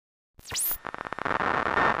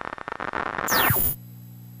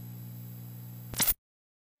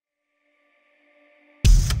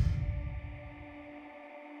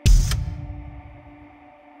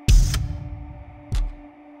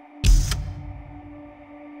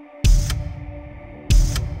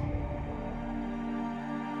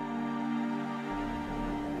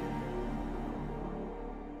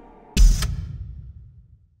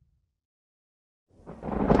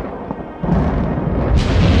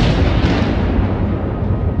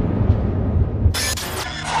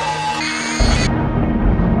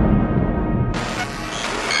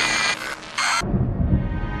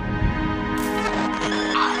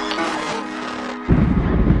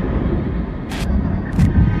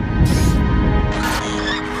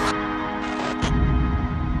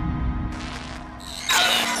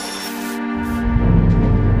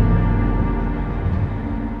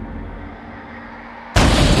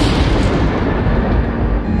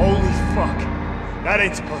That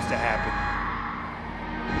ain't supposed to happen.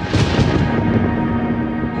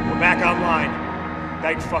 We're back online.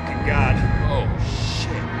 Thank fucking God. Oh,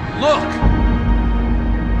 shit. Look!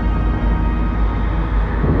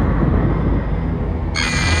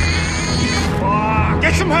 Fuck!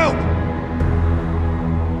 Get some help!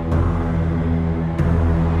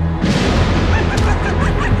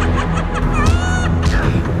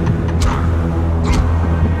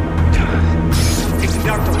 Isn't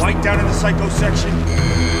Dr. White down in the psycho section?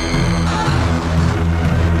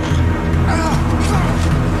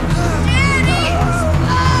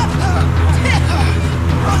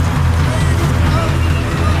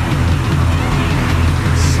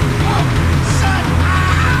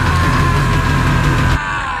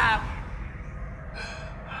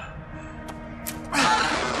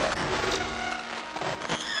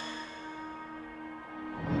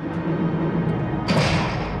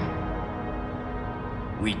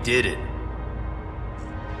 We did it.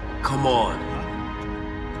 Come on.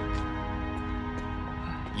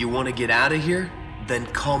 You want to get out of here? Then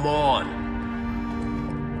come on.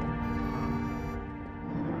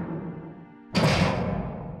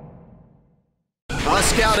 I'll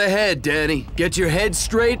scout ahead, Danny. Get your head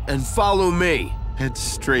straight and follow me. Head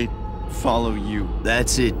straight, follow you.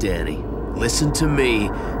 That's it, Danny. Listen to me,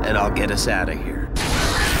 and I'll get us out of here.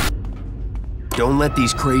 Don't let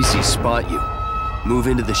these crazies spot you. Move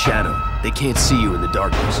into the shadow. They can't see you in the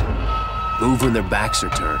darkness. Move when their backs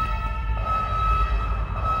are turned.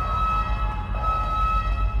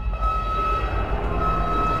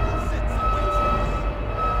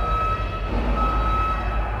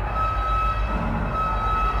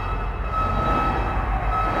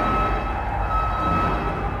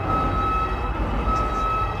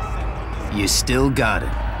 You still got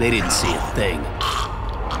it. They didn't see a thing.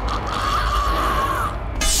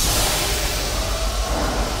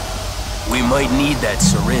 We might need that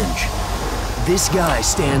syringe. This guy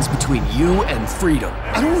stands between you and freedom.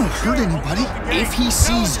 I don't want to hurt anybody. If he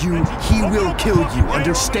sees you, he will kill you,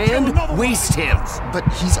 understand? Waste him. But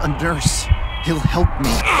he's a nurse. He'll help me.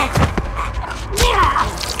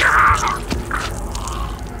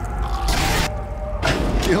 I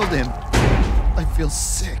killed him. I feel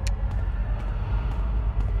sick.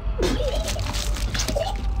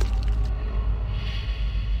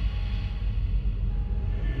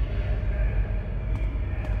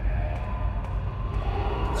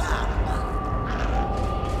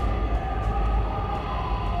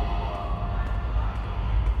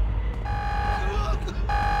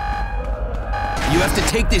 You have to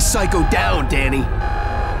take this psycho down, Danny.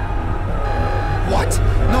 What?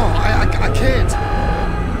 No, I can't.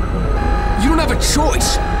 You don't have a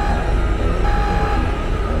choice.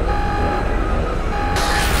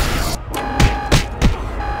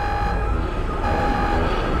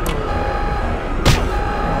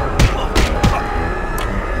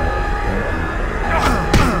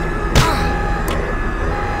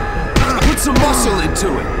 Put some muscle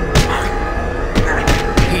into it.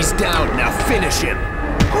 He's down, now finish him.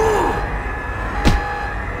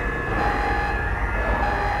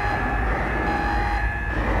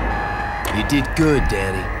 You did good,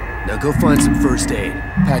 Danny. Now go find some first aid.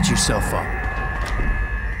 Patch yourself up.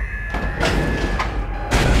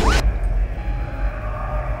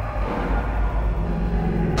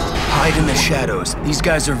 Hide in the shadows. These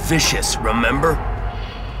guys are vicious, remember?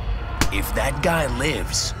 If that guy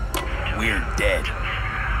lives, we're dead.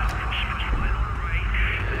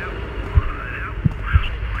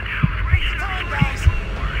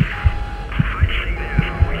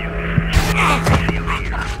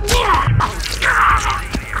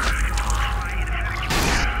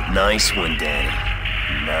 Nice one, Danny.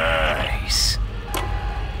 Nice.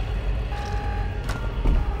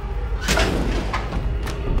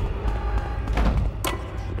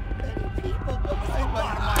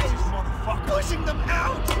 Pushing them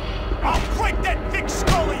out! I'll break that big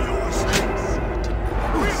skull of yours!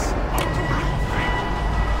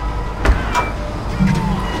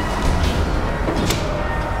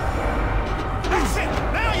 That's it!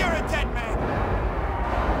 Now you're a dead man!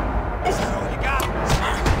 This is all you got?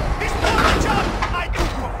 This part of the job I do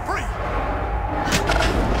for free!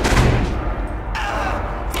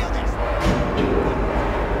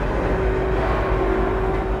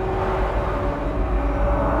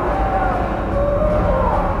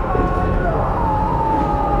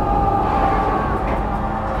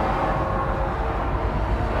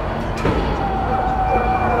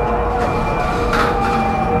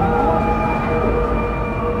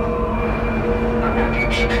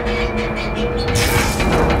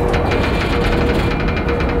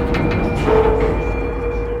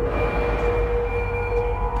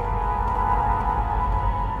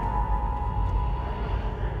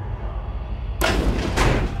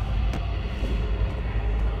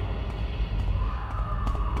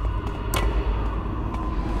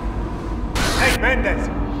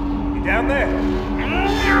 there.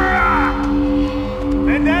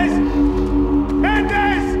 Mendez?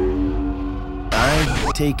 Mendez!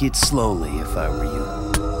 I'd take it slowly if I were you.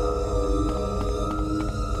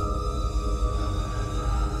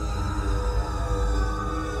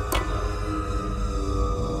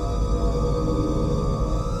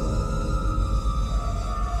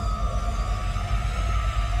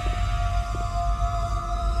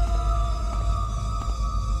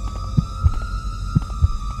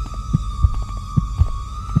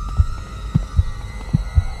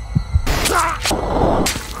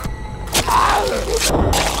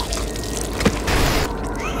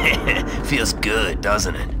 Feels good,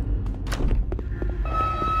 doesn't it?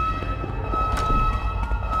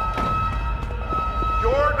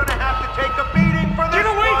 You're gonna have to take a beating for this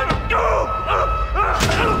one!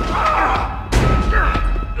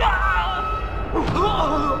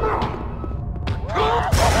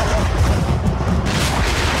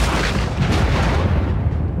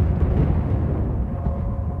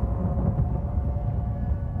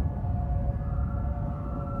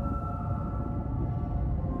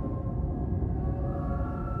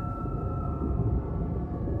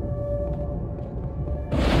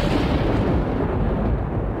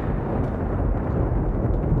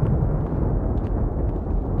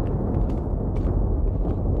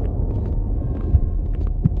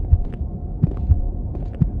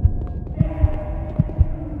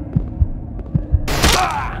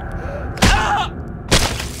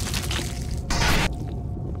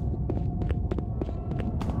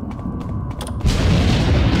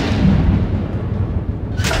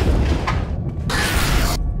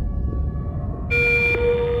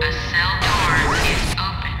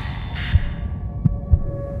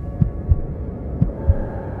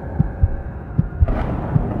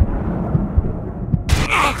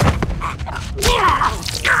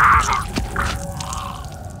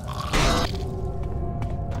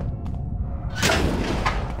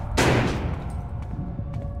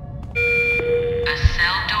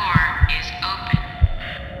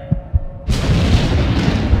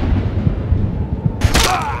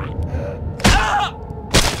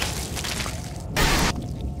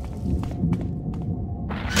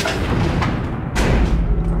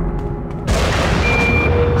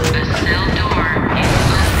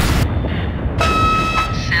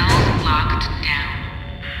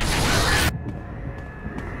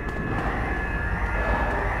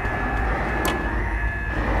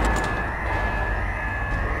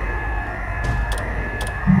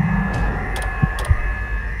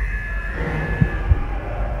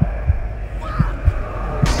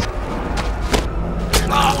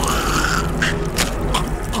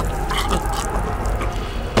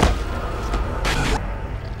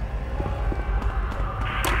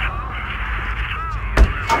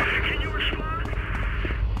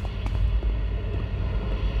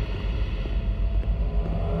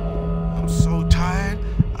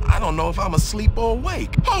 I don't know if I'm asleep or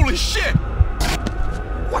awake. Holy shit!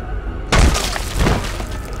 What?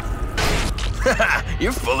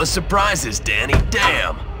 You're full of surprises, Danny.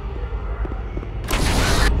 Damn.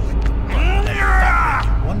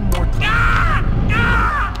 One more time.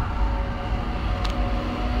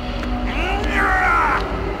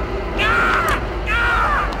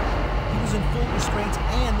 He was in full restraints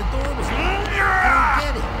and the door was locked. I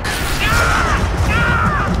don't get it.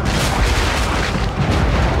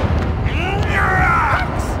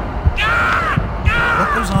 What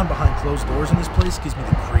goes on behind closed doors in this place gives me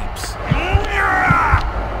the creeps.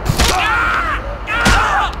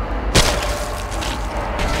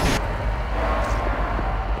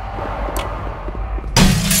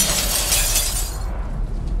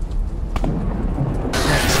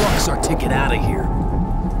 That truck's our ticket out of here.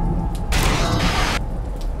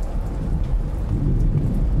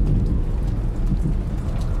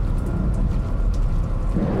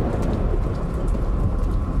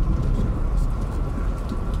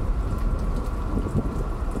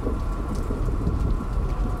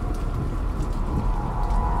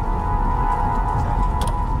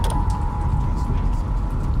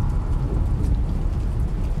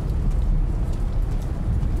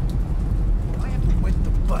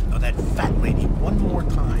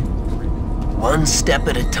 One step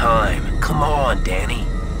at a time. Come on, Danny.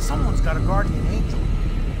 Someone's got a guardian angel.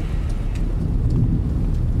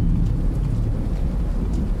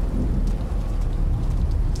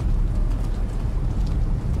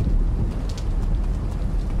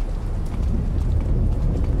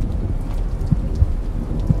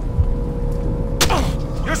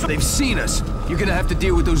 They've seen us. You're gonna have to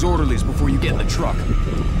deal with those orderlies before you get in the truck.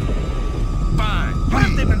 Fine. What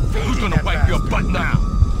have they been Who's gonna wipe your butt now?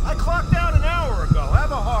 I clocked out an hour ago.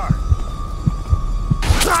 Have a heart.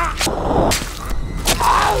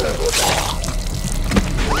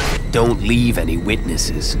 Don't leave any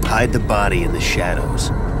witnesses. Hide the body in the shadows.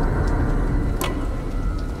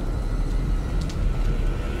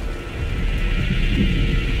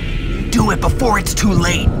 Do it before it's too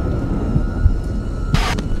late!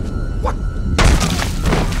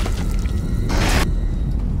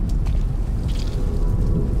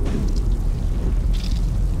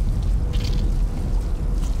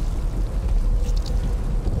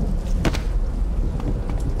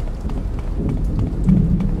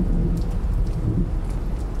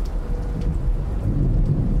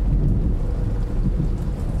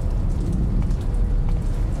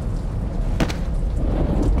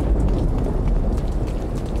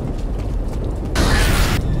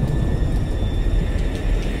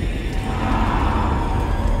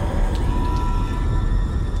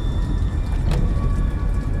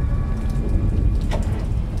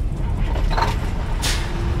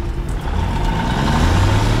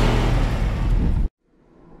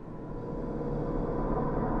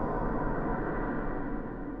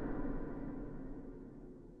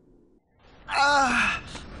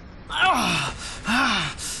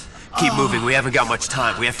 Keep moving, we haven't got much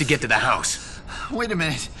time. We have to get to the house. Wait a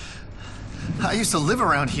minute. I used to live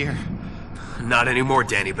around here. Not anymore,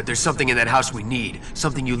 Danny, but there's something in that house we need.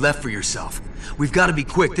 Something you left for yourself. We've got to be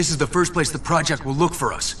quick. This is the first place the project will look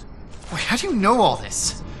for us. Wait, how do you know all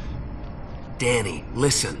this? Danny,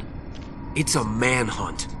 listen. It's a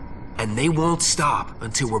manhunt. And they won't stop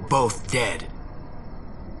until we're both dead.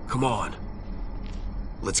 Come on.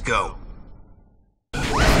 Let's go.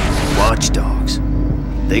 Watchdogs.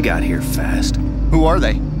 They got here fast. Who are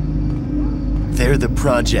they? They're the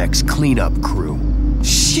project's cleanup crew.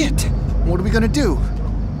 Shit! What are we gonna do?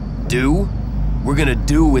 Do? We're gonna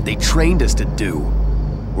do what they trained us to do.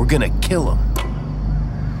 We're gonna kill them.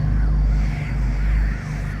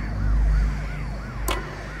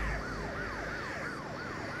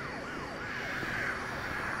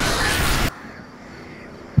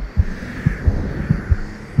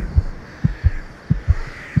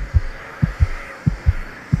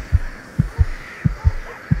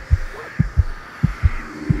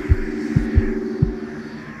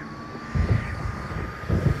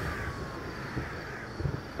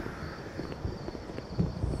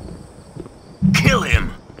 Kill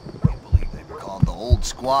him! I can't believe they called the old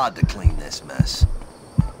squad to clean this mess.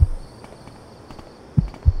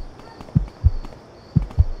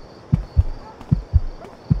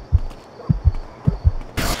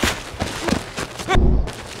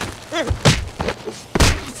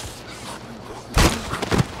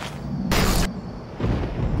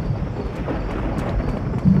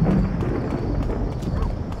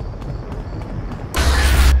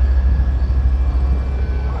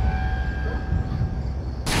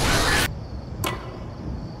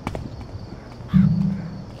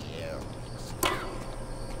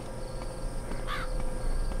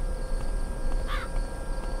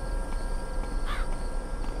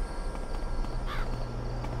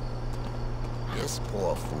 This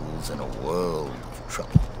poor fool's in a world of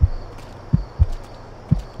trouble.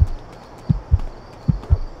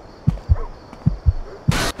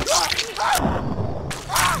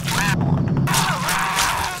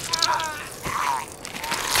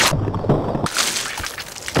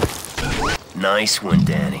 Nice one,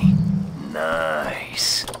 Danny.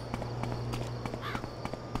 Nice.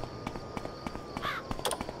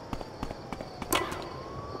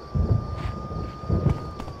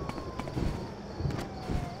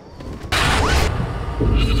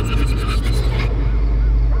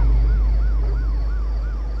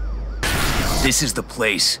 This is the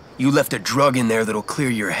place. You left a drug in there that'll clear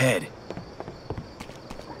your head.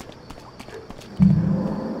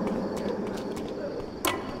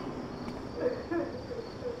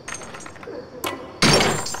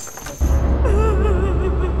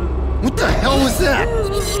 What the hell was that?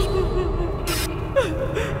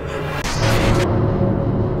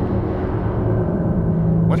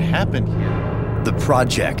 What happened here? The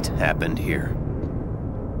project happened here.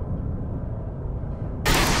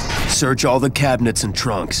 Search all the cabinets and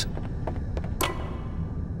trunks.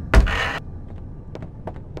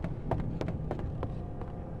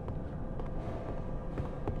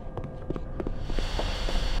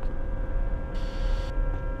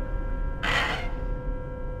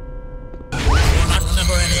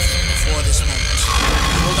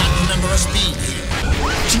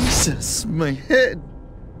 Jesus, my head.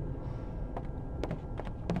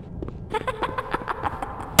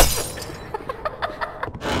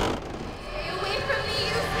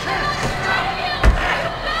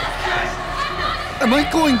 Am I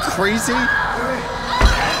going crazy?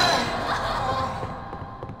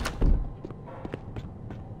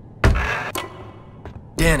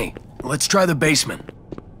 Danny, let's try the basement.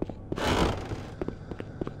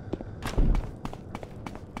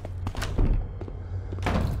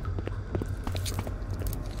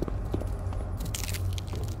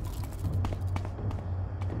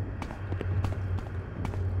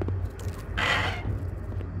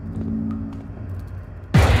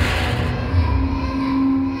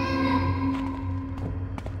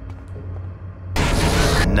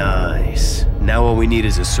 Nice. Now all we need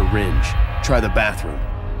is a syringe. Try the bathroom.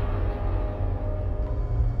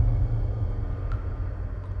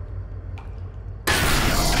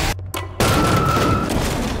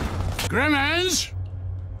 Grimmins!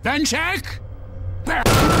 Benchak!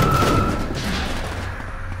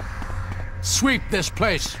 Sweep this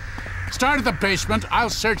place. Start at the basement, I'll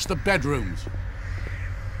search the bedrooms.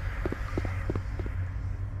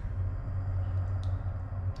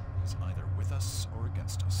 He's either with us or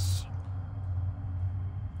against us.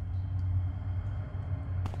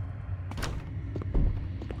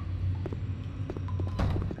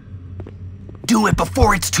 Do it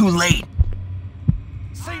before it's too late!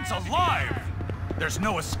 Saints alive! There's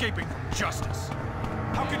no escaping from justice.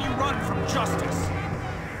 How can you run from justice?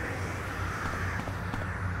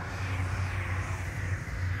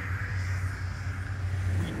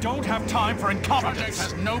 We don't have time for incompetence. Project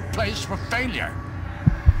has no place for failure.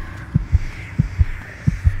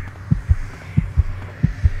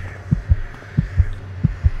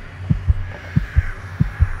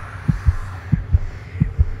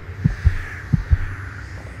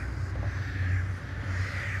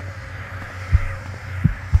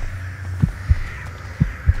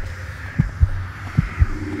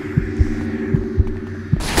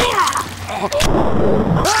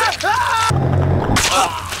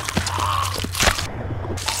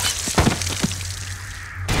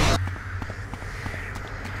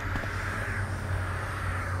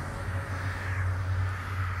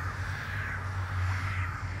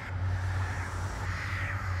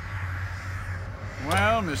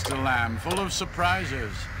 Well, Mr. Lamb, full of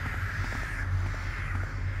surprises.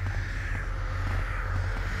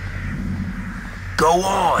 Go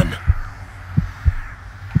on!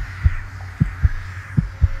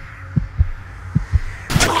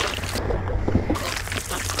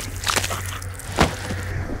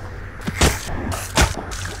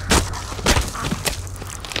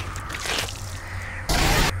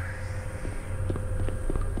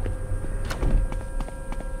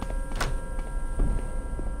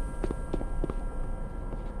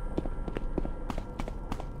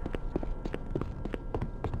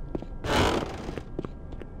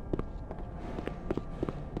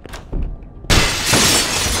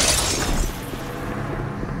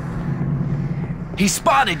 He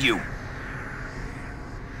spotted you!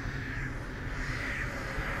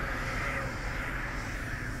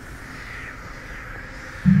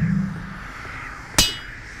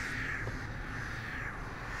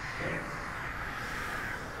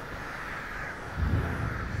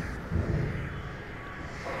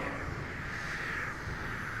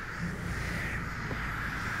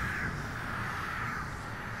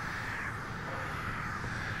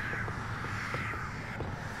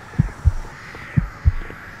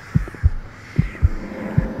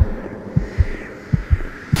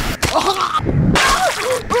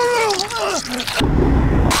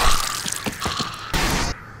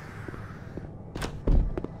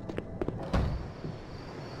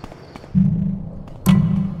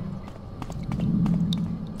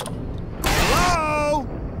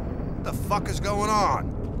 Fuck is going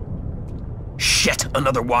on? Shit!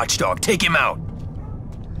 Another watchdog. Take him out!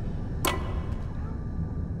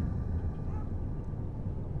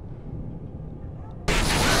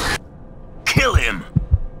 Kill him!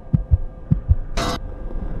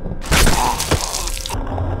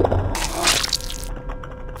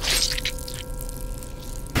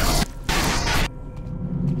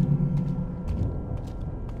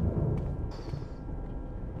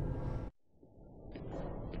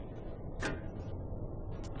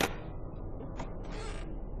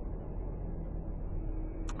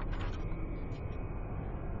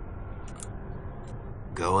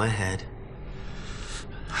 Go ahead.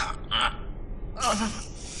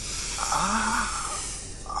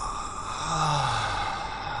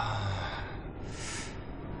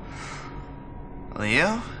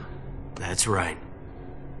 Leo? That's right.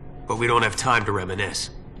 But we don't have time to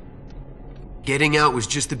reminisce. Getting out was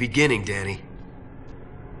just the beginning, Danny.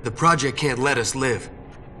 The project can't let us live.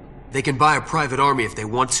 They can buy a private army if they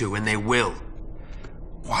want to, and they will.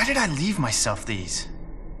 Why did I leave myself these?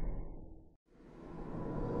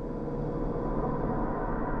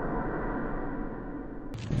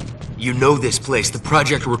 You know this place. The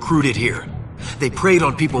project recruited here. They preyed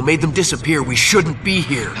on people, made them disappear. We shouldn't be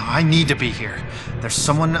here. No, I need to be here. There's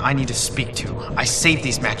someone I need to speak to. I saved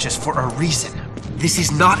these matches for a reason. This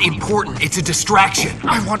is not important. It's a distraction.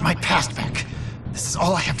 I want my past back. This is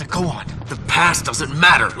all I have to go on. The past doesn't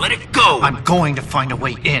matter. Let it go. I'm going to find a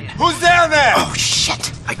way in. Who's down there? Oh,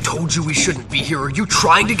 shit! I told you we shouldn't be here. Are you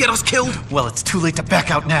trying to get us killed? Well, it's too late to back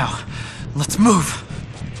out now. Let's move.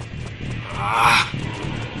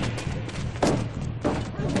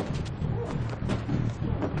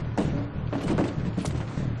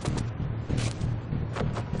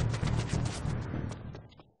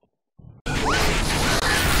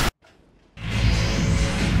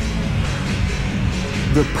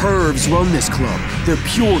 The pervs run this club. They're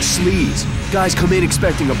pure sleaze. Guys come in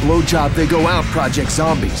expecting a blowjob, they go out Project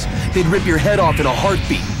Zombies. They'd rip your head off in a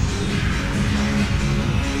heartbeat.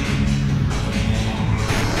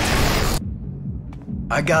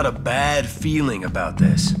 I got a bad feeling about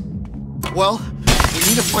this. Well, we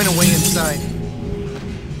need to find a way inside.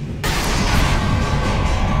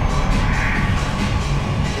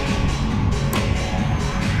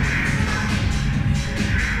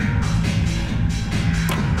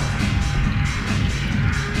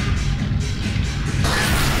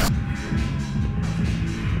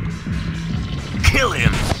 Kill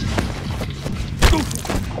him!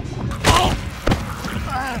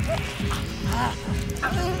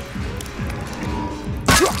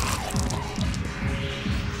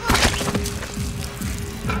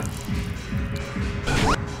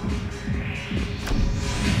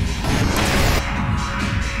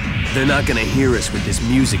 They're not gonna hear us with this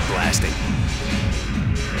music blasting.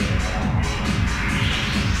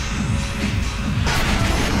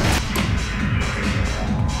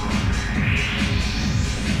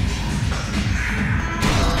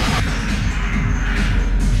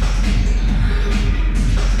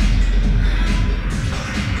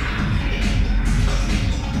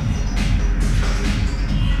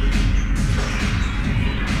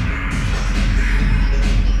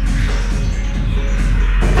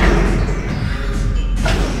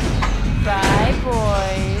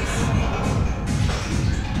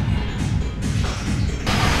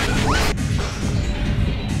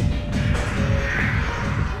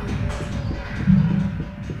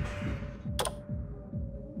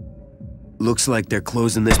 Looks like they're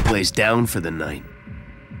closing this place down for the night.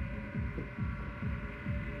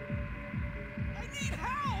 I need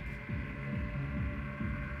help!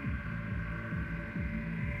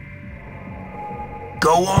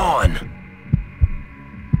 Go on!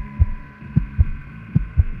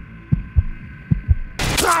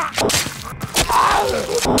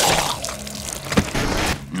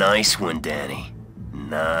 Nice one, Danny.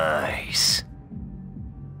 Nice.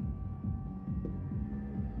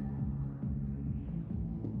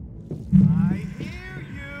 I hear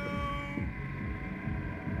you!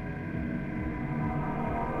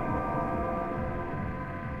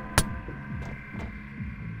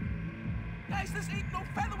 Guys, this ain't no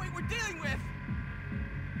featherweight we're dealing with!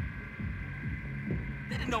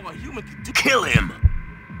 They didn't know a human could do— Kill him!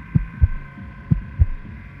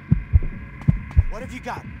 What have you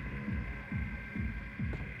got?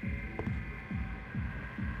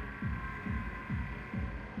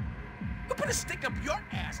 Who put a stick up your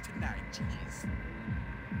ass tonight? Jeez.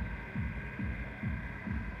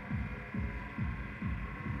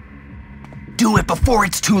 Do it before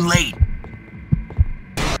it's too late!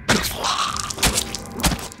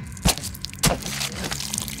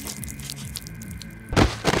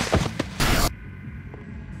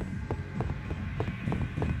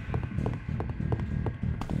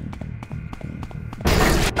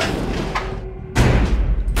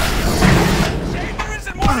 Shame there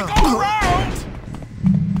isn't more to go around!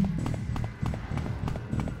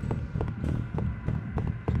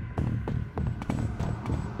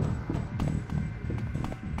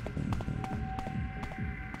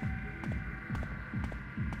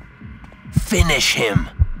 Finish him!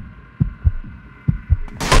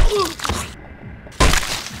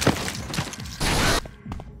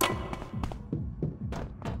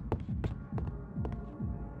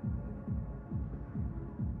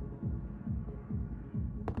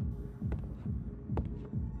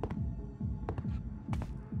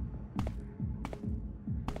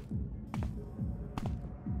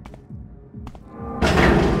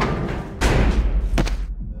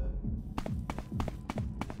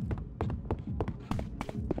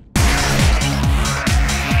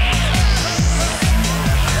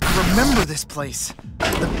 Remember this place.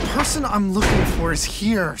 The person I'm looking for is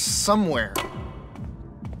here somewhere.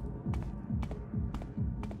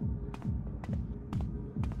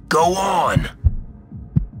 Go on!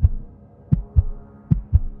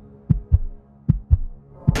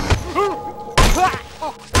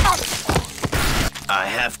 I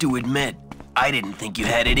have to admit, I didn't think you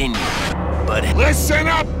had it in you, but... Listen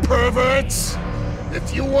up, perverts!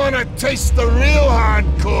 If you want to taste the real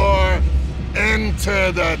hardcore,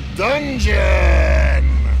 enter the dungeon!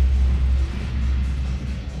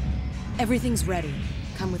 Everything's ready.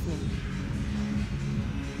 Come with me.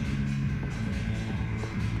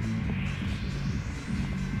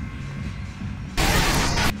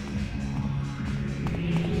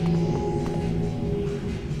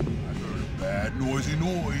 Bad noisy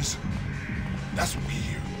noise. That's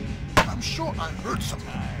weird. I'm sure I heard something.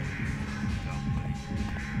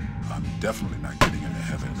 I'm definitely not getting into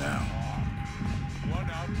heaven now. One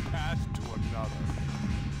outcast to another.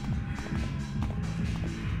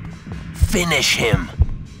 Finish him!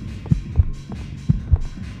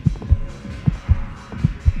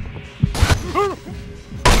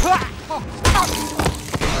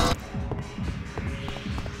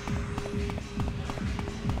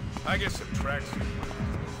 I get some tracks.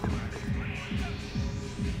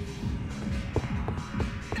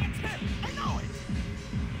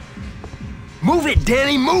 Move it,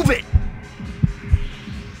 Danny, move it!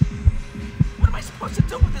 What am I supposed to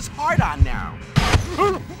do with this heart on now?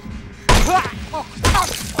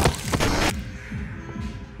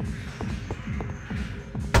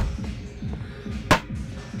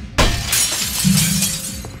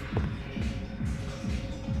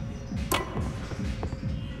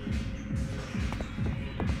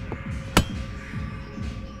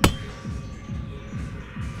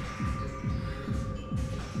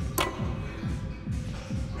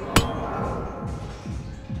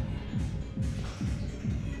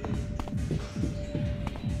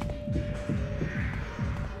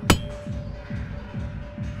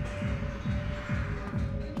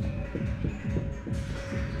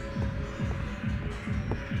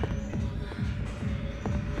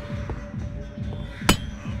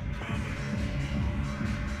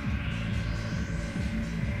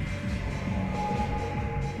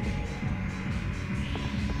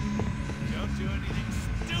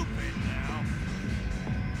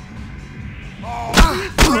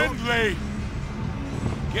 Friendly!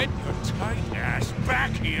 Get your tight ass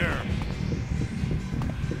back here!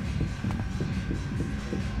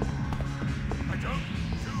 I don't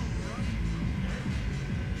do right.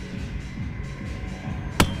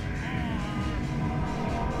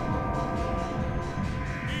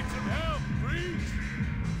 Need some help, please?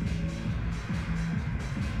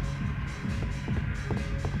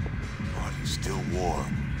 Body's still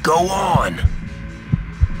warm. Go on!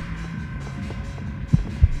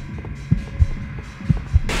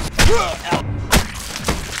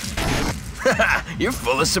 You're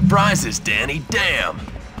full of surprises, Danny. Damn!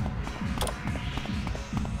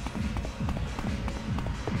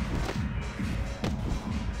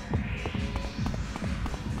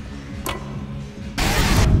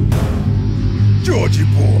 Georgie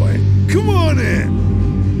boy, come on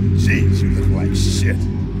in! Jeez, you look like shit.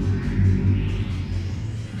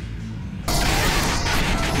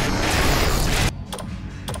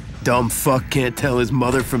 Dumb fuck can't tell his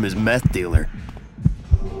mother from his meth dealer.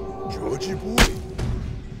 Georgie boy?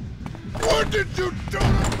 What did you do?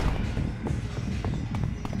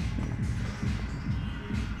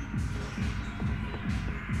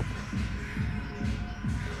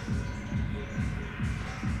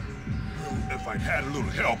 If I'd had a little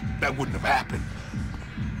help, that wouldn't have happened.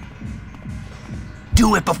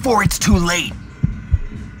 Do it before it's too late!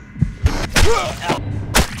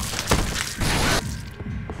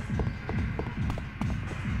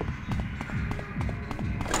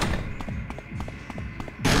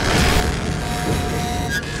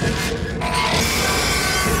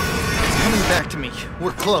 Back to me.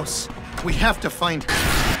 We're close. We have to find... Please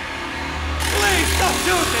don't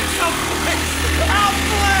do this! Oh, please! Oh,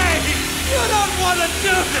 please! You don't want to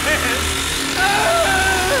do this! Oh,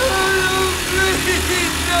 please,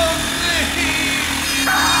 no, please!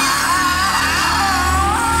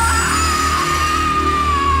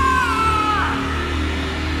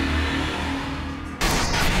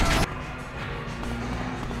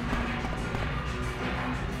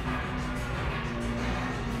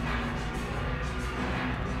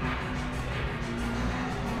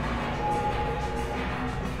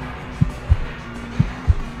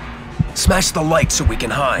 Smash the light so we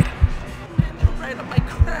can hide. You're right on my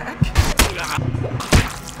crack.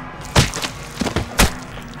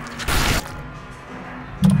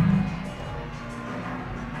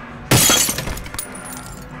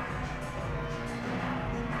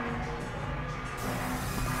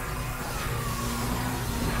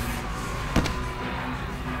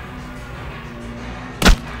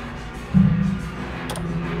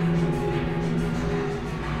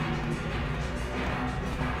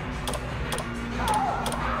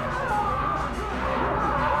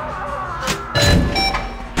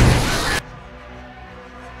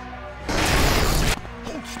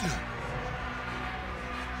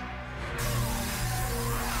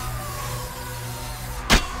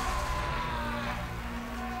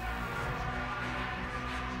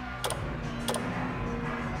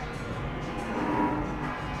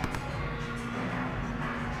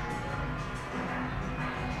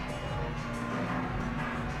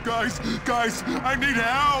 Guys, I need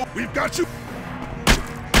help! We've got you!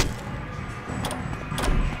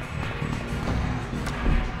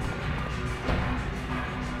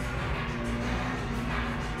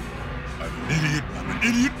 I'm an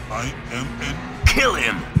idiot, I am an... Kill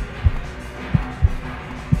him!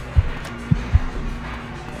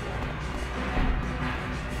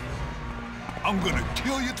 I'm gonna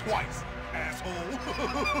kill you twice,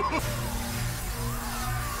 asshole!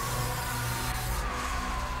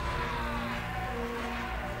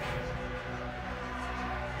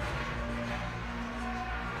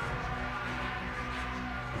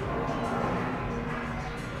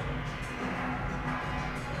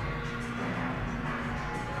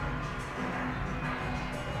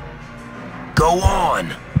 Go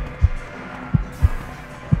on!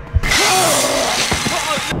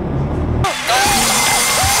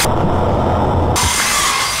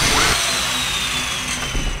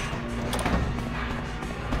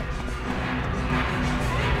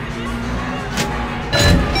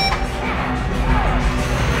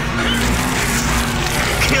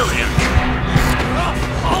 Kill him!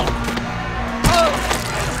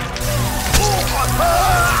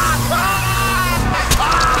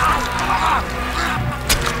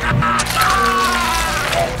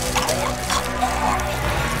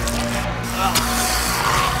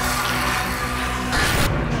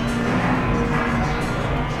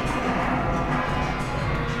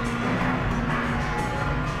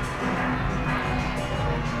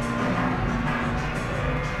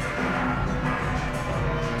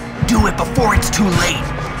 Do it before it's too late!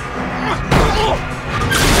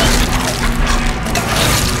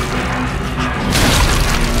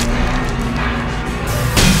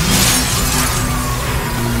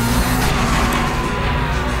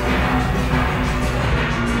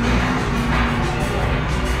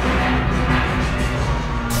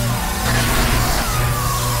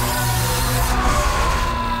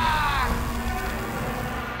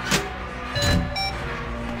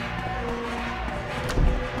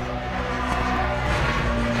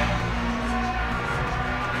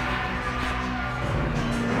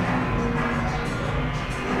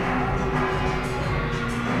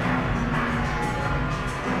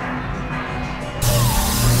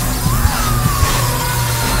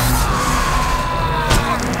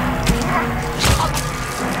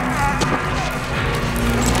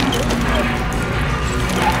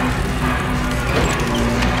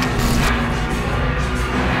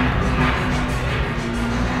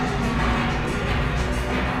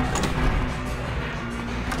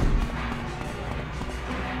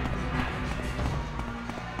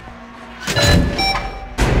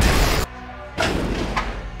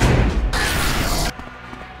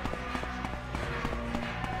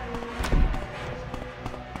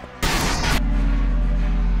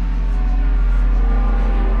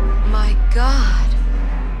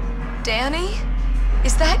 Danny?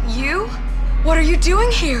 Is that you? What are you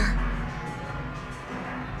doing here?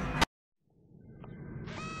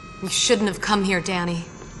 You shouldn't have come here, Danny.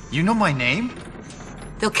 You know my name?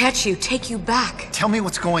 They'll catch you, take you back. Tell me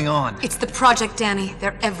what's going on. It's the project, Danny.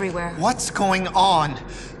 They're everywhere. What's going on?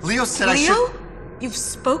 Leo said I should... Leo? You've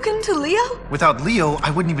spoken to Leo? Without Leo,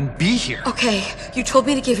 I wouldn't even be here. Okay, you told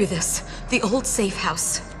me to give you this. The old safe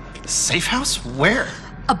house. Safe house? Where?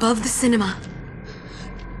 Above the cinema.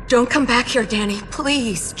 Don't come back here, Danny.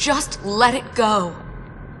 Please, just let it go.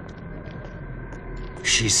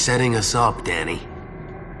 She's setting us up, Danny.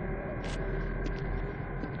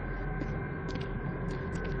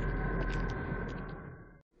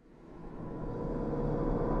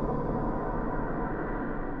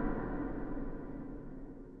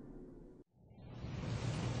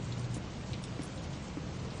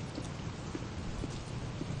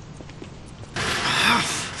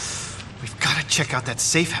 Check out that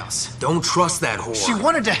safe house. Don't trust that whore. She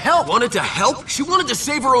wanted to help. Wanted to help? She wanted to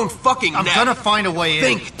save her own fucking neck. I'm gonna find a way in.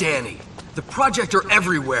 Think, Danny. The project are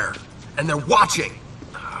everywhere, and they're watching.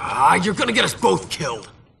 You're gonna get us both killed.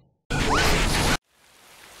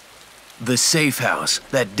 The safe house,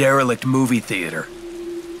 that derelict movie theater.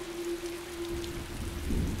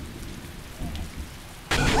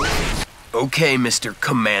 Okay, Mr.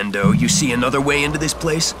 Commando, you see another way into this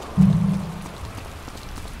place?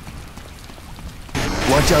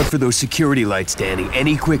 Watch out for those security lights, Danny.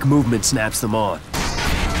 Any quick movement snaps them on.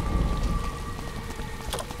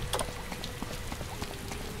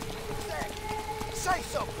 Say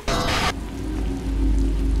something.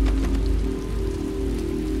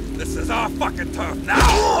 This is our fucking turf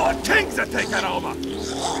now! The Kings are taking over!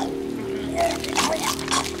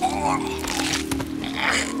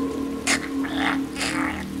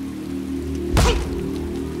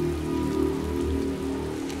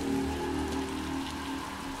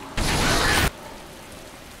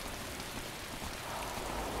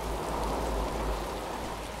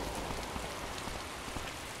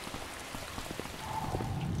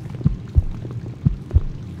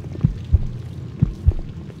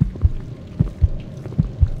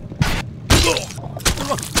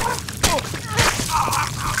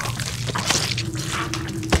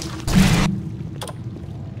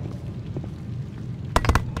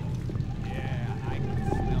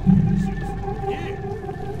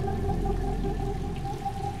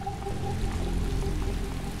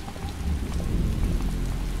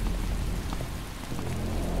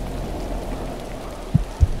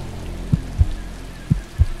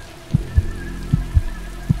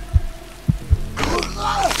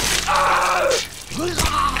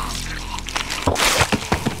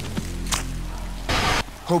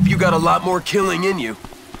 Hope you got a lot more killing in you.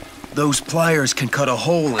 Those pliers can cut a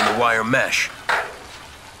hole in the wire mesh.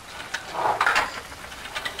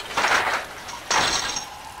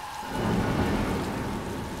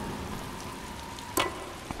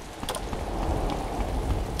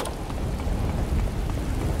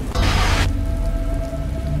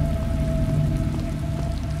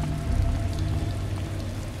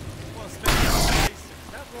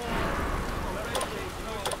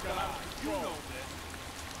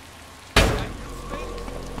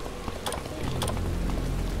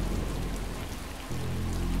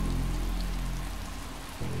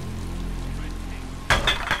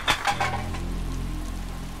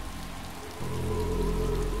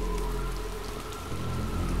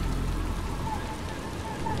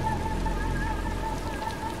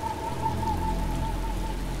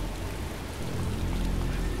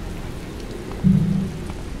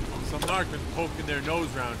 Been poking their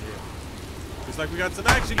nose around here. Looks like we got some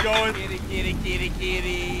action going. Kitty, kitty, kitty,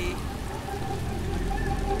 kitty.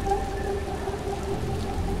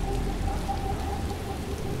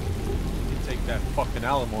 You take that fucking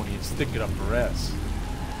alimony and stick it up her ass.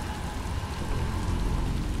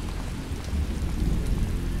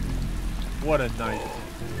 What a night.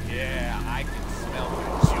 Yeah, I can smell the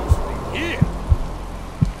juice from here.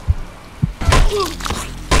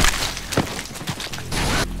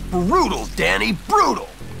 Brutal, Danny, brutal!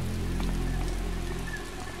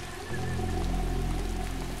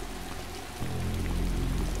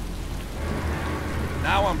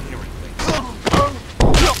 Now I'm hearing things.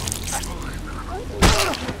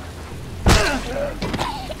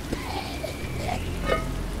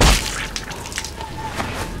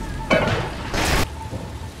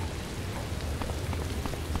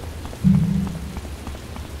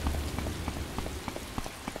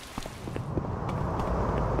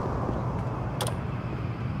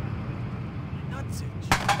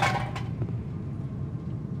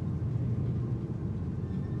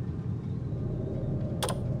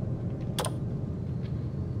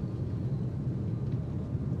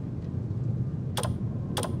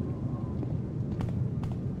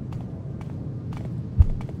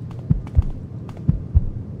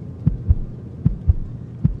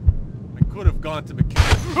 Could have gone to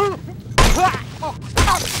McKinney.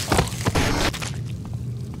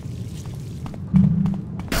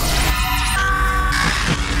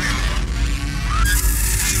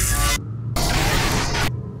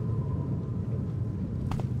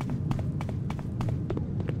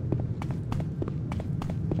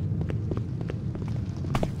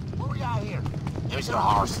 What we got here? Here's the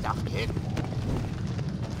horror stuff, kid.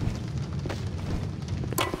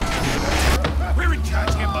 We're in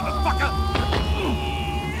charge here, motherfucker!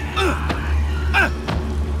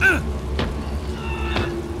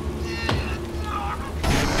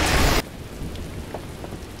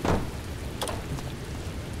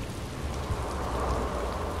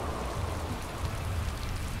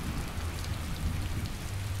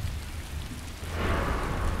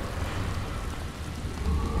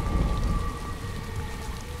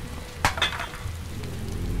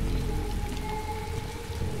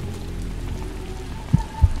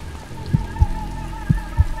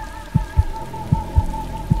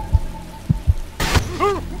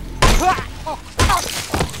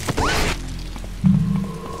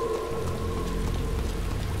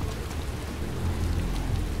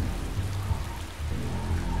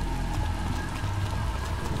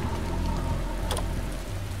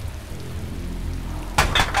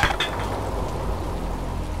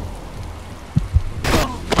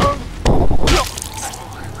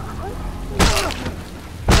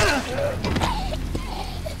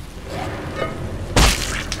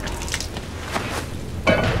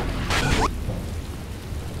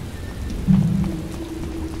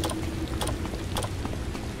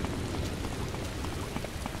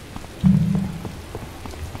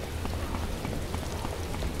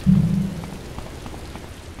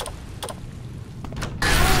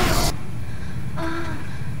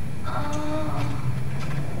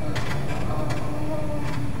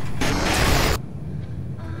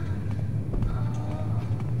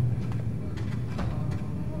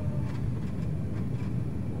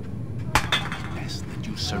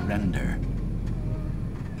 Surrender.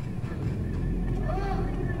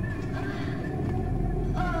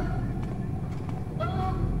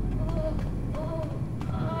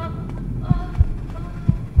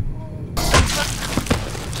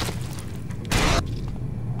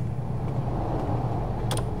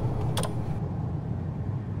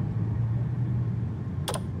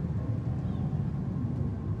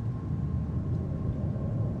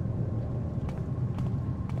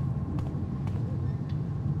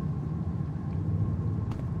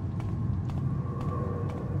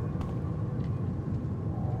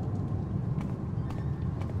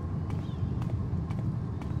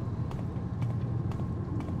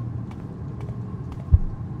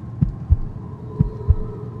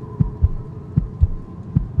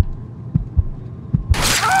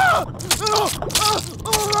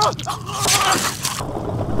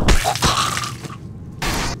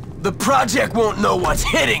 The project won't know what's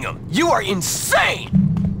hitting them. You are insane!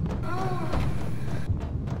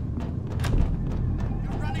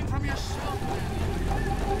 You're running from yourself.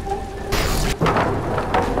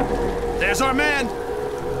 There's our man!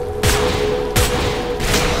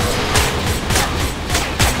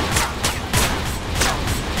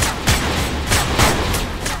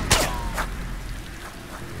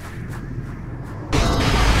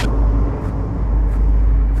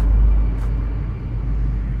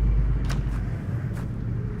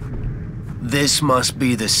 This must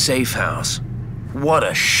be the safe house. What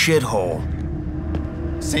a shithole.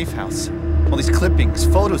 Safe house. All these clippings,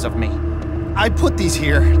 photos of me. I put these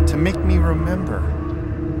here to make me remember.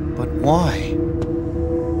 But why?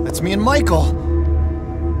 That's me and Michael.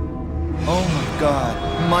 Oh my God,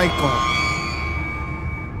 Michael.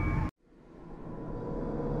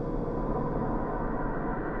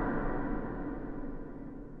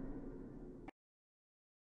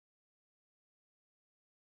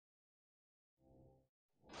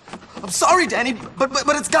 I'm sorry, Danny, but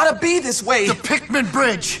it's gotta be this way. The Pickman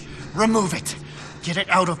Bridge. Remove it. Get it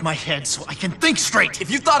out of my head so I can think straight. If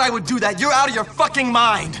you thought I would do that, you're out of your fucking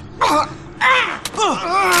mind.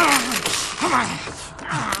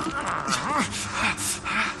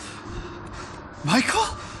 Michael?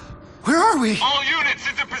 Where are we? All units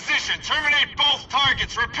into position. Terminate both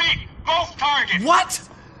targets. Repeat, both targets. What?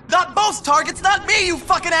 Not both targets, not me, you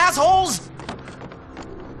fucking assholes!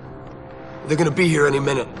 They're gonna be here any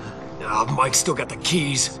minute. Mike's still got the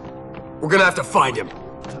keys. We're gonna have to find him.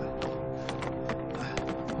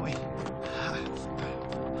 Wait.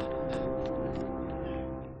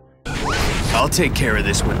 I'll take care of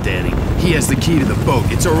this one, Danny. He has the key to the boat.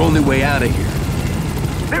 It's our only way out of here.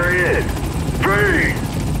 There he is! Freeze!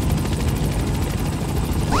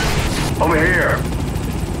 Over here!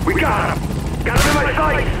 We got him! Got him in my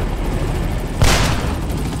sights!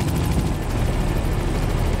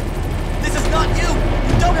 This is not you!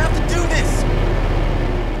 You don't have to do this!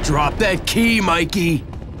 Drop that key, Mikey!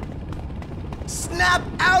 Snap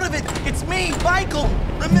out of it! It's me, Michael!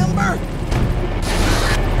 Remember?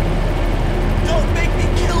 Don't make me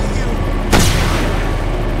kill you!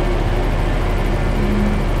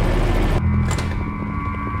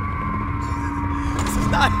 This is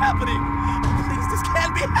not happening! Please, this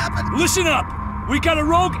can't be happening! Listen up! We got a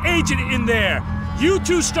rogue agent in there! You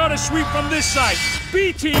two start a sweep from this side.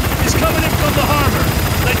 B team is coming in from the harbor.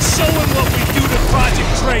 Let's show him what we do to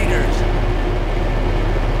Project Traitors.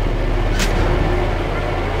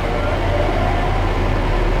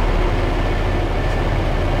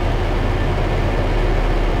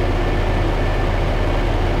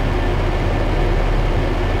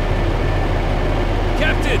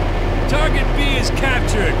 Captain, target B is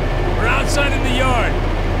captured. We're outside in the yard.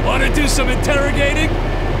 Want to do some interrogating?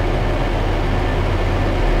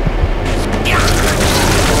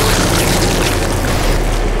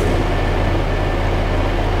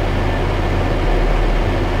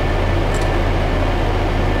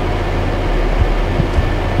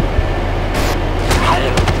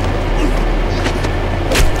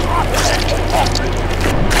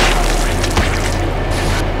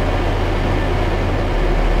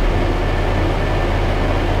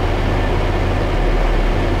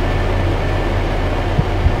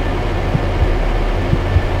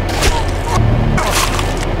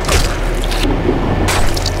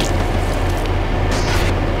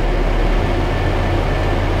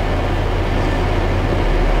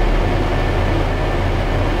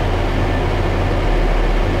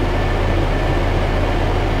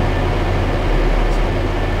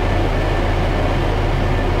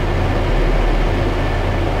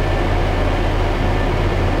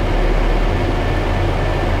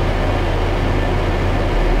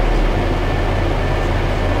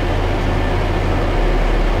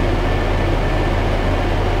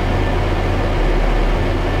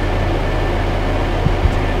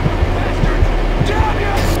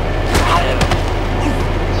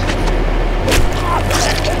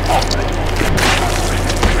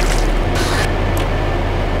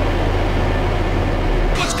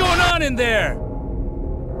 In there!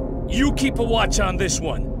 You keep a watch on this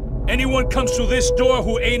one. Anyone comes through this door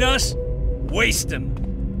who ain't us, waste them.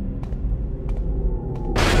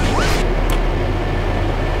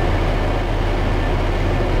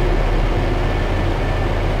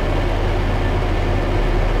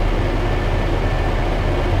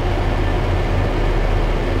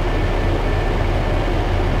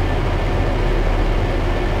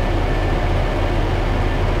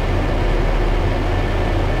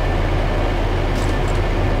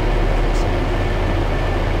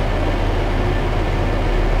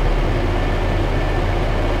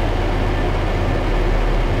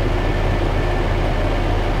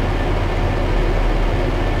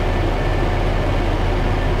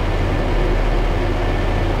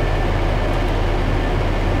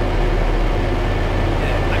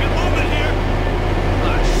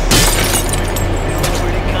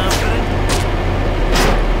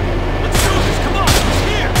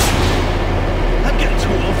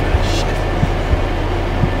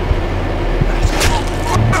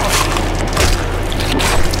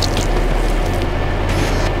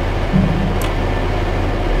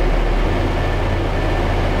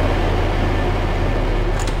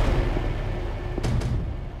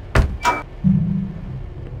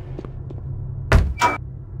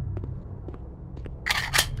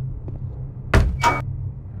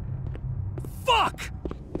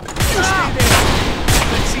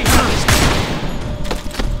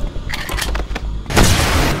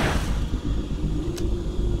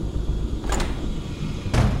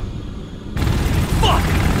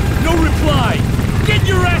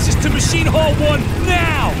 to Machine Hall 1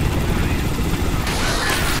 now!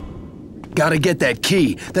 Gotta get that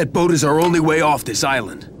key. That boat is our only way off this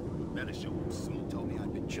island. Told me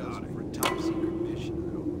I'd been chosen for a top secret mission.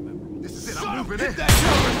 I don't remember. This is it. I'm moving in.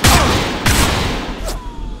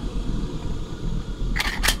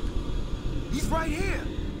 He's right here.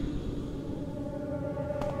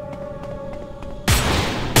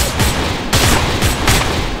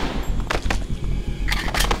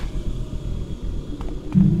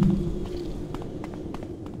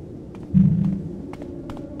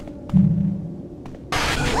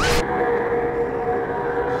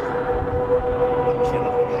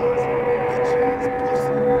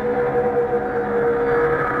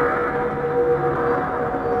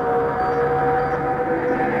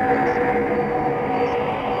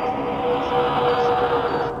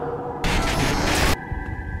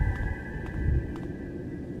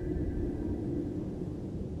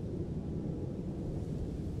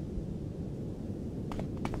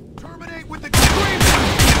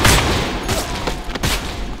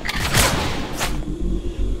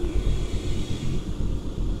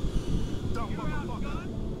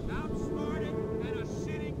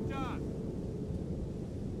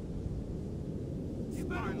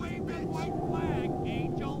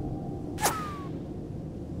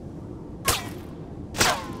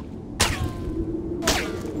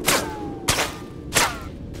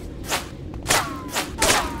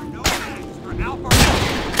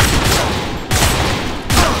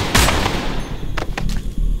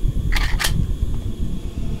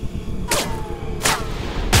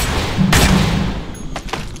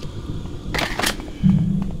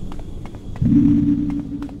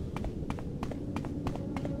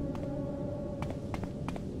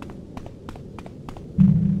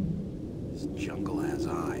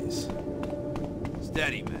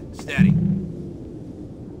 Steady, man, steady.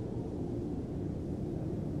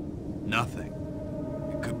 Nothing.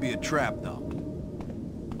 It could be a trap, though.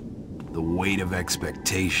 The weight of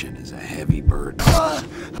expectation is a heavy burden.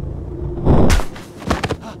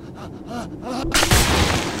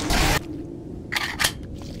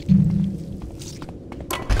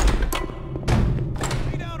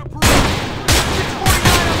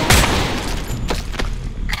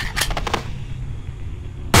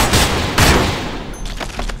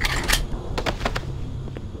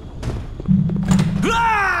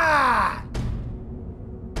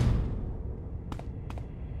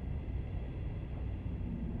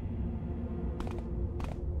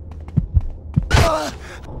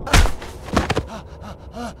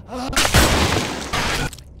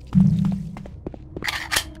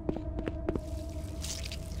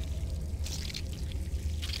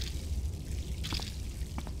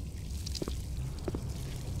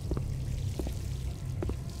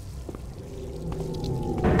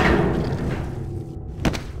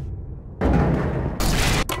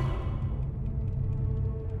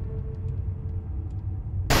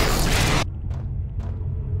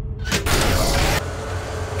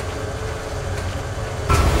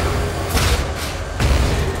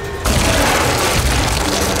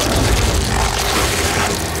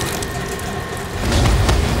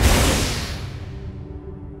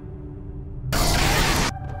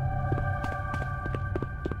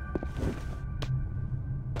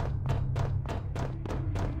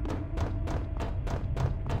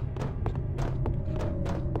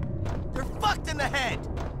 In the head.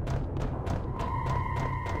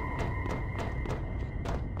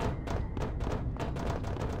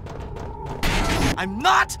 I'm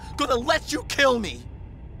not gonna let you kill me.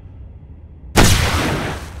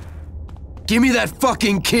 Give me that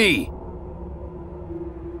fucking key.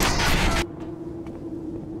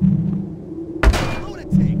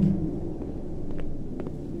 Lunatic.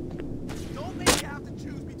 Don't make me have to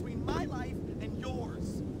choose between my life and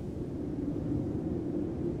yours.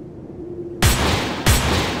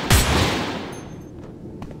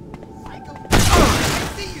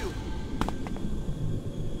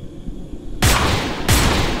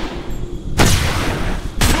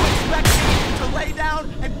 Lay down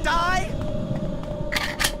and die?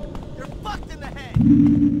 You're fucked in the head.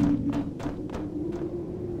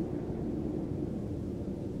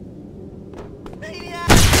 Maniac!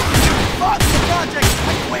 Fuck the project!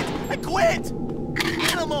 I quit!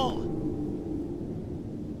 Animal!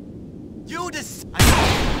 You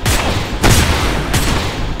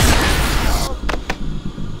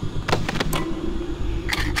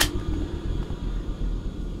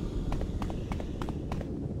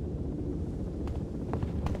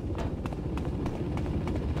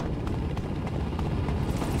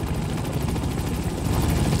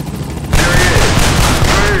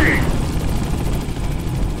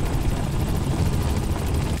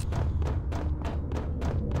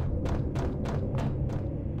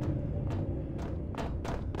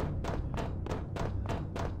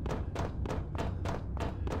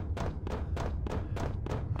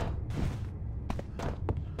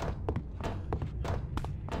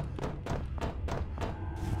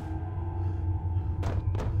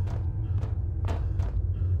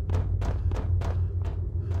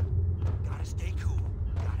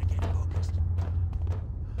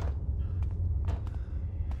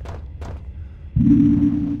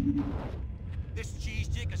This cheese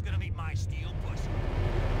dick is gonna meet my steel pussy.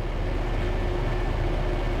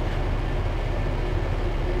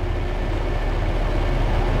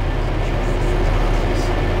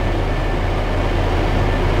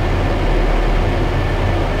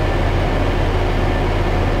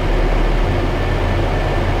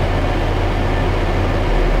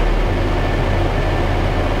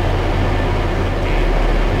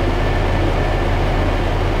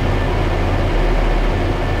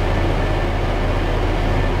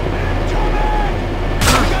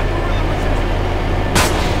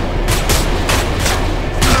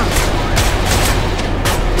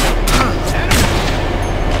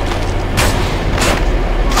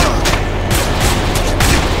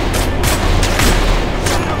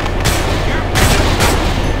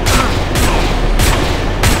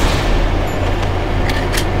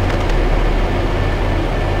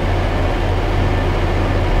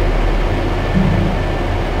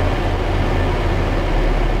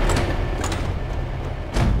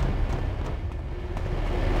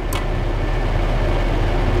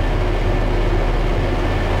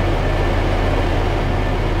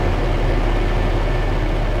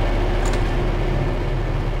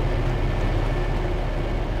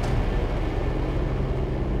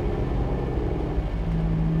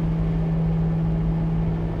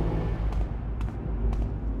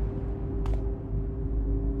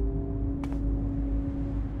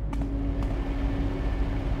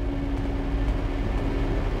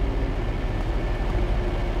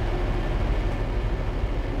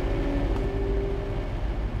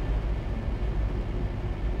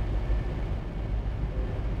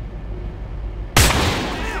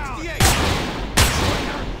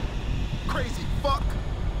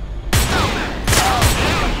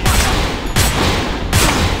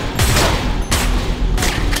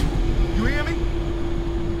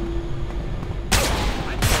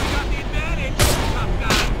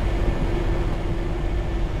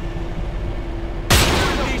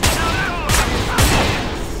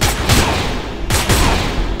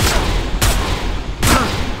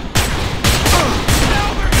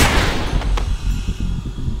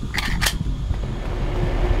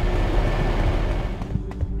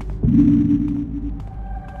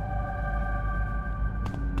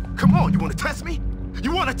 Come on, you wanna test me?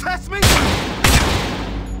 You wanna test me?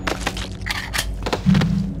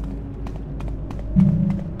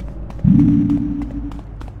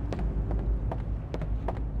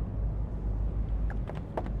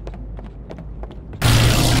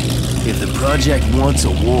 If the project wants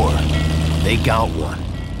a war, they got one.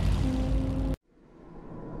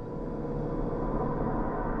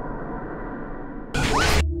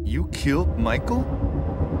 You killed Michael?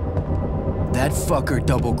 That fucker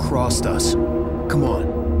double-crossed us. Come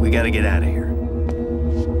on, we gotta get out of here.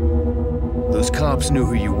 Those cops knew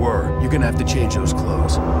who you were. You're gonna have to change those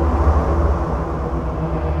clothes.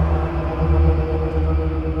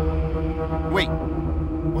 Wait,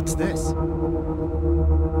 what's this?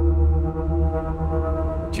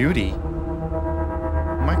 Judy?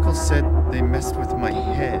 Michael said they messed with my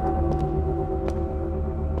head.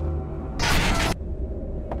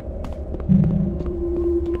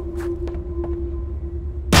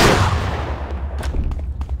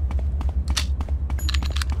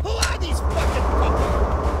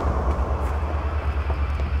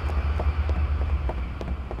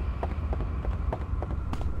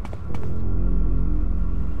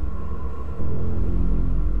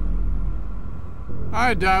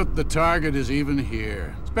 I doubt the target is even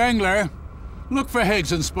here. Spangler, look for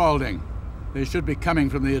Higgs and Spaulding. They should be coming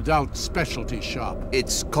from the adult specialty shop.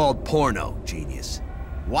 It's called porno, genius.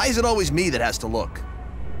 Why is it always me that has to look?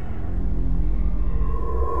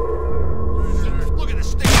 Look at the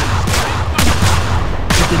state.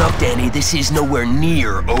 Keep it up, Danny. This is nowhere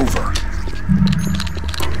near over.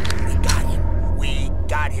 We got him. We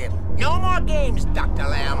got him. No more games, Dr.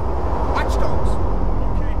 Lamb. Watch those.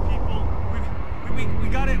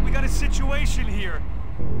 We got a situation here.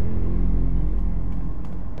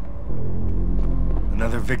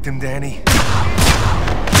 Another victim, Danny?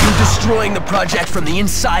 You're destroying the project from the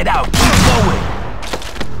inside out. Keep going.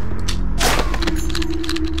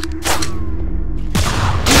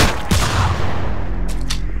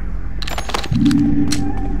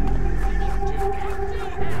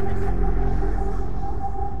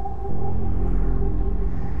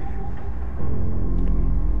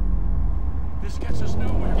 This gets us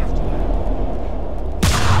nowhere.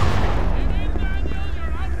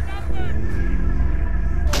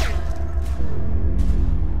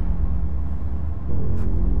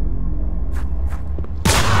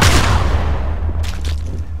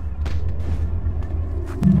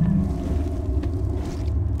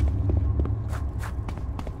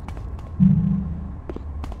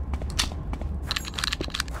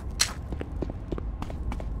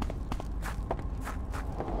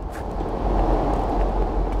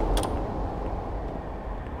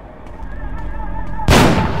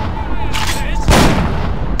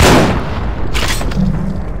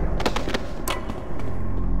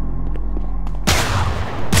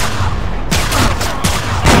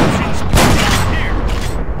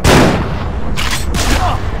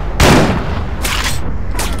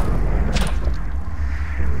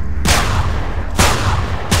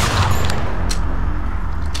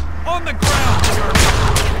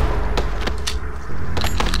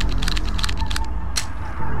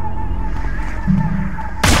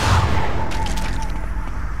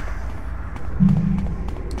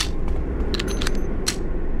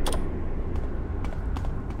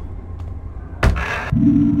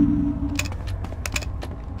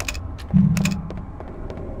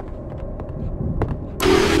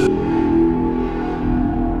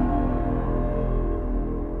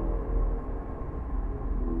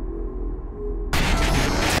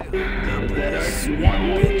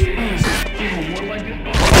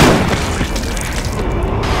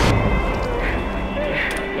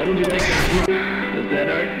 you think that's right? Does that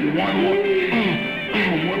hurt? You want more?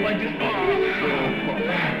 More like this?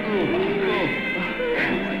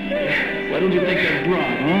 Why don't you take that drop,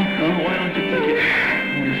 huh? Why don't you take it? I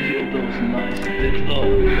want to feel those nice thick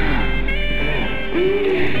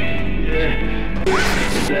yeah.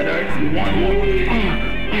 Does that hurt? You want more?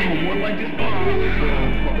 More like this? Why don't you take it?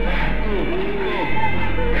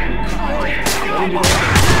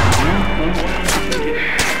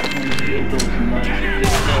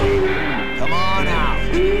 Come on out.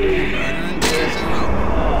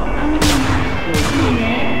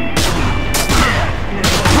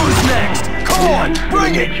 Who's next? Come on,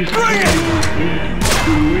 bring it, bring it!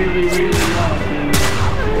 You really, really love him.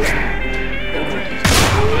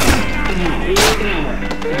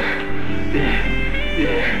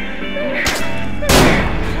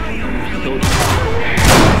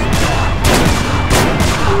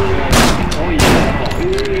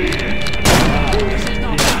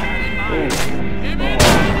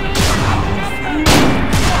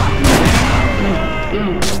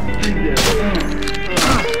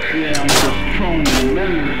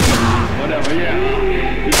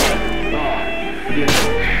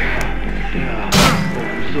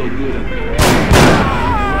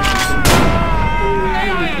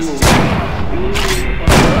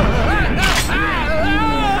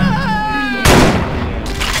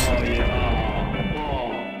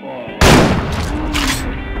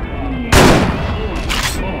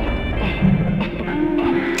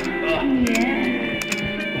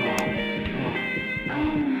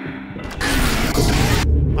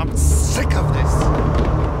 I'm sick of this.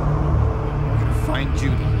 I'm gonna find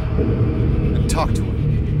Judy and talk to her.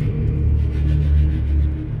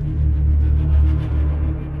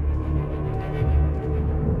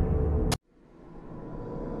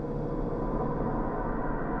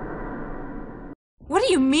 What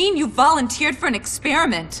do you mean you volunteered for an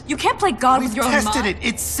experiment? You can't play God with your own mind. We've tested it.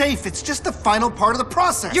 It's safe. It's just the final part of the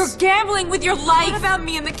process. You're gambling with your life. What about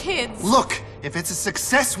me and the kids? Look, if it's a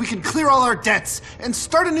success, we can clear all our debts and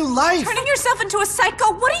start a new life. Turning yourself into a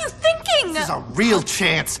psycho? What are you thinking? This is a real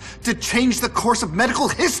chance to change the course of medical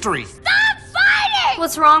history. Stop fighting!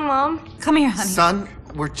 What's wrong, Mom? Come here, honey. Son,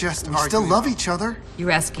 we still love each other.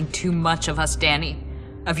 You're asking too much of us, Danny.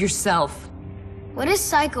 Of yourself. What does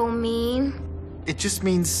psycho mean? It just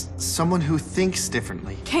means someone who thinks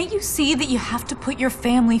differently. Can't you see that you have to put your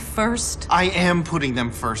family first? I am putting them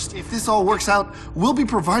first. If this all works out, we'll be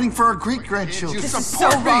providing for our great-grandchildren. This is so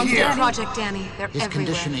wrong, here. Project Danny. They're His everywhere.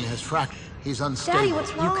 conditioning has fractured. He's unstable. Daddy,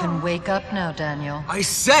 what's wrong? You can wake up now, Daniel. I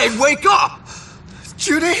said wake up!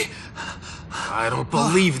 Judy? I don't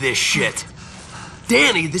believe this shit.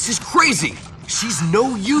 Danny, this is crazy. She's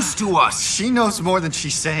no use to us. She knows more than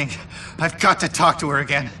she's saying. I've got to talk to her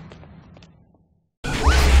again.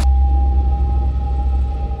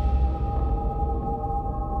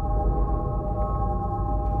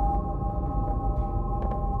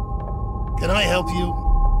 Can I help you?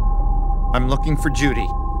 I'm looking for Judy.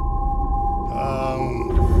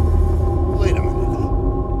 Wait a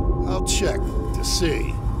minute. I'll check to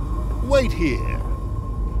see. Wait here.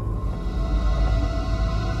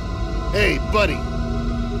 Hey, buddy.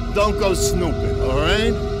 Don't go snooping, all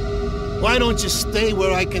right? Why don't you stay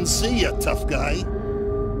where I can see you, tough guy?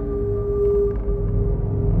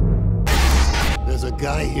 There's a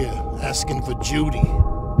guy here asking for Judy.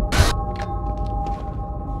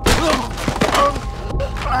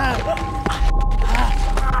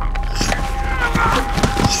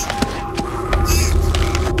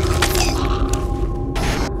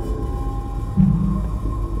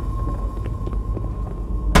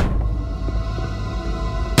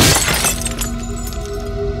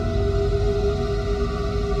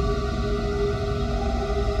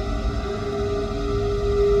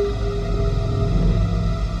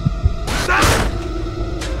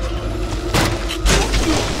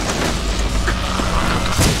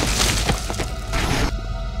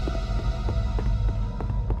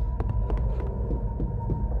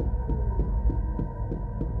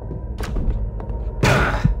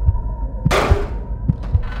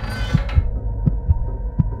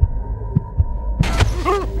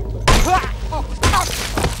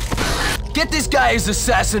 Get this guy his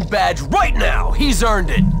assassin badge right now! He's earned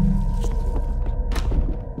it!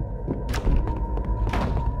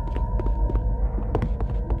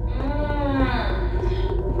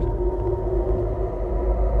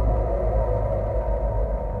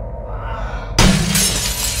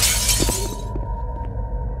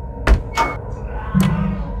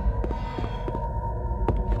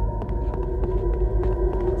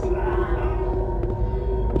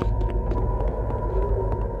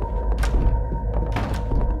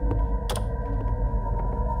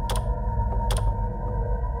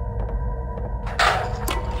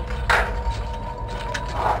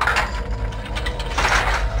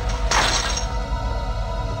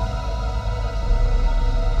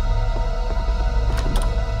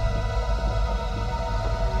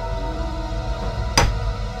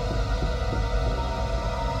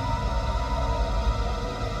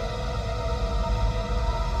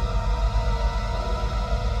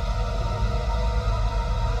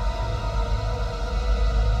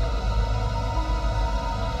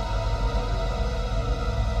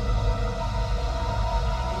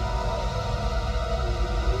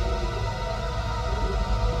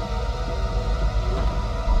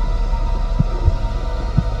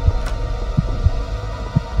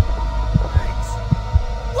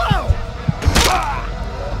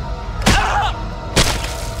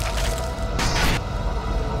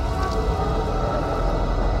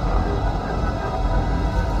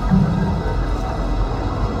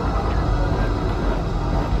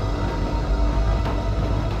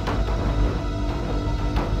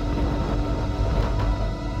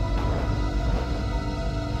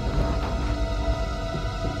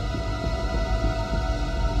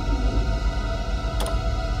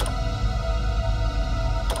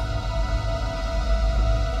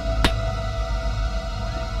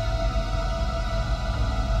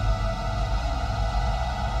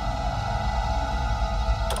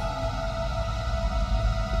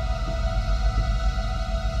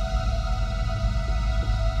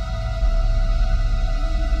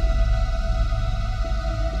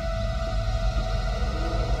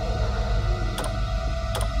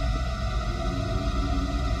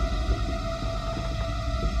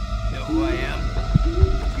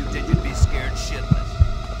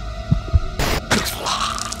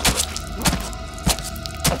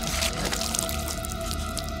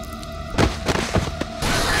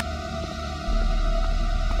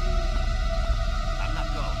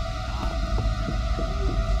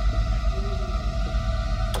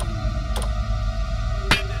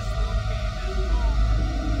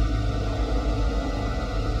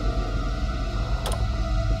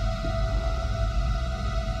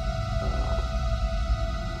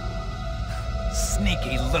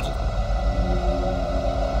 sneaky little...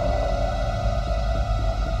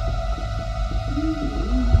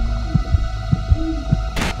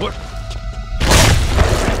 What?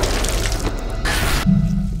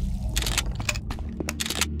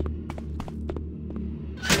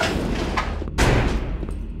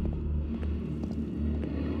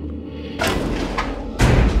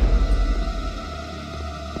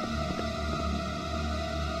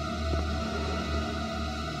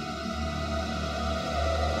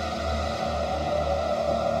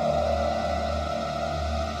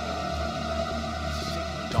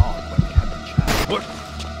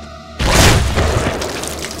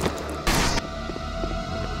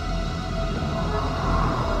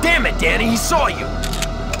 Damn it, Danny, he saw you!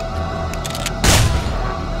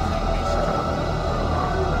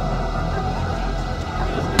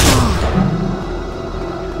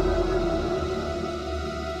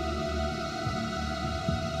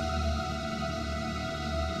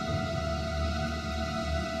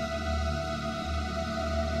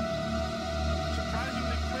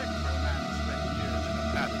 Surprisingly quick for a man who spent years in a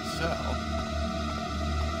padded cell.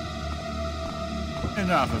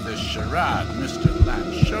 Enough of this charade, Mr.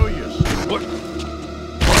 Lamb. Show yourself. What?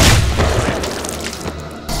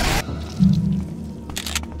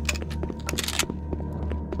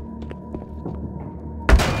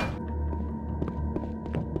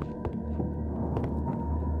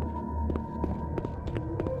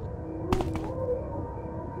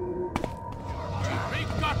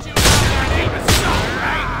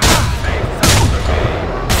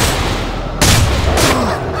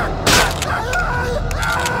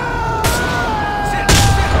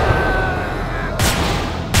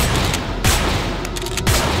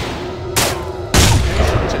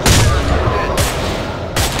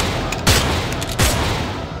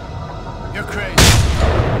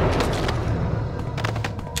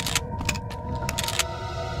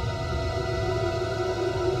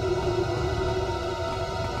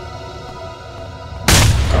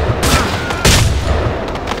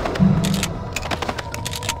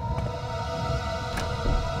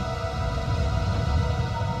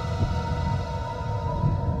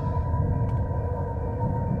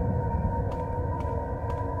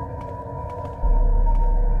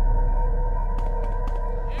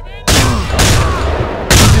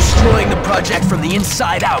 Project from the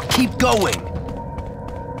inside out. Keep going.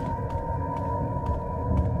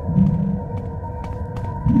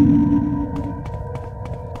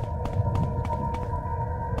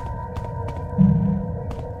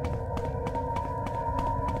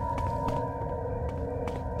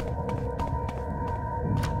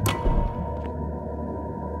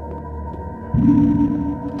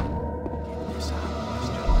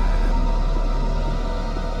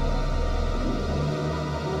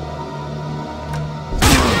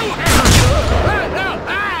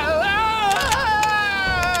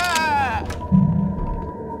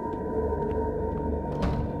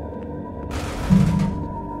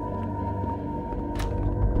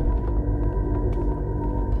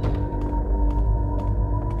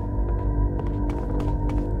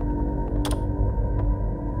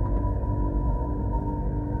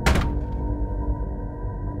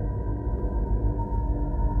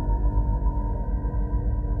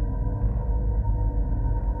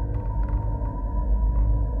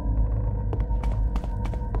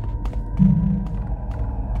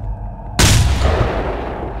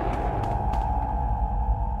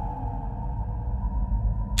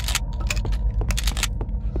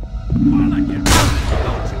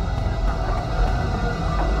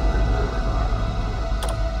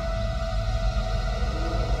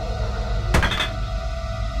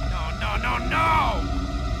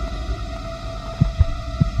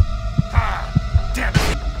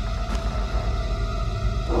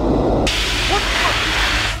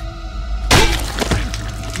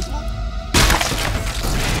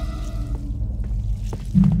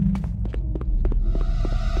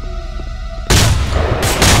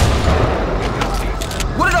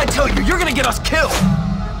 You're gonna get us killed!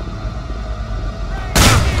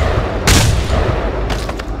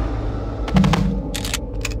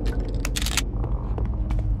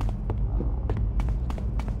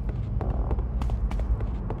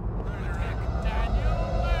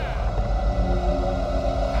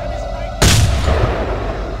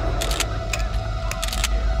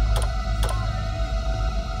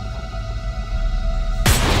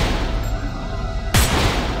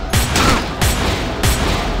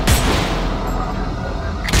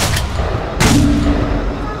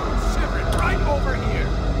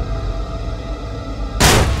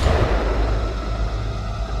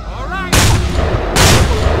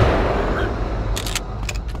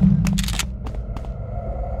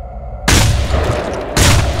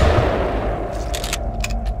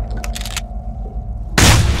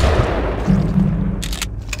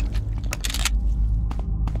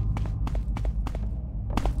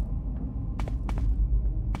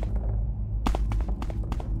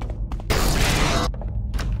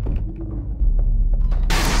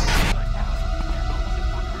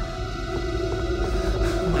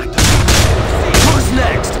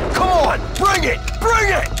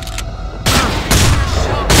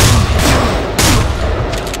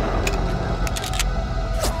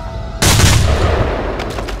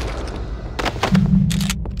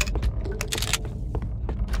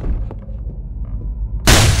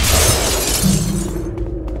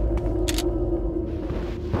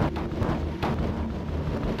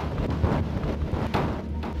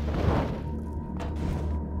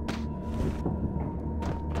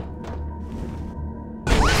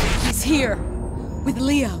 He's here. With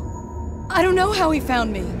Leo. I don't know how he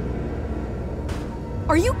found me.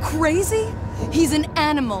 Are you crazy? He's an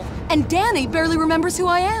animal, and Danny barely remembers who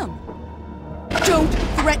I am. Don't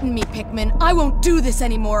threaten me, Pikmin. I won't do this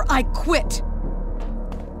anymore. I quit.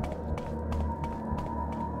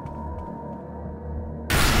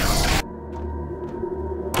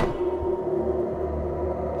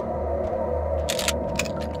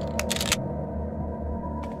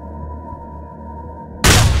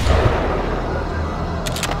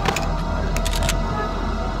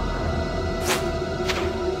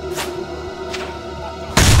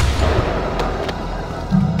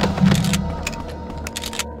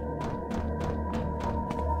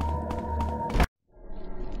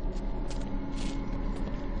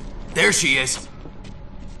 There she is.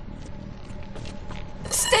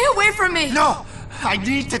 Stay away from me! No! I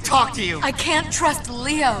need to talk to you! I can't trust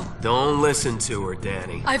Leo. Don't listen to her,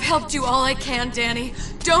 Danny. I've helped you all I can, Danny.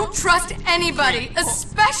 Don't trust anybody,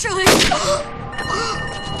 especially...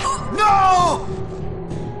 No!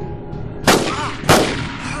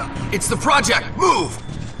 It's the project! Move!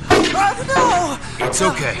 No! It's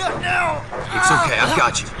okay. No! It's okay, I've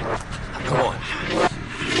got you. Come on.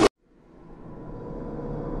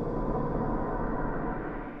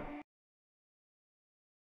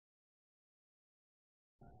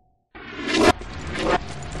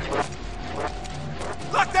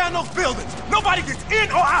 Lock down those buildings! Nobody gets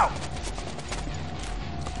in or out!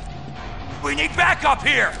 We need backup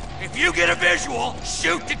here! If you get a visual,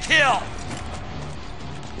 shoot to kill!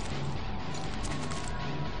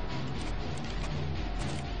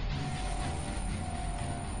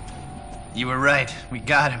 You were right. We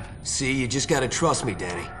got him. See, you just gotta trust me,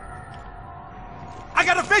 Danny. I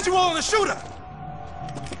got a visual on the shooter!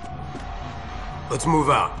 Let's move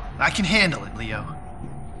out. I can handle it, Leo.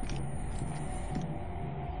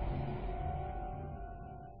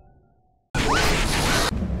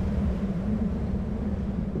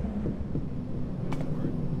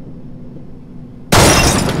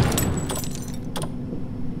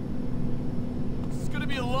 It's gonna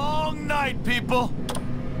be a long night, people!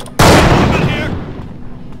 Moving here!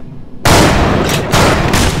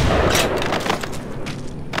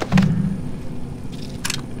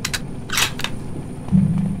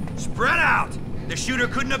 Spread out! The shooter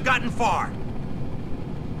couldn't have gotten far.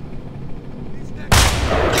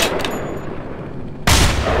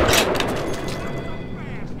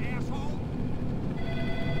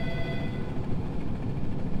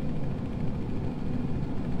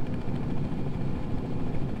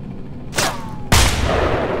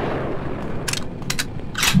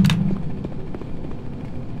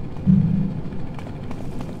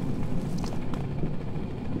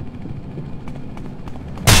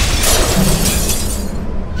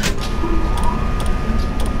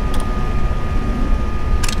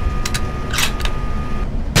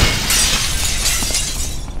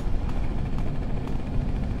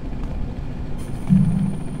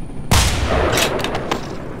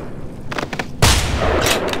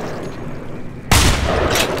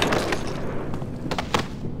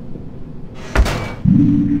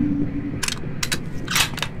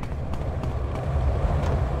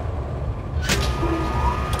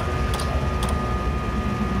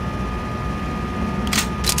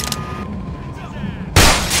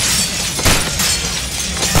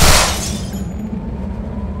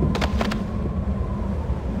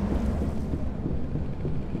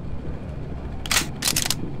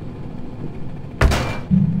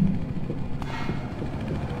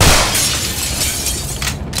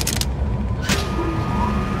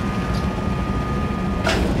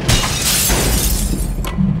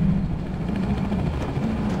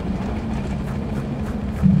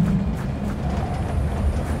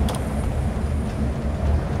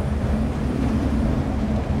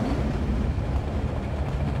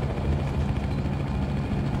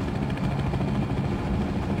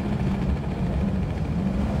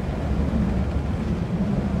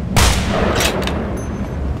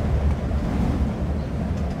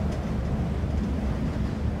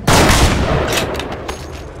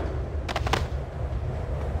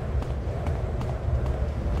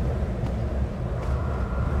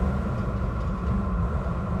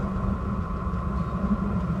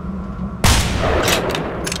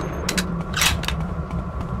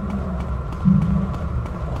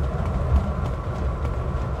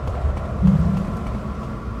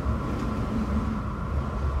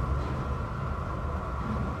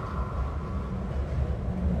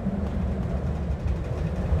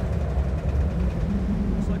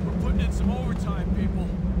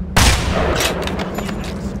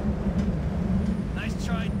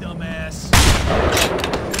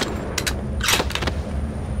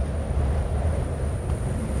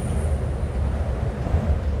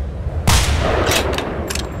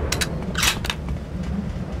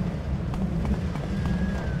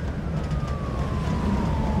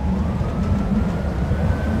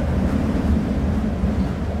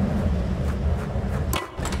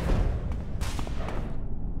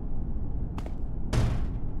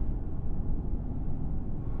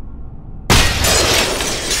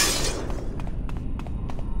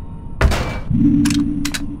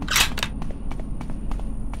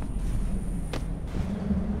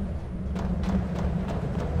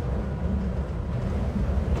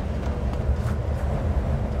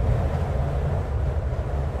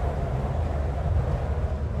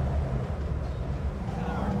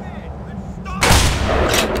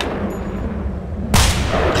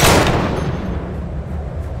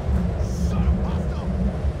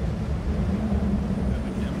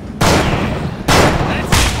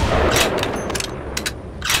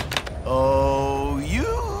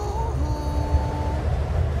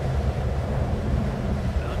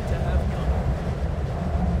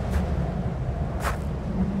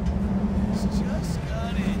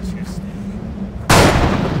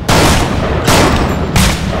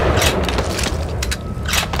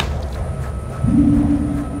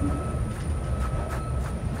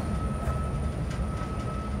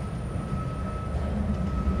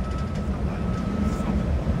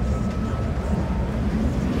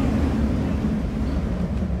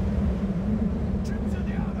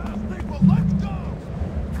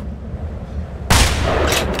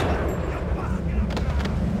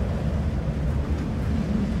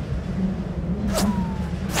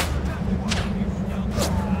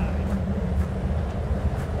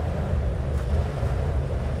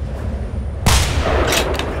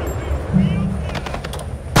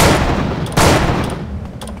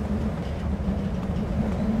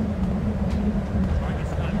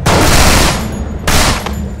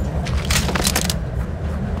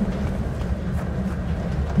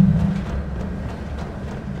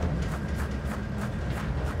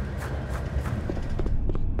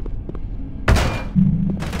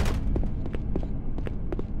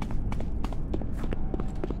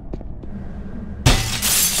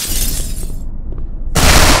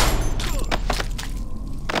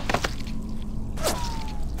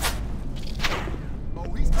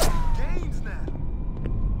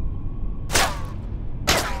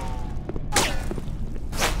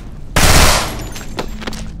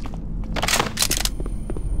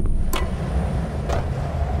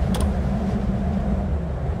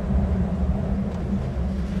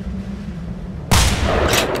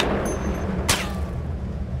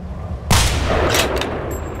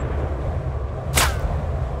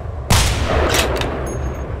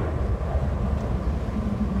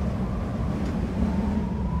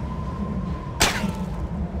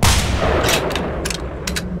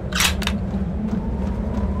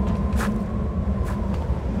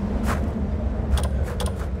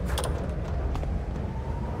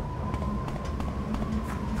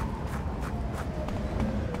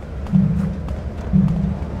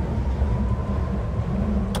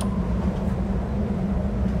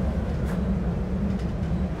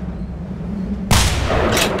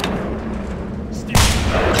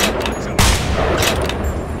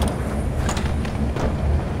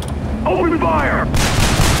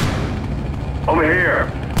 Over here.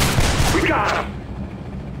 We got him.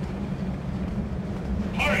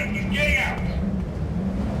 Hurry, he's getting out.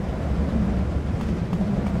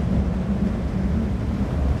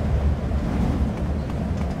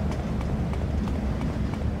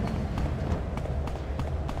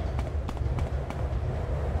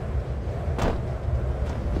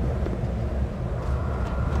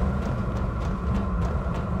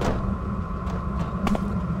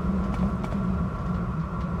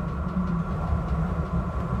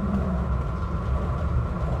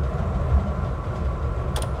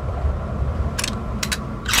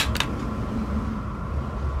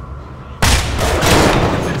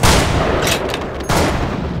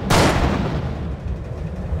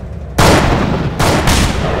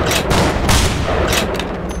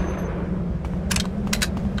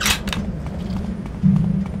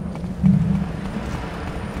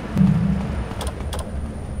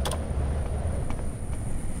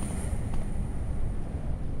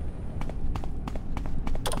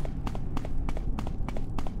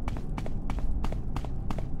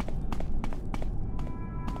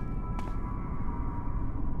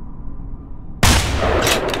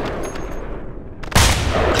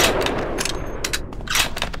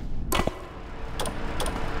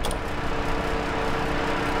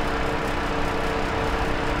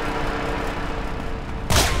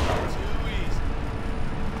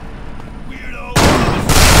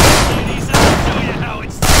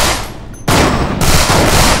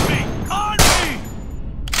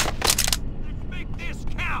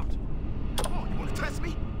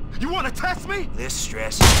 This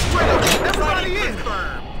stress. Straight up, everybody in!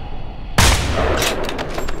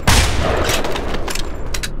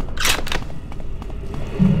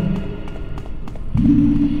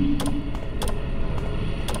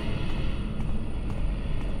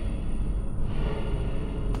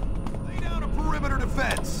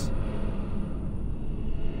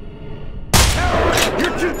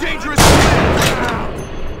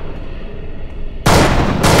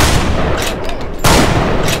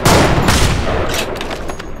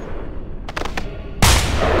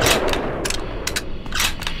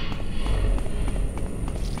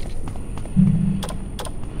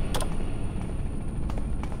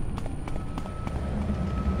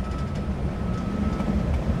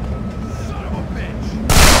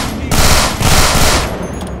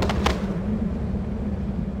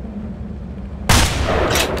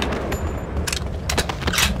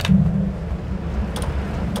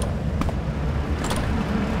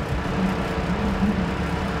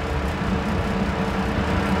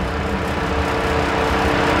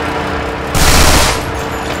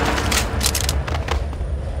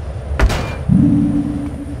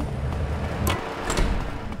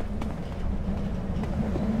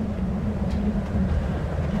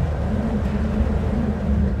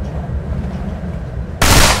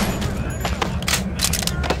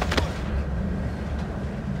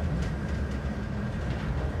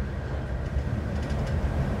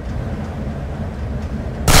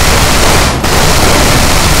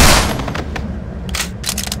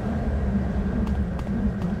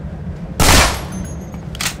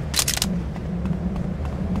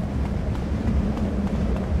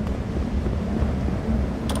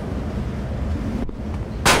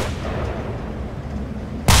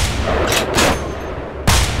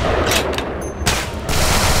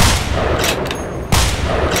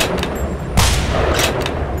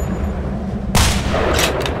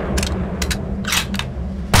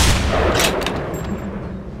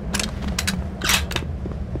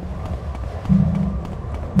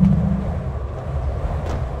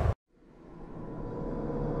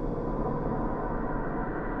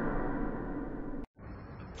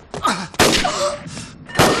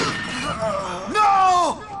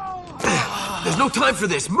 No! There's no time for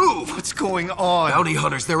this. Move! What's going on? Bounty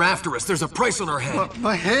hunters, they're after us. There's a price on our head.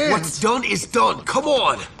 My hands! What's done is done. Come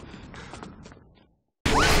on!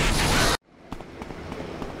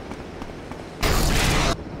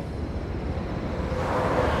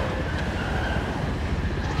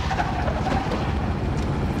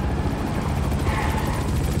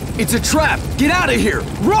 It's a trap! Get out of here!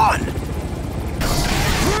 Run!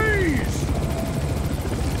 Freeze!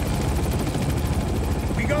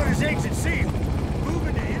 We got his exit sealed.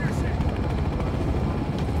 Moving to intercept.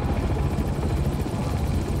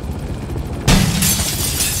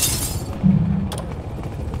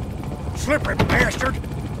 Slippery bastard!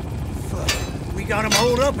 Fuck. We got him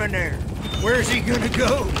holed up in there. Where's he gonna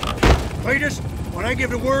go? Cletus, when I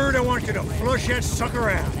give the word, I want you to flush that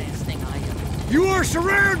sucker out. You are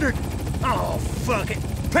surrounded! Oh, fuck it.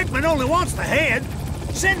 Pickman only wants the head.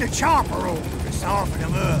 Send the chopper over to soften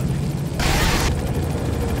him up.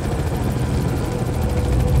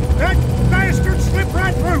 That bastard slipped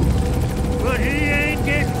right through. But he ain't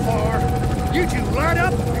getting far. You two light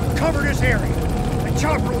up and cover this area. The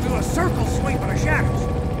chopper will do a circle sweep in the shadows.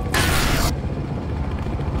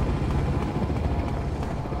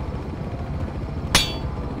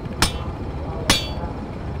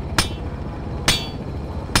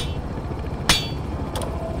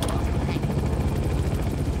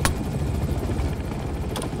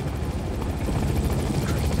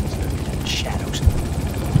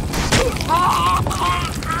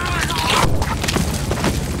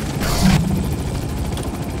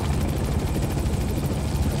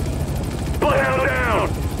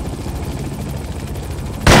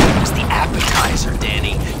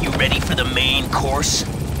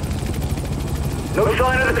 No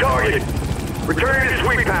sign of the target. Returning to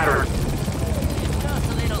sweep pattern.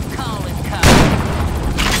 Just a little calling cut.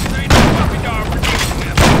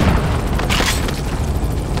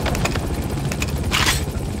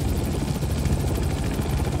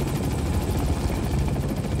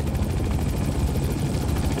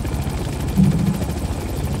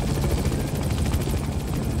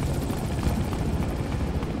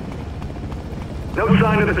 No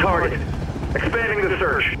sign of the target. Expanding the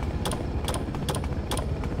search.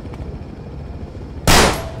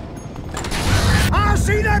 I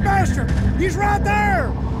see that bastard! He's right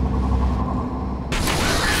there!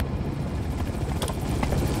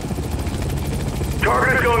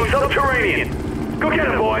 Target is going subterranean. Go get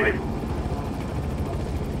him, boys!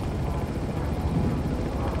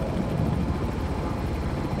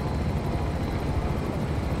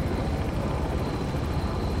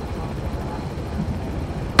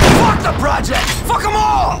 Fuck the project! Fuck them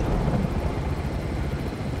all!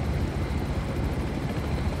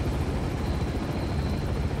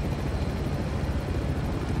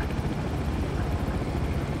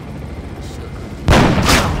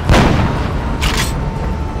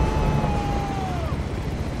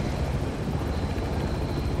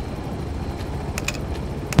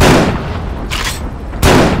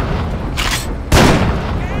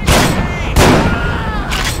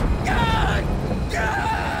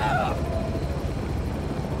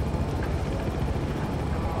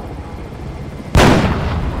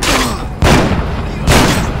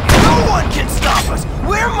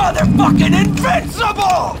 Fucking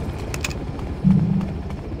invincible!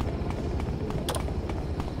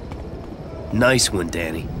 Nice one,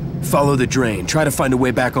 Danny. Follow the drain. Try to find a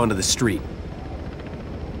way back onto the street.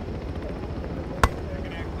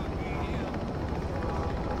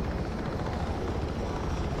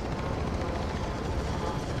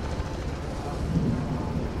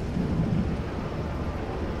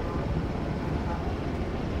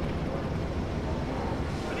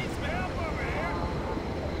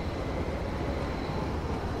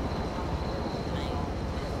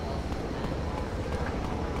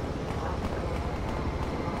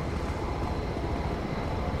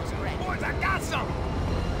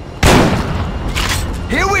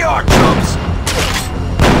 Here we are, chumps!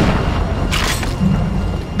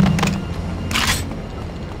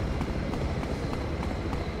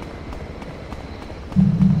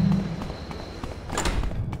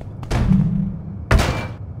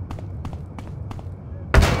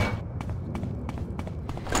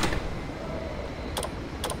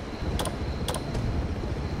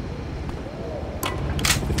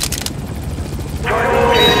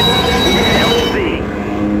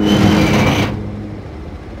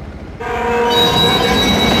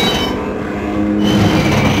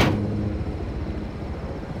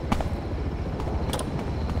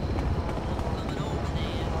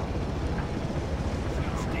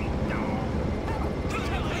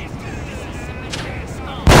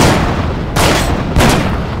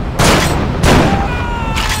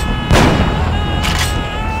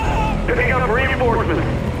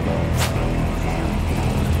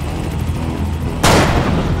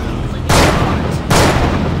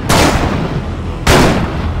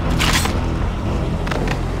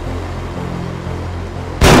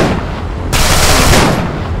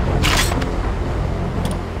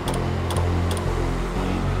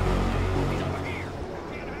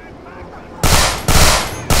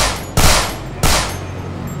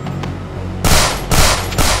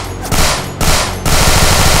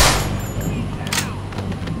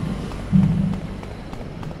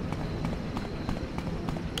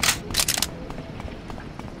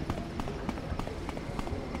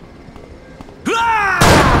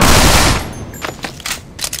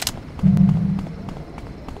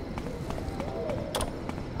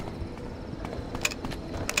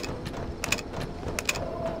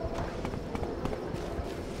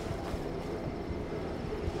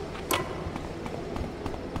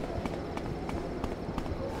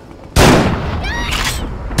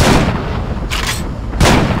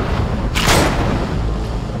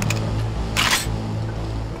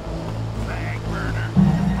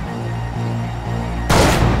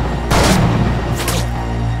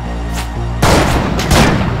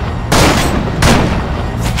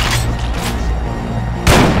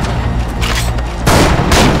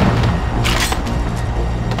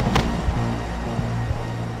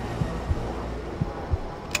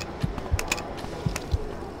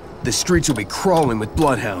 the streets will be crawling with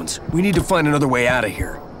bloodhounds. We need to find another way out of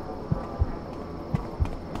here.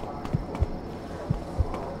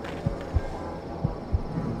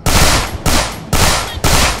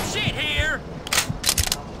 Shit here!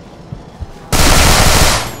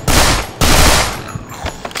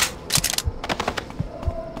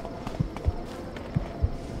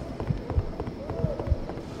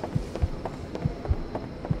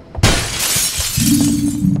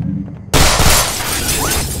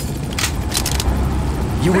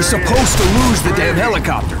 You were supposed to lose the damn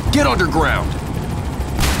helicopter. Get underground.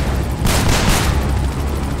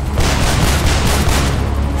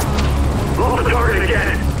 Lost the target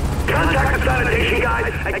again. Contact the sanitation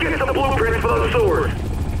guys and get some blueprints for those sewers.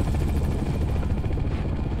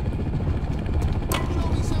 Show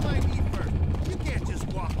me some ID first. You can't just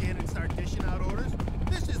walk in and start dishing out orders.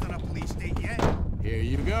 This isn't a police state yet. Here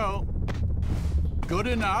you go. Good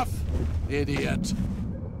enough, idiot.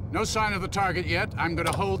 No sign of the target yet. I'm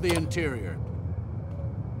gonna hold the interior.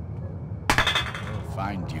 We'll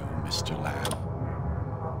find you, Mr. Lamb.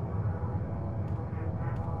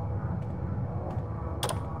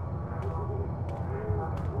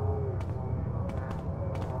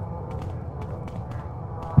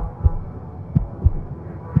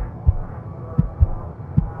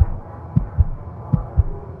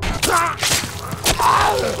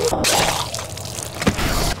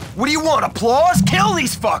 What do you want, applause? Kill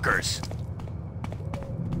these fuckers!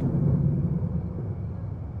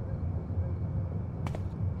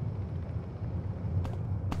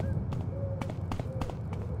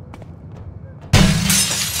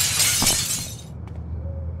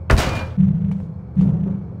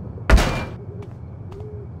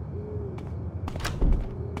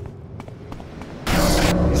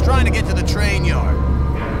 He's trying to get to the train yard.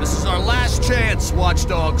 This is our last chance,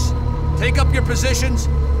 watchdogs. Take up your positions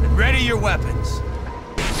and ready your weapons.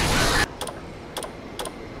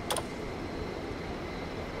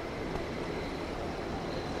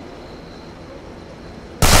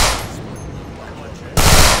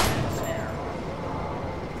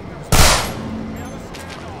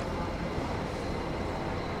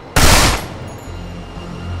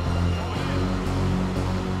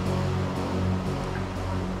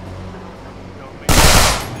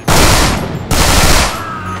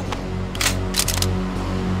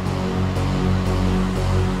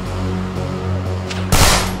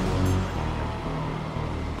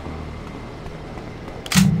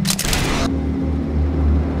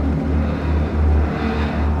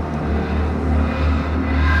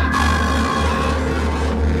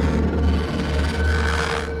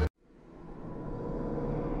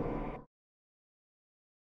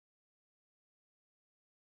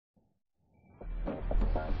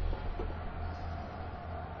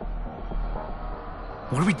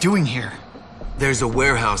 What are we doing here? There's a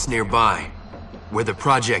warehouse nearby, where the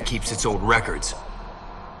project keeps its old records.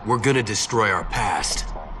 We're gonna destroy our past.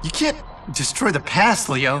 You can't destroy the past,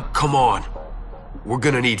 Leo. Come on. We're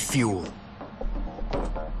gonna need fuel.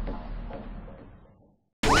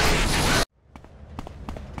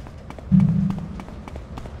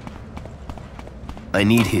 I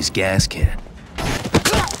need his gas can.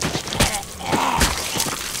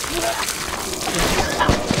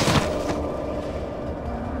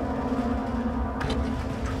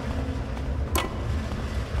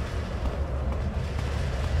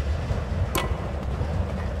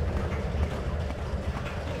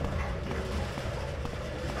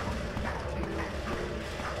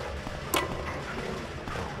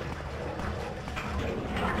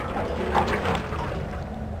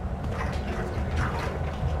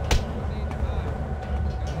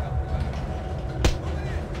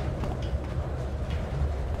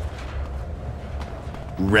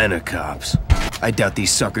 Rent-a-cops. I doubt these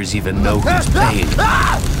suckers even know who's paying.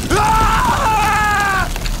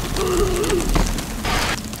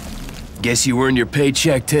 Guess you earned your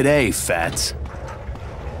paycheck today, Fats.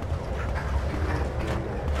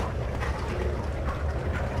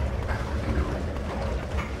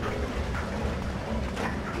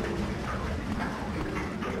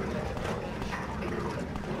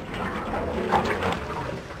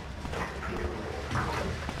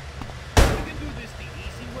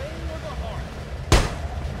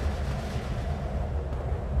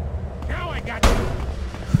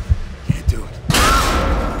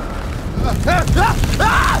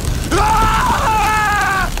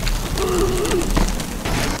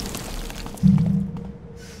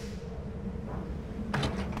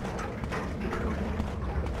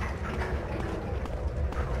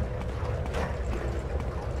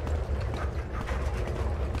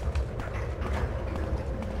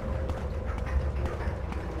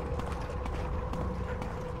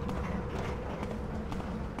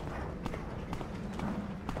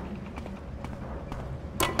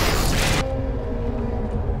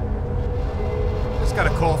 Just got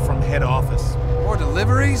a call from head office. More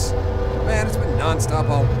deliveries? Man, it's been non-stop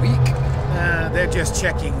all week. They're just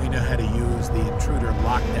checking we know how to use the intruder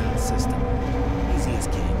lockdown system. Easy as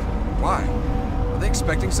cake. Why? Are they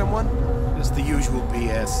expecting someone? Just the usual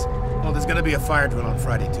BS. Oh, there's gonna be a fire drill on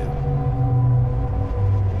Friday, too.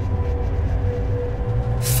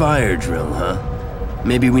 Fire drill, huh?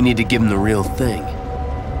 Maybe we need to give him the real thing.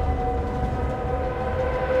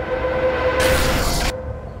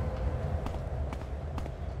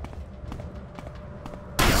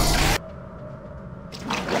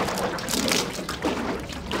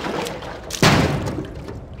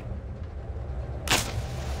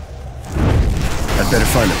 I'd better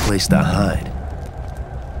find a place to hide.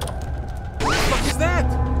 What the fuck is that?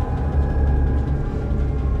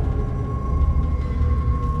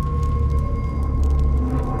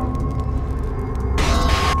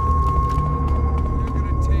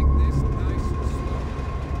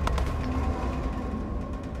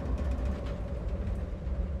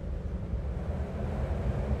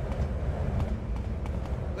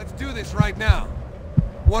 Let's do this right now.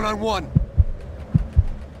 One-on-one.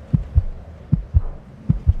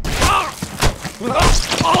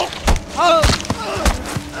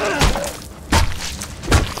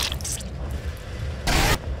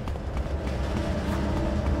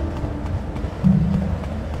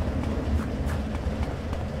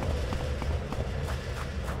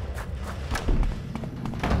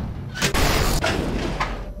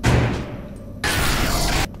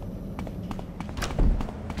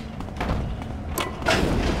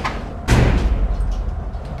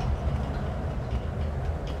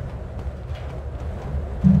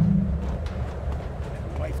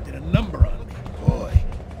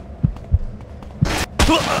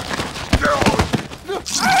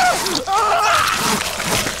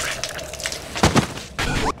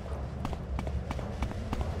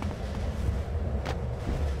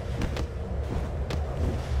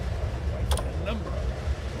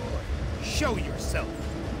 Show yourself.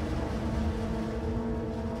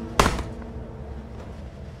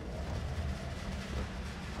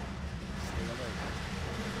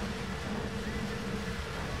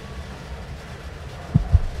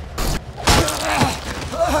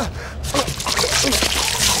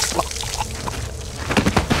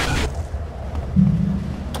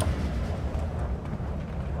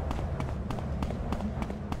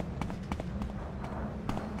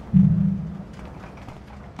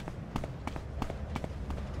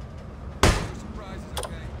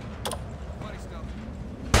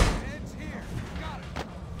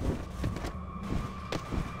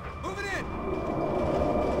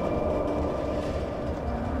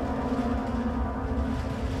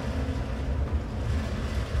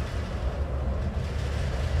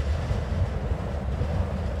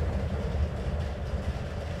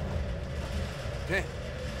 Hey,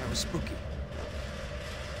 that was spooky.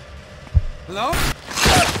 Hello?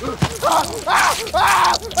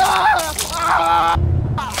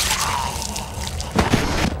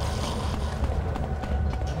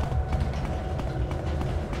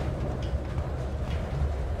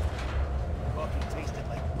 Coffee tasted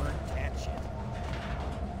like burnt cat shit.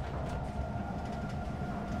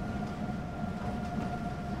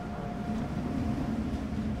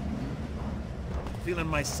 Feeling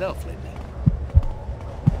myself lately.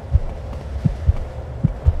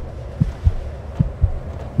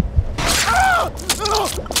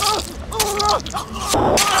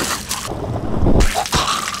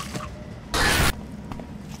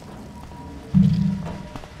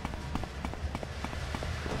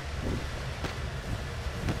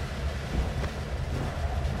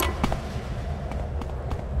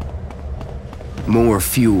 More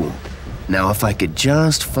fuel. Now if I could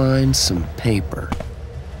just find some paper.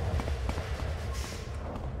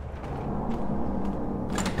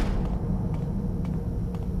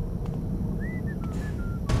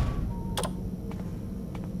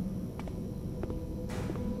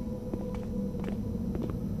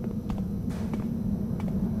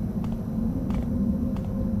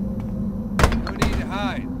 No need to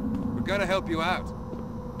hide. We're gonna help you out.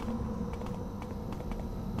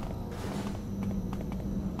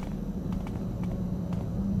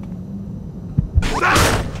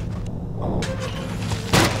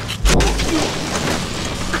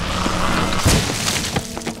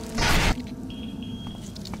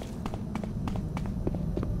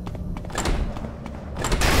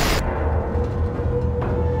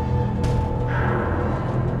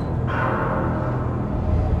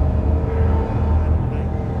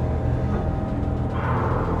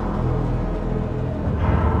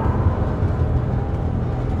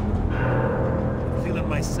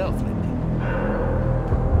 Myself lately.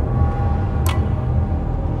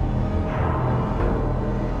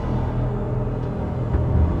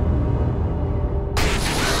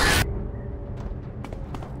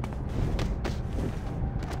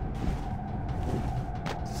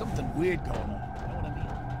 Something weird going on. You know what I mean?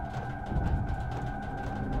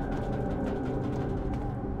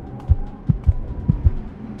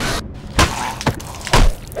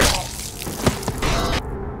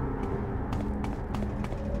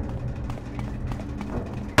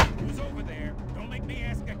 Who's over there? Don't make me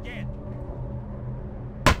ask again.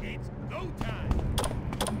 It's go time.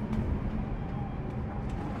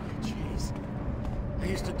 Jeez. I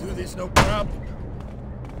used to do this no problem.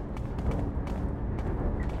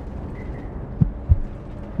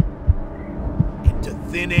 Into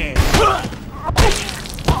thin air.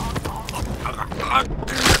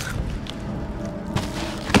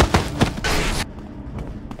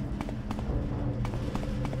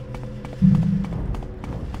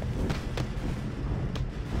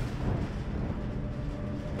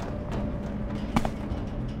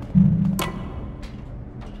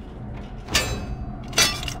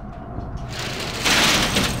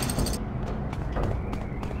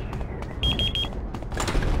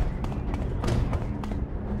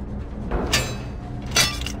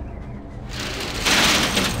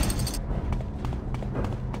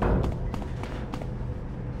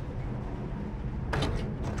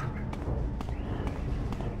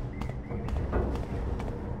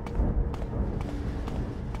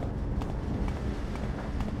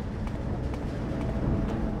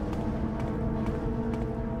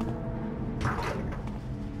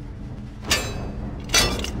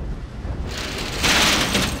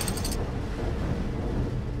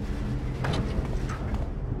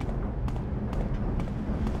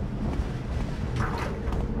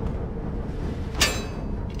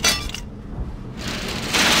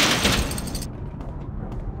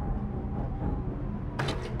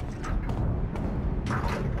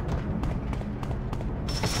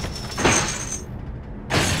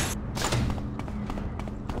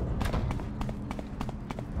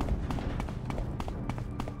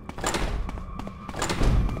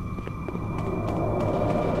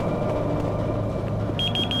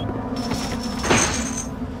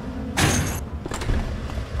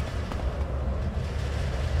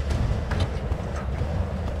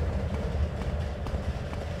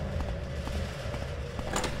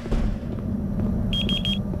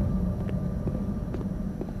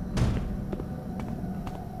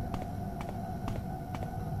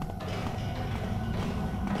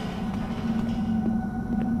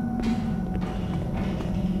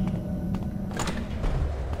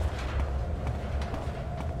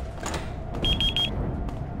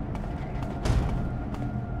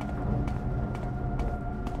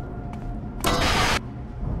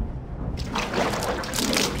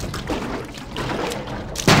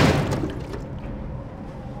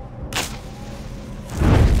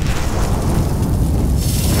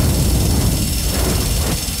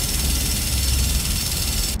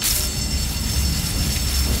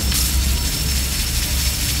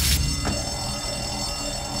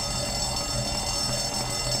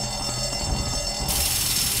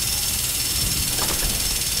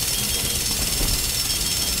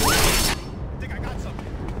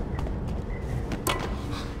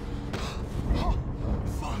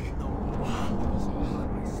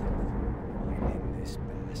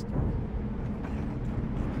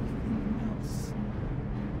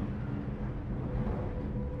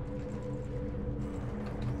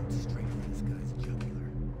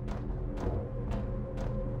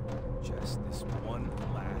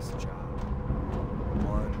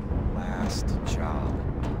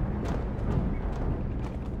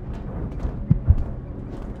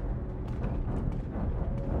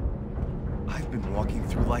 Walking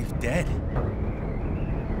through life dead.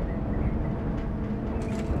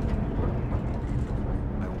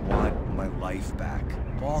 I want my life back.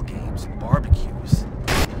 Ball games and barbecues.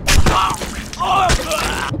 I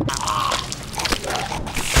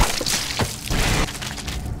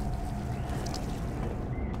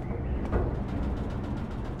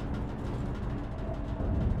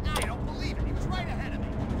don't believe it. He was right ahead of me.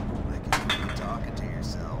 Like you're talking to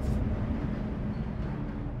yourself.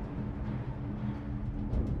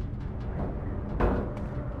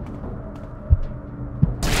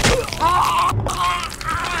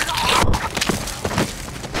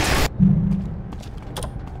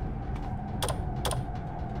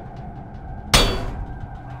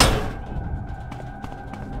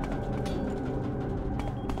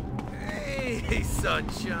 Hey,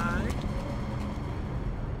 sunshine.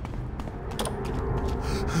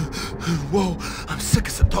 Whoa, I'm sick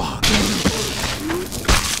as a dog.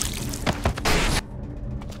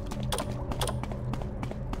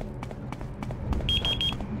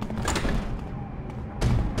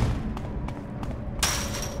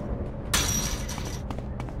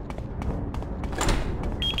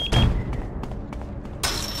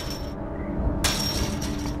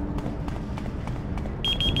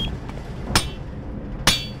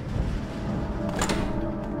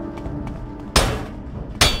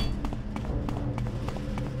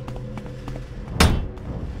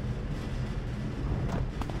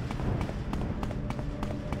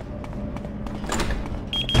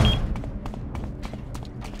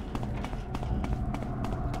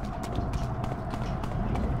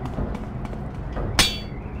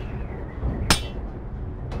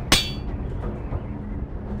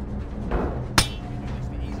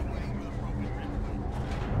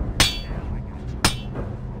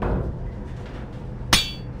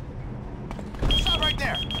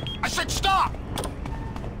 there! I said stop!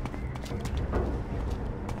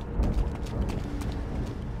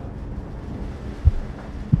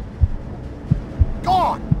 Go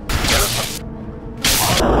on!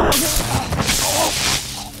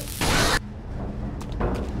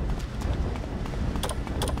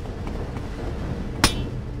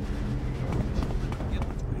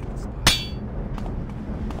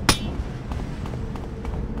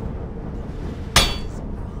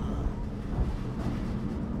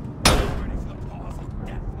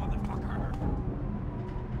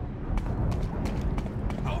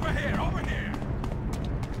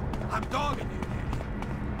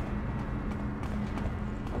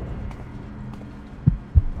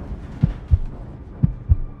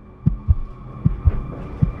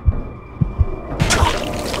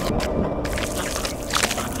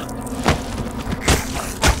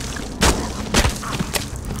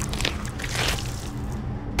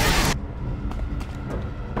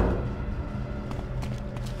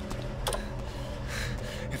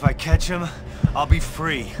 If I catch him, I'll be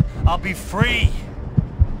free. I'll be free!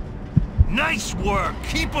 Nice work!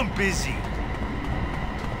 Keep him busy!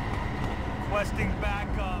 Requesting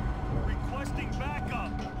backup! Requesting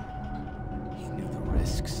backup! He knew the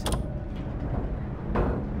risks.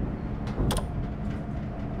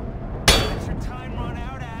 Let your time run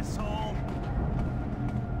out, asshole!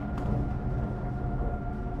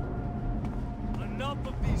 Enough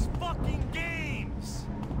of these fucking games!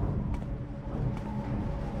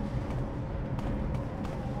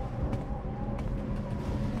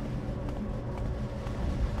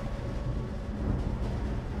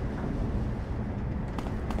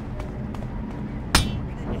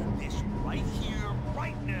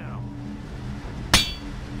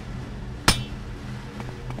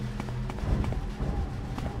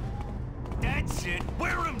 That's it!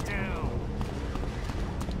 Wear him down!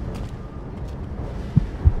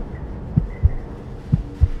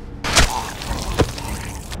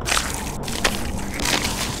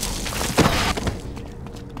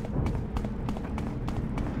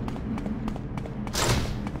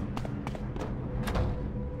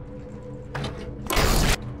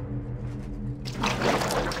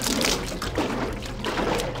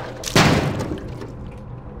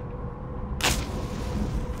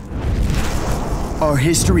 Our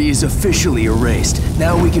history is officially erased.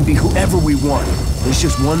 Now we can be whoever we want. There's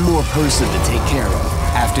just one more person to take care of.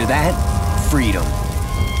 After that, freedom.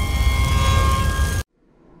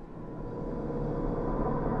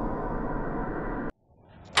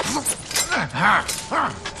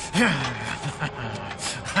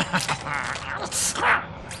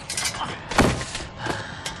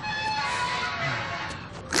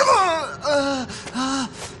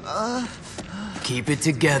 Keep it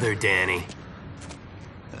together, Danny.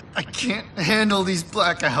 I can't handle these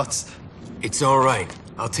blackouts. It's all right.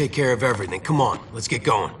 I'll take care of everything. Come on, let's get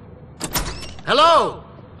going. Hello?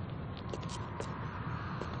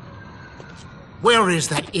 Where is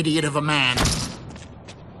that idiot of a man?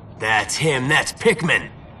 That's him. That's Pickman.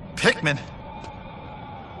 Pickman?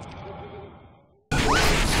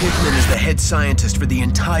 Pickman is the head scientist for the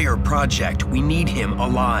entire project. We need him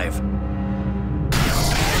alive.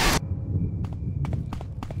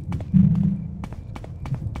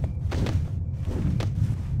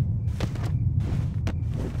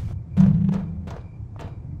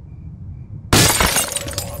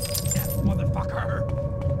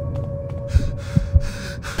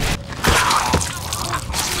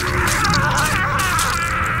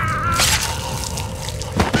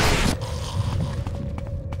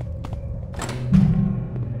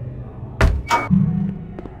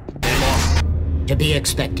 To be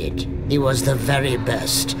expected. He was the very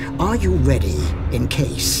best. Are you ready, in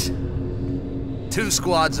case? 2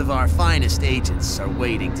 squads of our finest agents are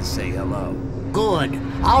waiting to say hello. Good.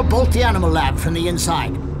 I'll bolt the animal lab from the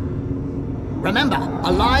inside. Remember,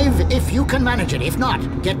 alive if you can manage it. If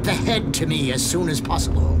not, get the head to me as soon as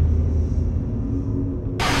possible.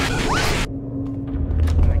 I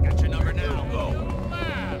got your number now. Go.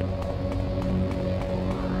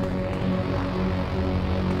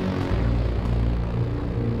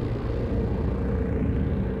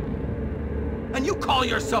 And you call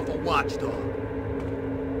yourself a watchdog?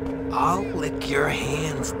 I'll lick your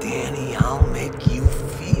hands, Danny. I'll make you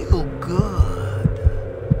feel good.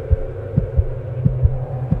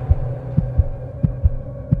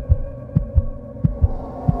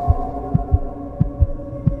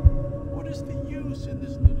 What is the use in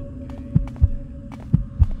this little game?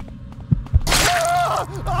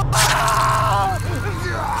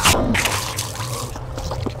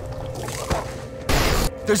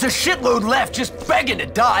 There's a shitload left just begging to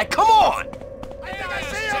die. Come on!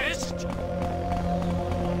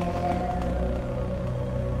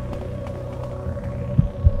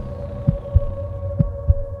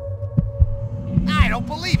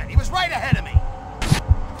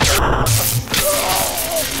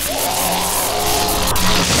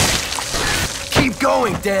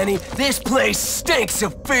 going, Danny. This place stinks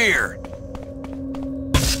of fear.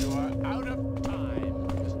 You are out of time,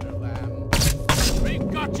 Mr. Lamb.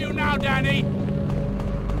 We've got you now, Danny.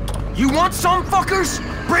 You want some, fuckers?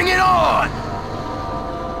 Bring it on!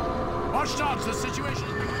 Watchdogs, the situation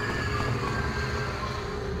is...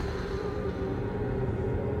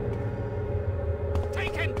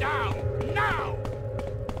 Taken down, now!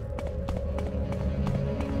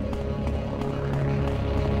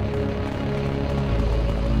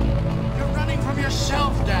 You're running from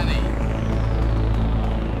yourself, Danny.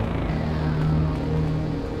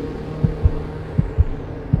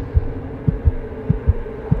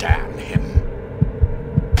 Damn him.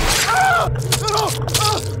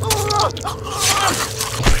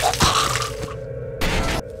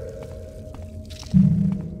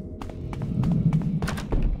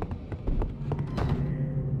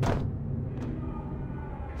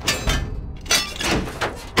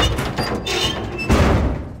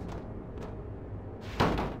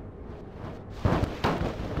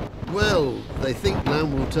 Well, they think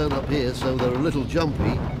Lamb will turn up here, so they're a little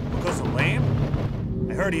jumpy. Because of Lamb?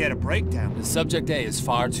 I heard he had a breakdown. The Subject A is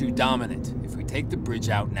far too dominant. If we take the bridge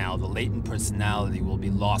out now, the latent personality will be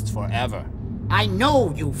lost forever. I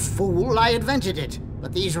know, you fool. I invented it.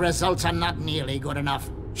 But these results are not nearly good enough.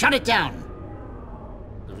 Shut it down.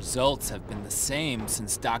 The results have been the same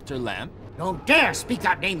since Dr. Lamb. Don't dare speak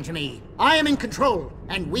that name to me. I am in control,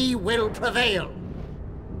 and we will prevail.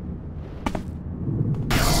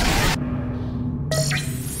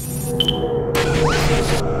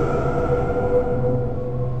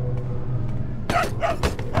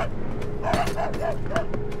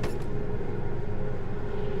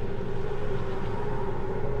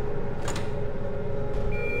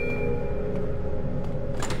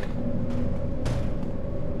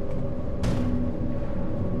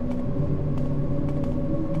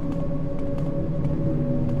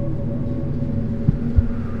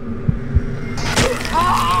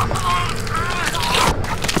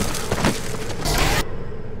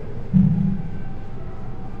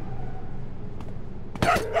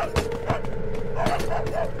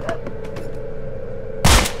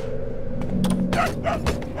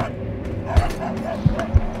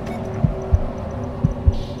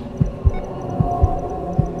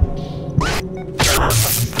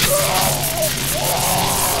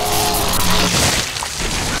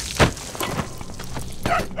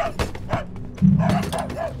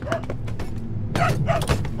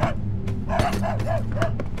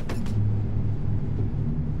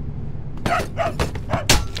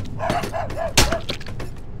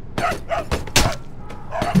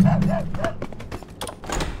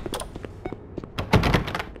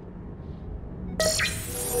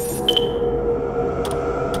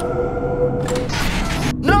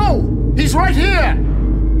 No! He's right here!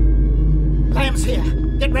 Lamb's here.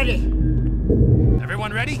 Get ready.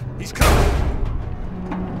 Everyone ready? He's coming.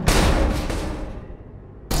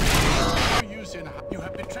 You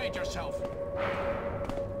have betrayed yourself.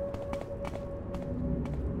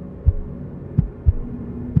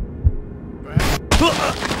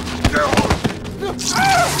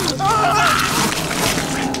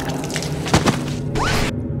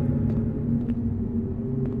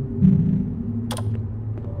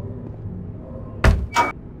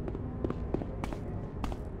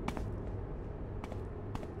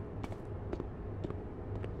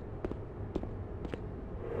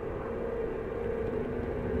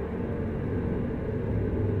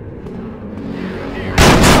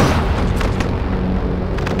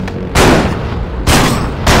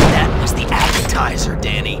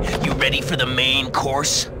 Danny, you ready for the main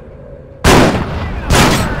course? Take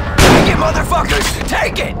it, motherfuckers!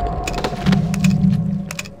 Take it!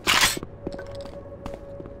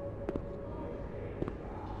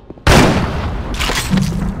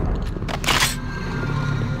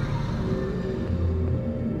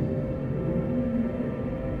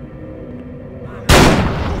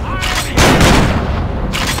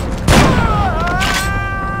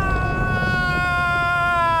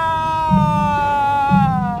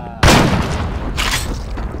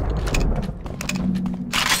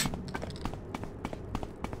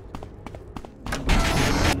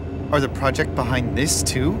 Are the project behind this,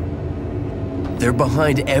 too? They're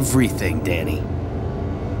behind everything, Danny.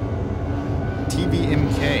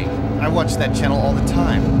 TVMK. I watch that channel all the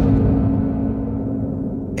time.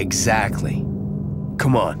 Exactly.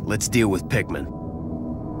 Come on, let's deal with Pigman.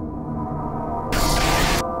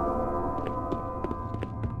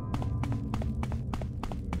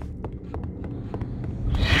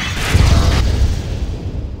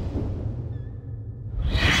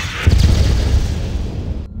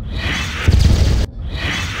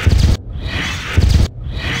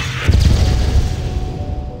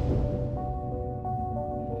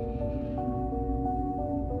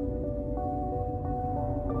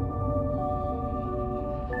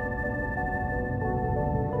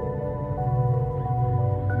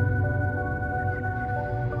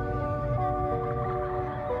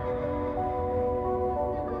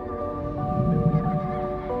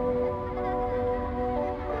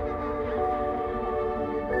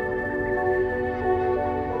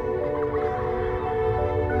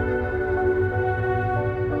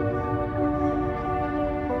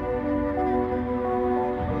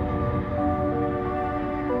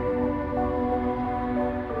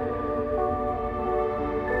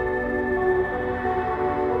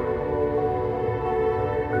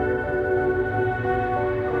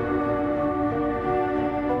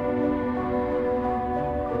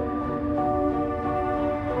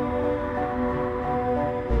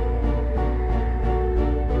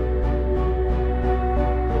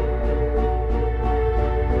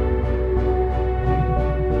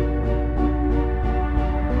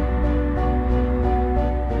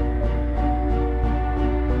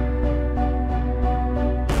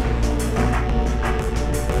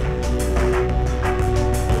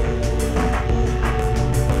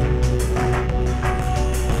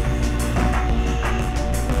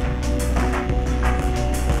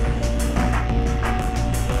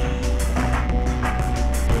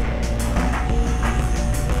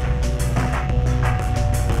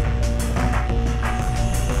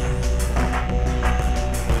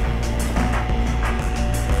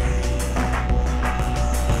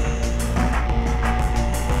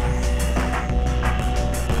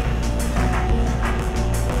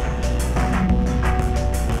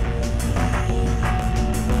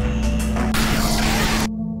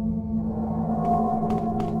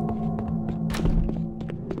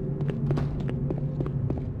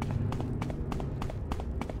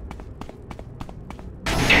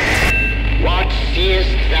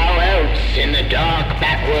 seest thou else in the dark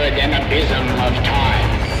backward and abysm of time?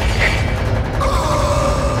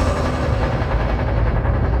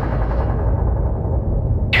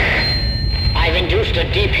 I've induced a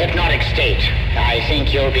deep hypnotic state. I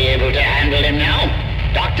think you'll be able to handle him now.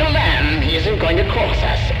 Dr. Lamb isn't going to cause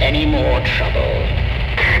us any more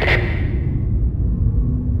trouble.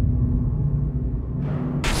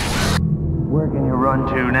 Where can you run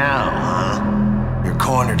to now, huh? You're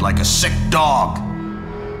cornered like a sick dog.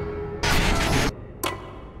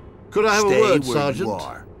 Could I have Stay a word, where Sergeant? you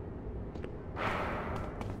are.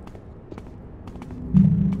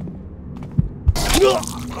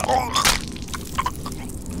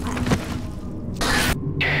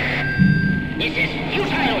 This is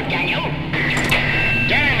futile, Daniel.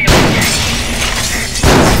 Damn you,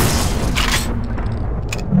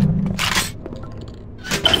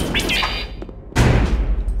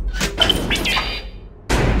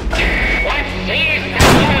 What sees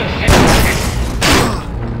thou else?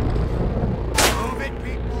 Move it,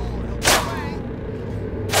 people.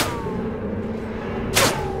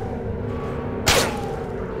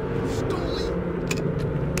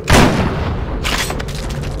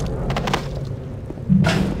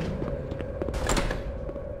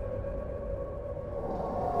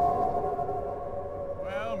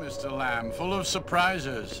 Well, Mr. Lamb, full of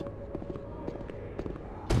surprises.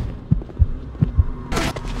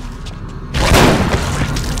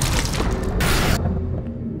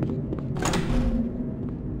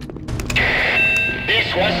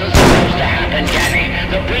 This wasn't supposed to happen,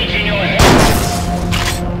 Danny. The bridge in your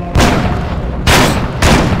head.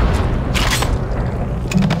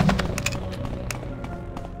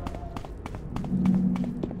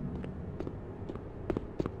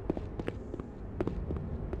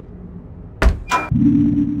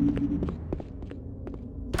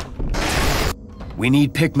 We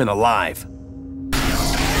need Pickman alive.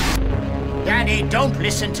 Danny, don't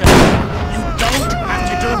listen to me. You don't have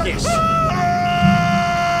to do this.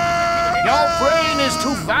 Your brain is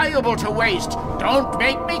too valuable to waste. Don't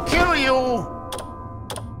make me kill you.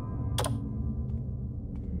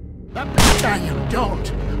 Daniel,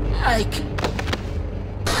 don't.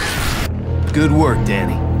 Good work,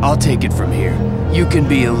 Danny. I'll take it from here. You can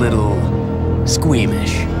be a little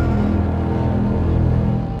squeamish.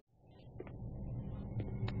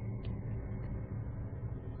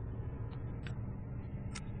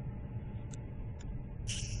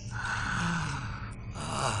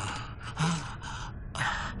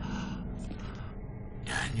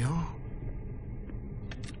 Daniel?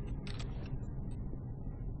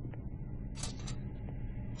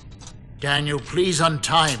 Daniel, please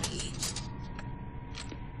untie me.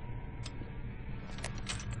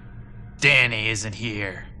 Danny isn't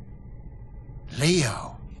here.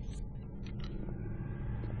 Leo.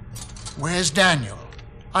 Where's Daniel?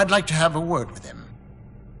 I'd like to have a word with him.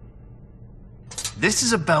 This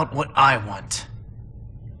is about what I want.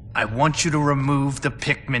 I want you to remove the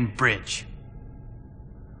Pickman Bridge.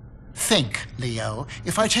 Think, Leo.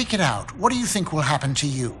 If I take it out, what do you think will happen to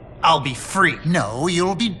you? I'll be free. No,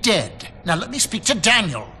 you'll be dead. Now let me speak to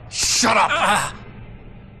Daniel. Shut up!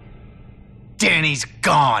 Danny's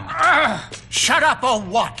gone. Shut up or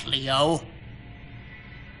what, Leo?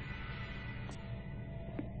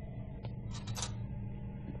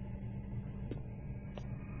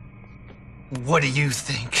 What do you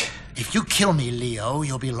think? If you kill me, Leo,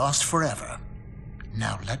 you'll be lost forever.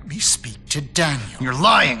 Now let me speak to Daniel. You're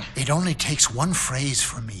lying. It only takes one phrase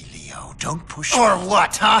from me, Leo. Don't push Or me.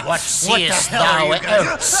 what, huh? What seest the hell thou are you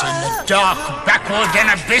gonna- else in the dark, backward and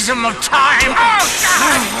abysm of time?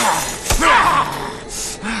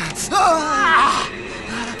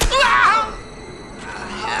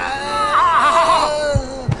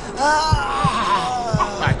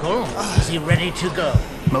 Michael, is he ready to go?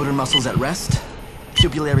 Motor muscles at rest.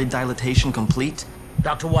 Pupillary dilatation complete.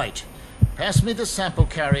 Dr. White, pass me the sample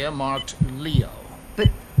carrier marked Leo. But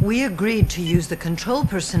we agreed to use the control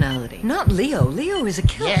personality, not Leo. Leo is a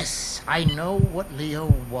killer. Yes, I know what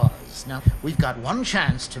Leo was. Now, we've got one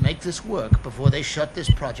chance to make this work before they shut this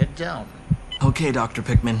project down. Okay, Dr.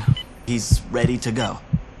 Pickman. He's ready to go.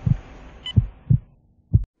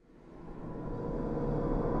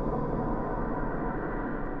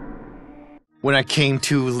 When I came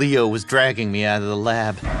to, Leo was dragging me out of the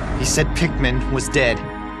lab. He said Pickman was dead.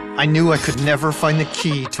 I knew I could never find the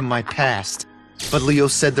key to my past. But Leo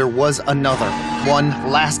said there was another, one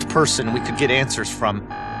last person we could get answers from.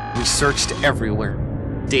 We searched everywhere.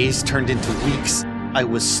 Days turned into weeks. I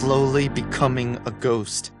was slowly becoming a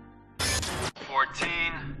ghost. 14,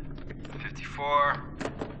 54,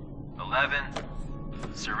 11,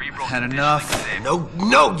 Had enough.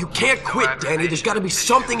 No, you can't quit, Danny. There's gotta be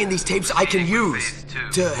something in these tapes I can use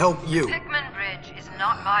to help you. Pickman Bridge is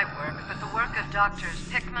not my work, but the work of Doctors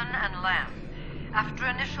Pickman and Lamb. After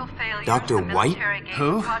initial failure, Dr. the White? military gave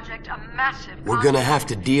Who? the project a massive We're gonna have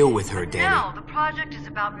to deal with her, But Danny. now the project is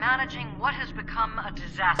about managing what has become a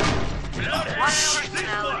disaster. One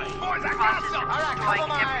personality in the process of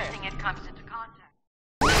destroying everything it comes into contact.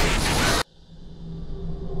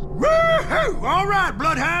 Woohoo! All right,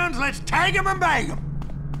 bloodhounds, let's tag 'em and bag 'em.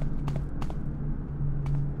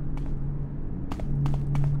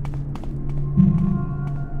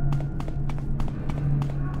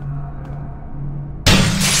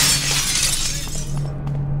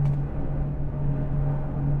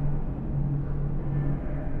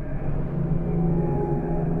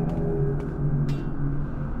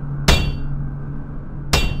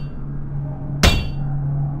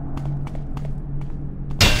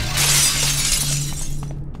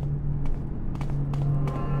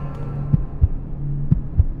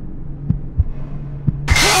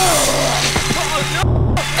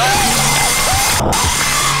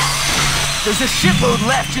 There's a shitload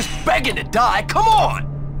left just begging to die. Come on!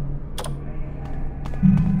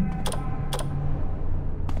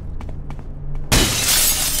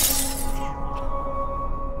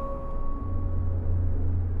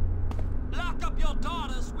 Lock up your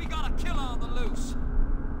daughters. We got a killer on the loose.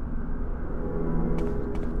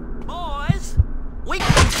 Boys, we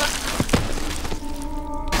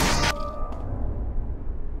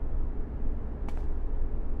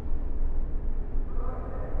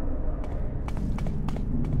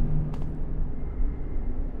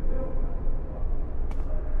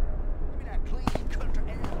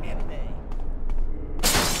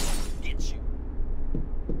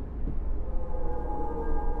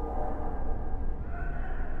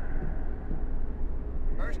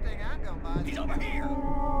He's over here!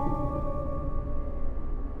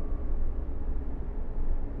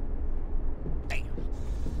 Damn.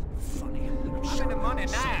 Funny. I'm in the money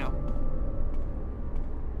now.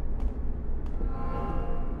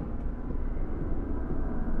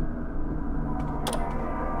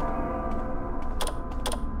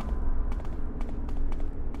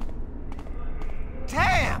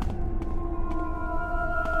 Damn!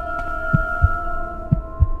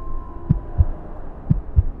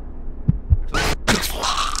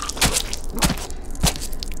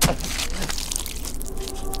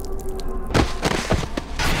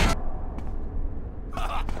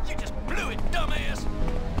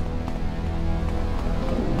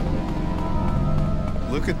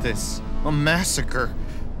 Look at this. A massacre.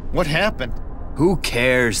 What happened? Who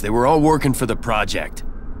cares? They were all working for the project.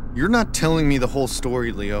 You're not telling me the whole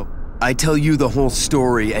story, Leo. I tell you the whole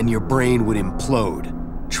story and your brain would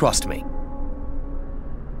implode. Trust me.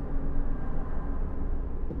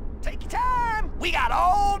 Take your time! We got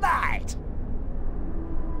all night!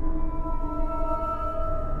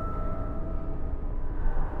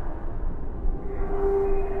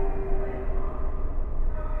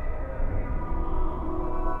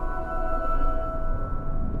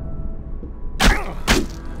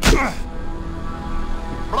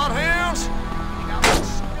 Bloodhounds!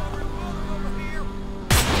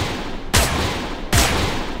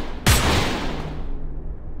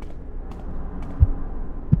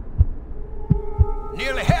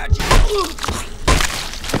 Nearly had you.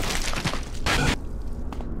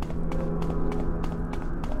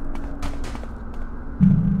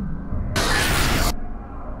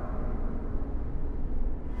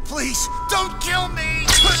 Please, don't kill me!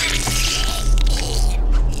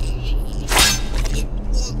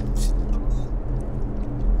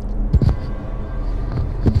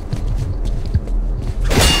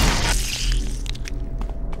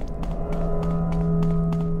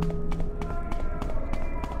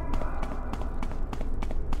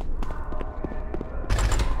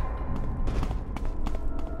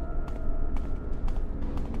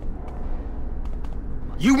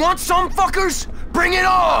 You want some, fuckers? Bring it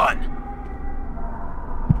on!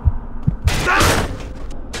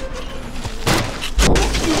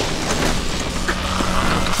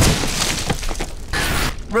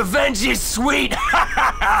 Revenge is sweet! Ha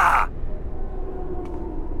ha ha!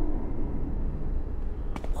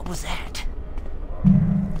 What was that?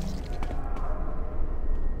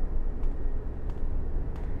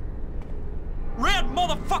 Red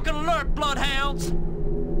motherfucking alert, bloodhounds!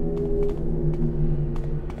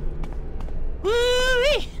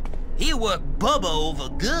 Woo-wee! He worked Bubba over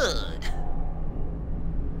good.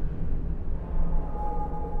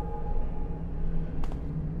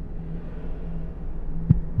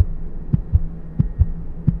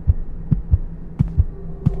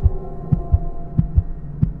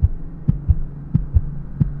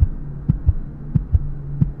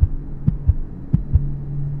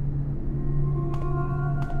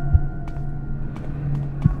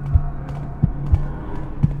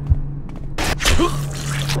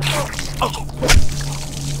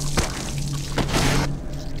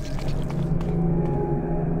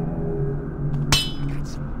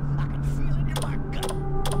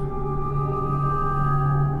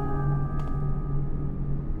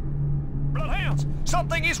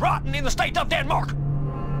 Something is rotten in the state of Denmark.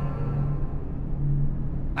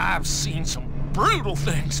 I've seen some brutal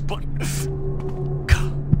things, but...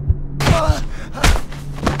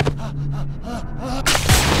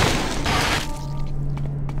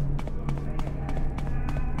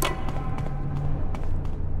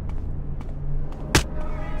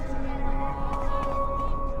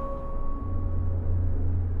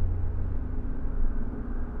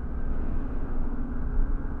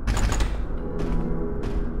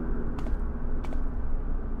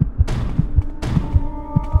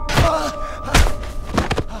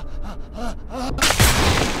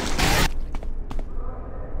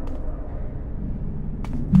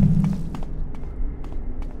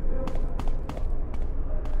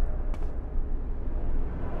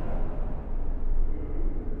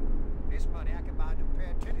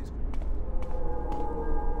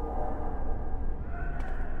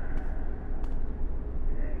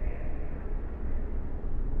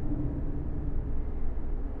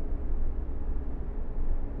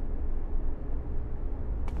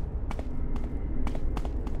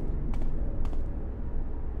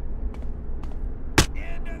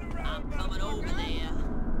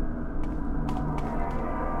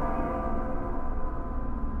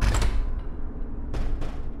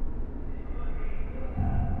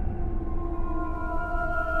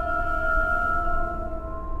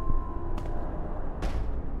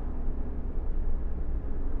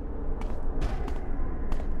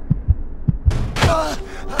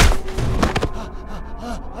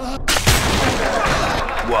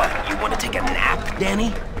 What, you want to take a nap,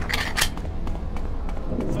 Danny?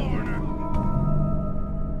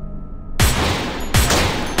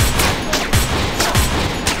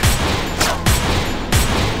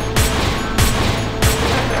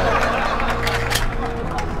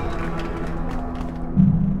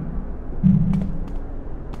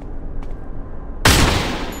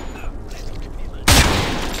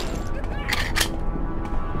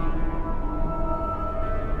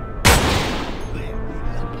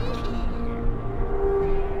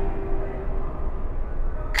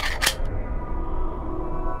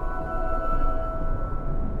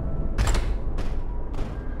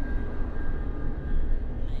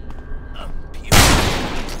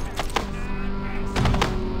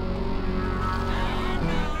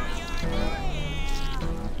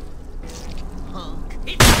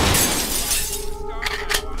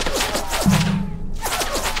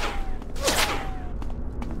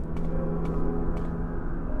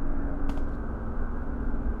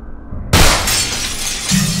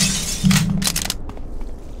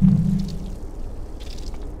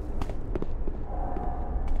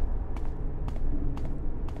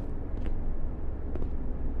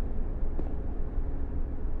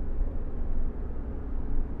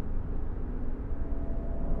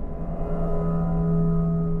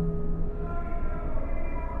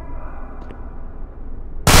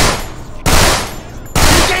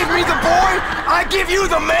 I give you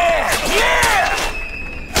the man! Yeah!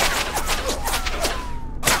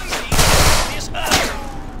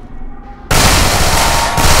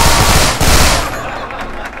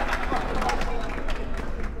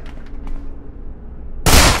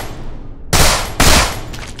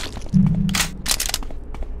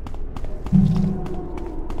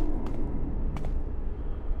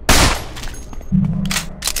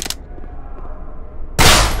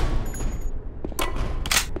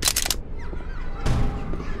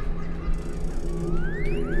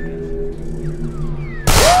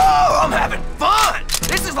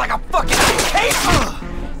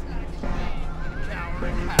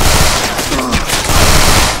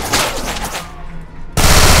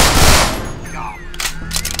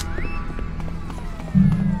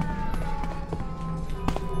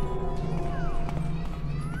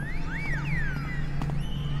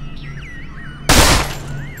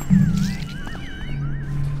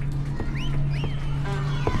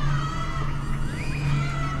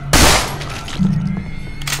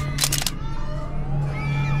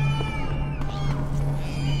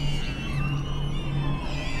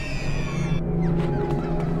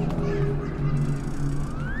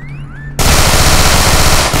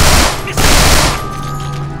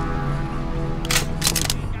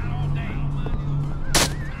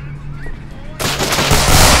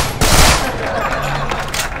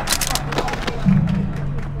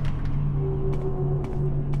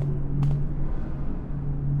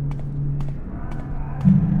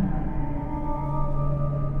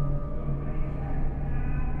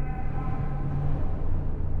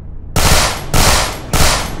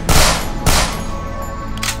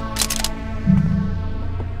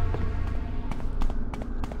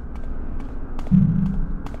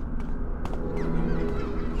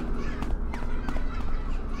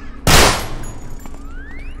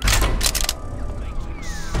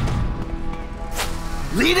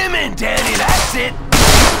 Lead him in, Danny, that's it!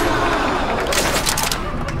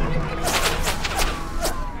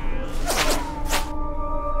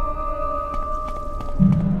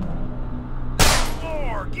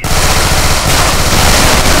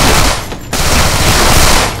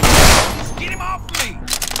 Get him off me!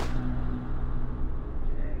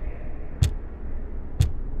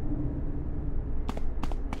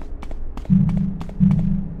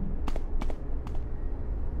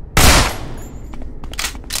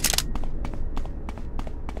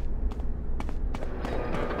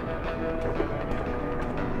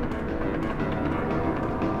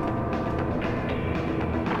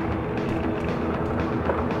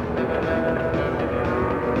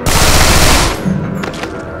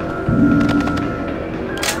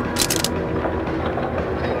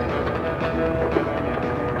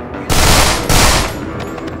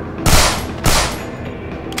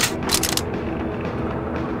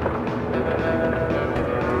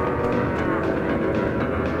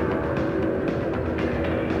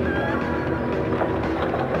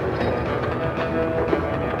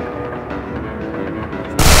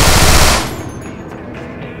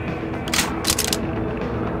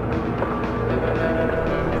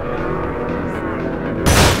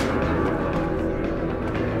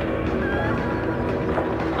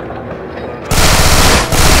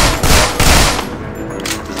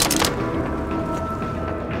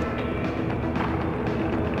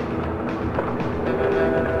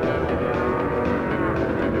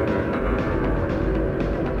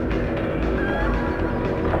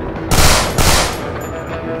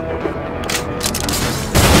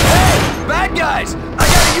 Guys, I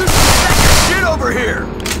gotta use some second shit over here!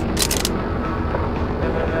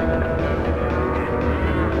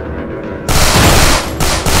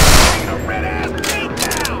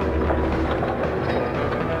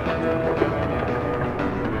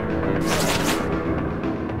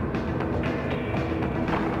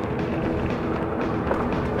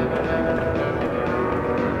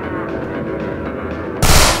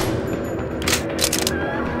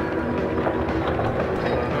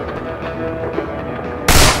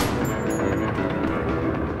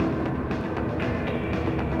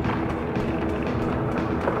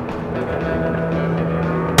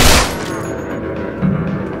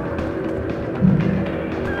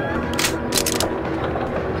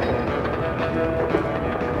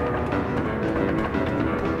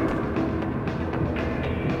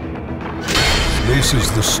 This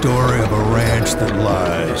is the story of a ranch that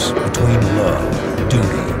lies between love,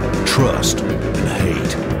 duty, trust, and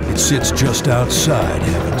hate. It sits just outside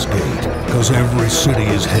Heaven's Gate, cause every city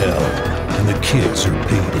is hell, and the kids are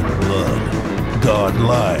paid in blood. God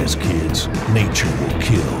lies, kids. Nature will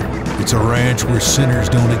kill. It's a ranch where sinners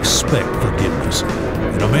don't expect forgiveness,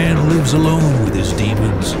 and a man lives alone with his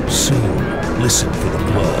demons soon. Listen for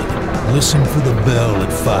the blood. Listen for the bell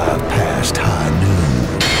at 5 past high noon.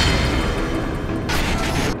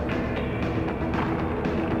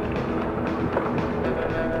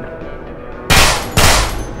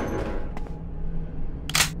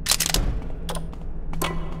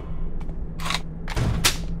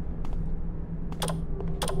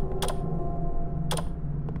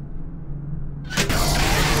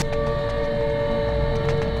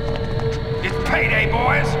 Payday,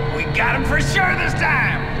 boys! We got him for sure this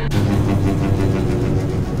time!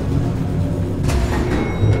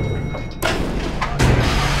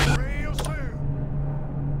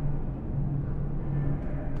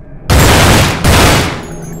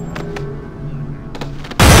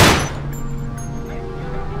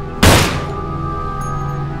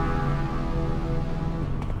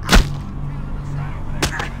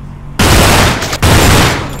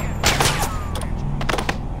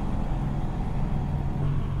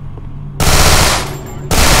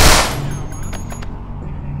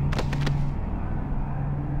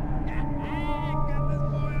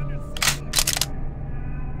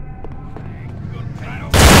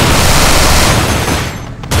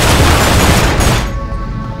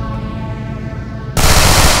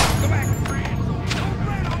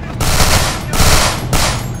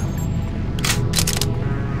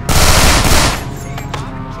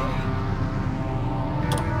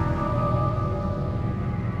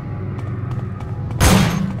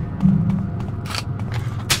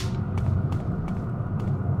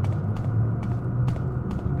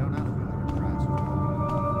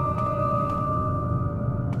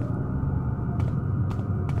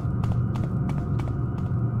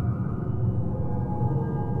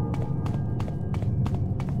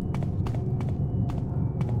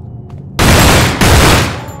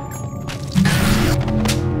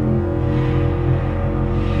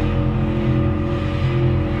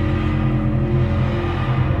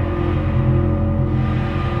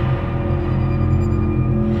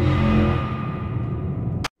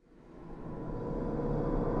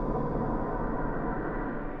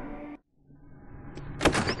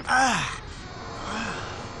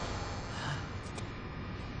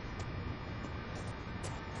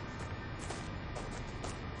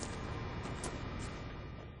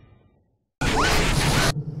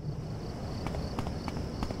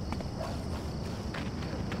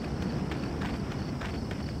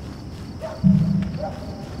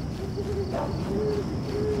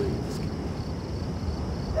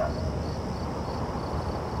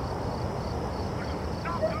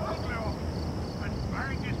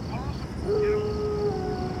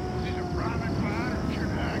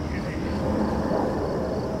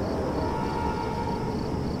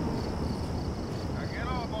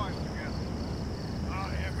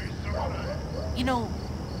 You know,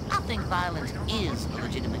 I think violence is a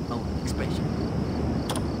legitimate mode of expression.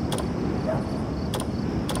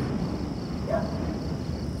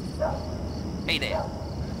 Hey there.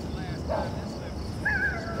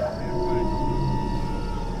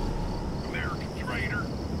 American traitor.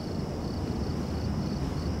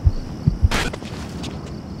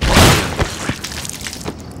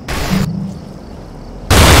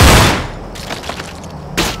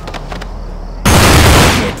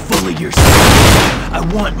 Get full of yourself. I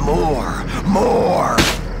want more. More.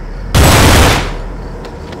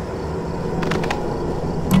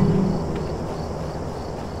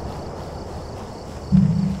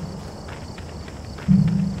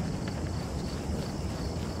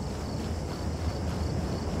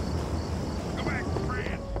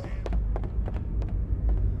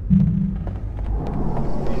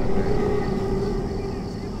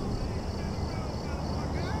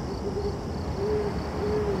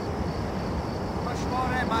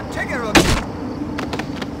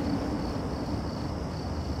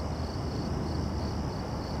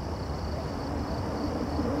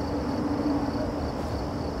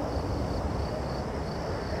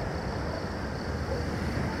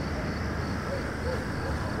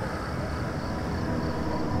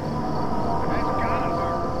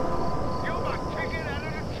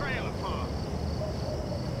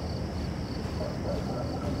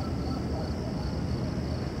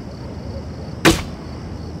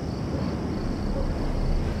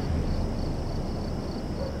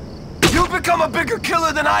 Become a bigger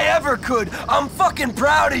killer than I ever could. I'm fucking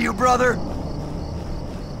proud of you, brother.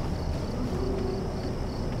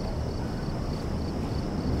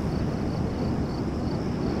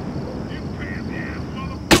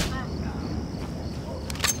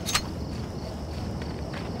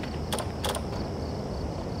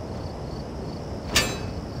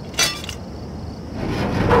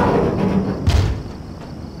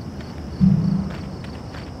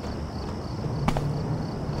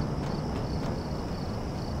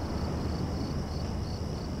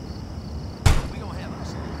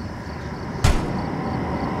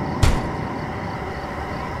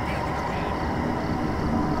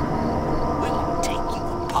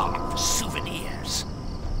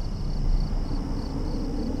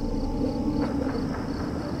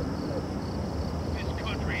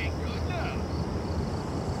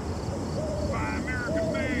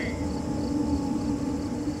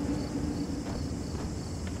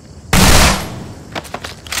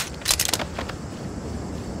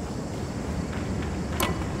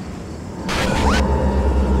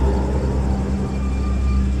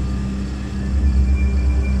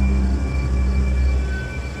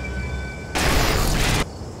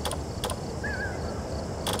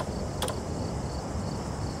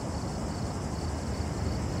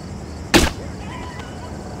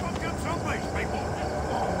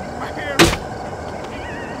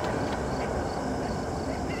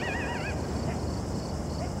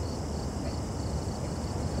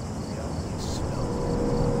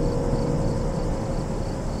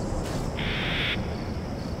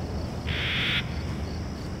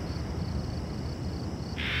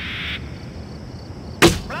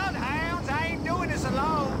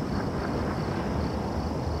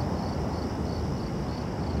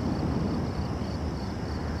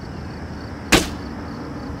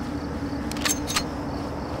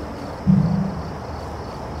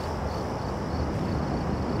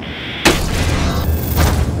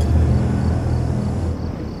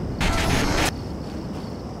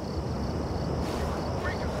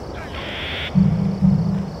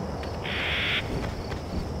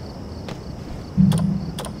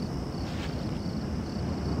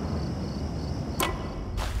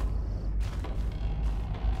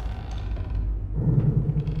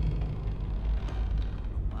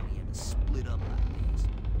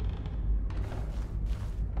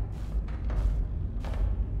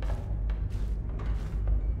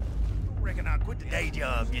 Quit the day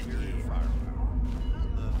job just yet.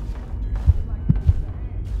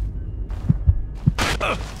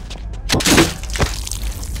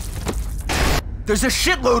 There's a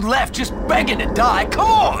shitload left just begging to die. Come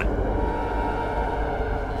on!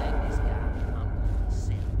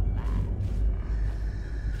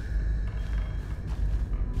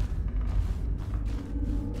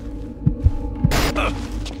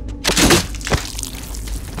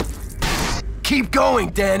 Keep going,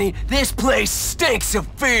 Danny. This place stinks of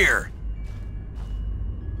fear.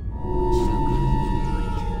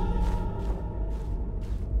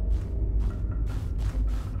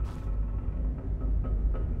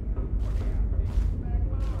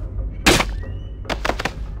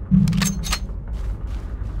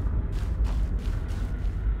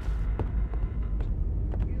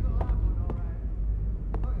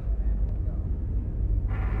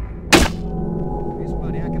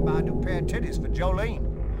 Titties for Jolene.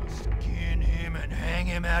 Skin him and hang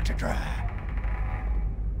him out to dry.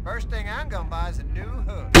 First thing I'm gonna buy is a new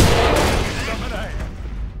hood. Some of that.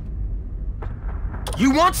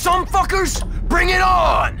 You want some, fuckers? Bring it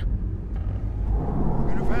on! I'm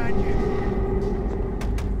gonna find you.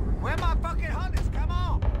 Where my fucking hunters? Come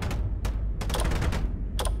on!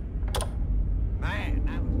 Man,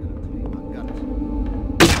 that was gonna clean my gutters.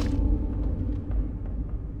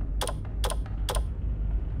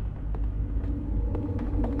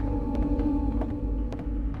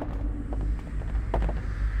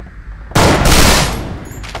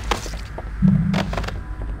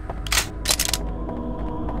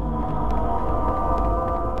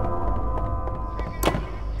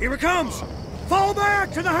 Here it comes! Fall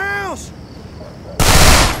back to the house!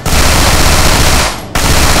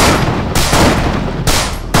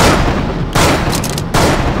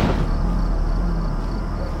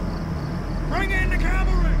 Bring in the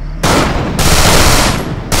cavalry!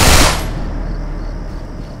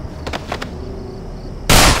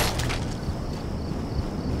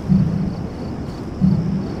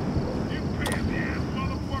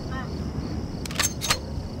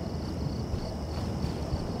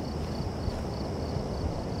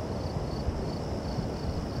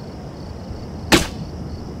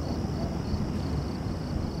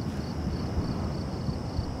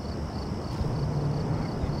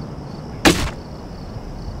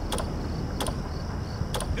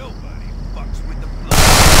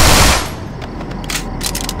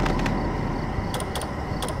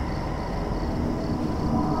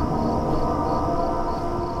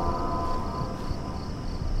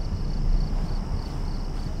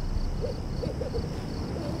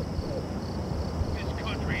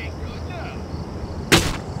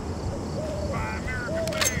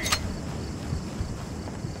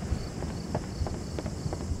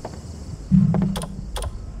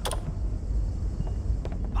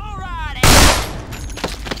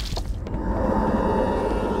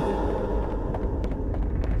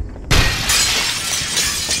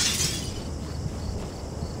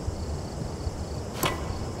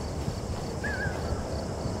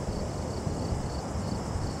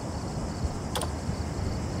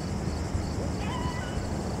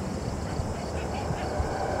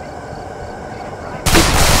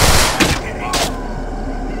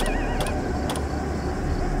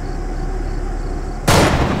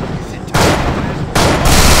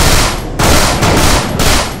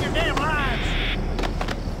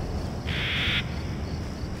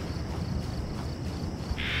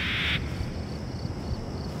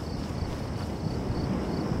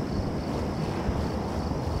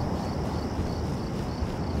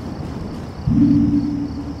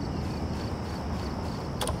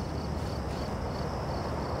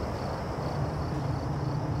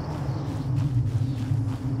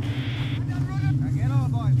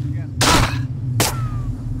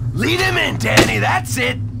 Lead him in, Danny, that's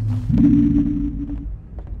it!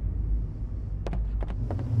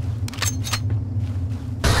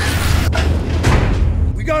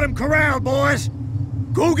 We got him corralled, boys!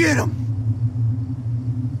 Go get him!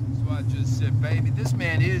 That's what I just said, baby. This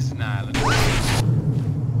man is an island.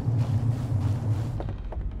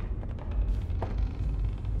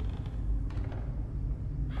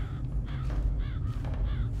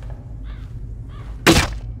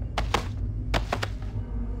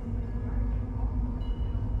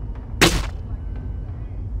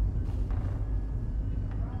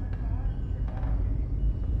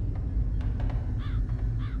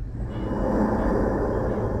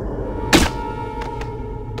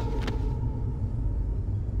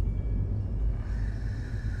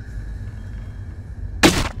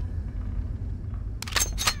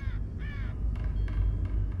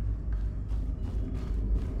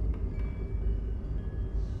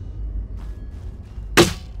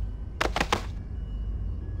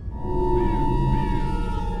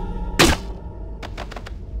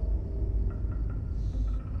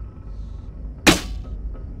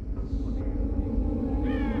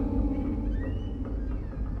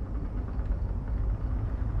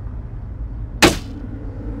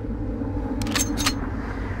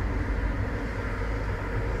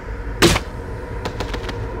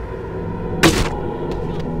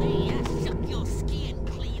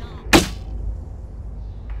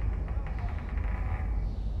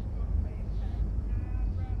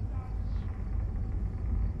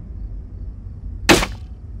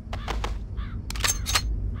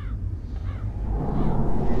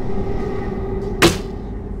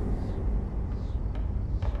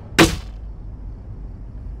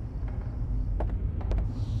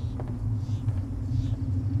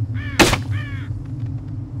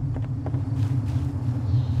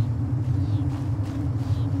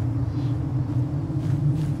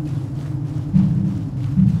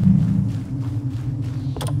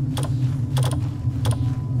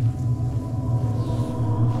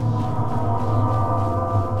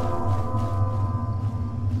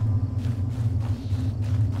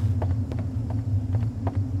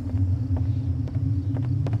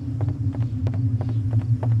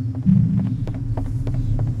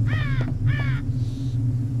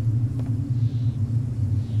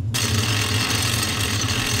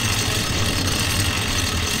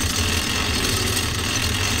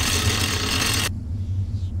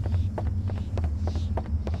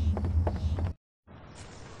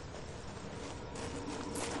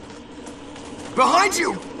 Behind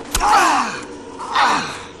you!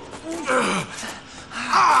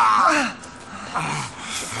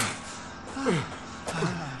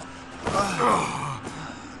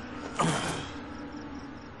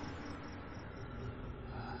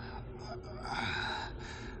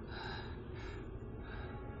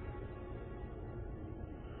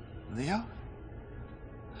 Leo?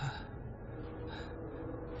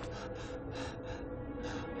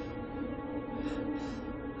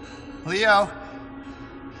 Leo?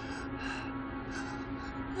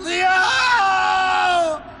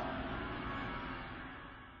 Leo!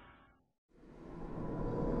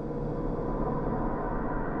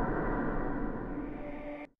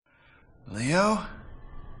 Leo?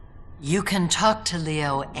 You can talk to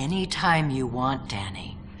Leo anytime you want,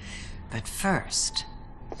 Danny. But first,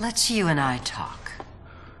 let's you and I talk.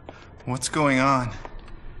 What's going on?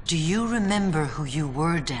 Do you remember who you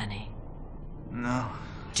were, Danny? No.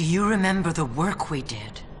 Do you remember the work we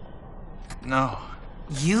did? No.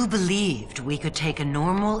 You believed we could take a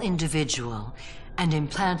normal individual and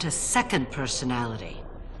implant a second personality,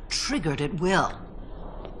 triggered at will.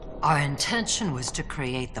 Our intention was to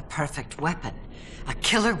create the perfect weapon, a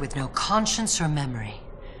killer with no conscience or memory.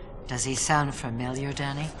 Does he sound familiar,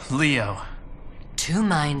 Danny? Leo. Two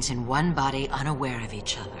minds in one body unaware of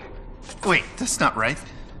each other. Wait, that's not right.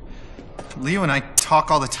 Leo and I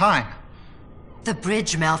talk all the time. The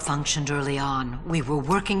bridge malfunctioned early on. We were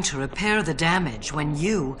working to repair the damage when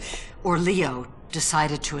you, or Leo,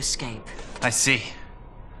 decided to escape. I see.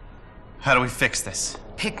 How do we fix this?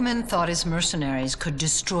 Pickman thought his mercenaries could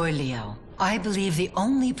destroy Leo. I believe the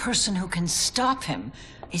only person who can stop him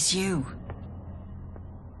is you.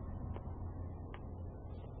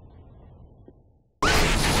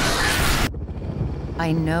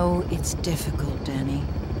 I know it's difficult, Danny,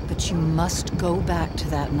 but you must go back to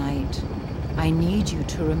that night. I need you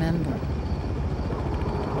to remember.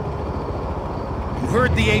 You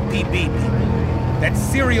heard the APB people. That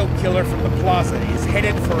serial killer from the plaza is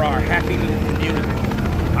headed for our happy little community.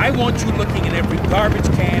 I want you looking in every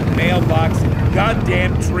garbage can, mailbox, and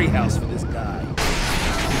goddamn treehouse for this guy.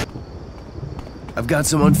 I've got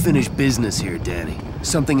some unfinished business here, Danny.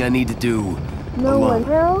 Something I need to do alone.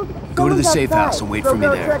 Go to the safe house and wait for me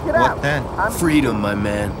there. What then? Freedom, my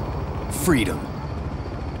man. Freedom.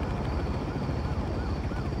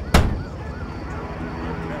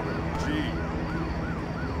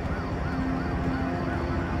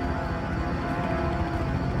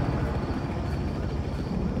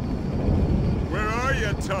 Where are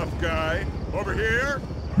you, tough guy? Over here?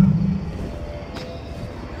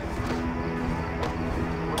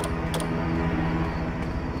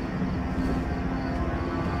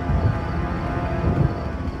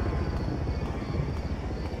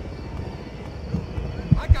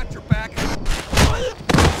 I got your back.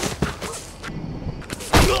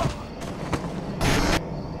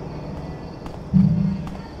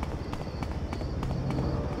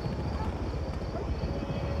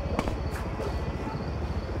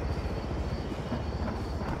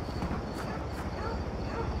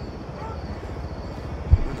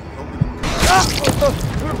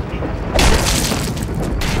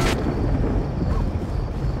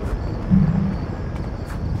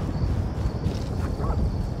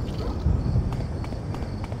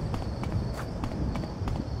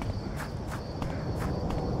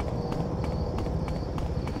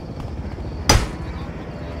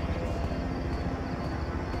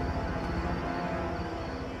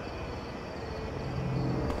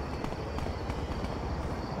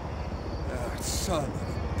 Son of a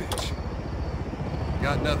bitch.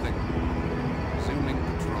 Got nothing. Resuming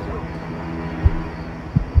patrol.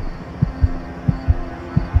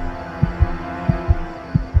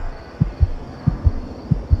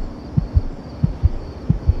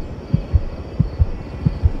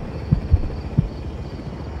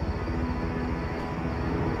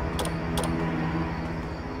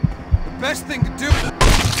 The best thing to do.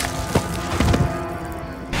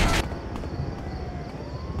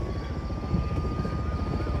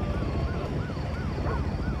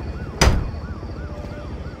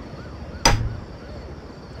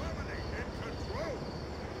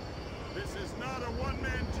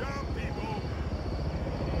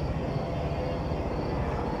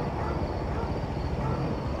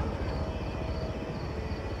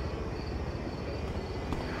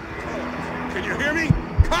 Can you hear me?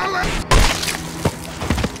 Call it!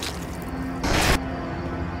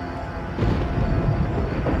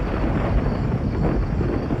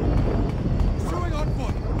 Pursuing on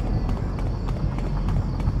foot.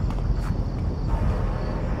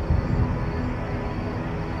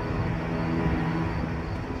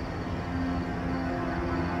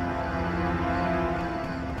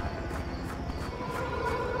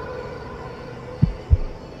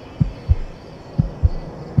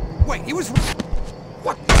 right. He was...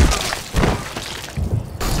 What?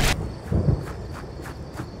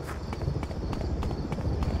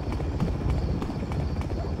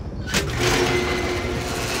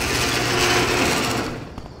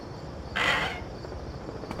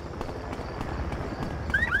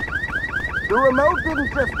 The remote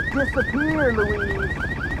didn't just disappear, Louise.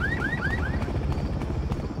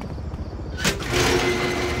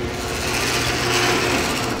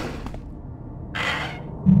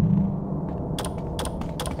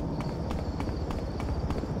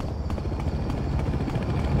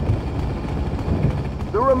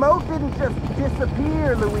 The remote didn't just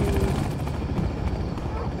disappear, Louise.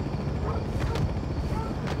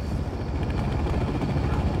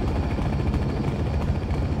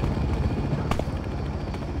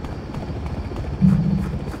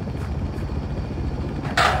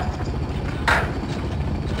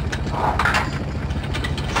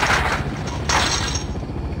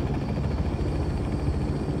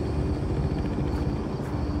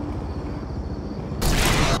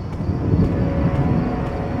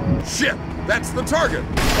 Shit! That's the target!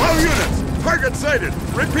 All units! Target sighted!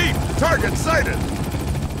 Repeat! Target sighted!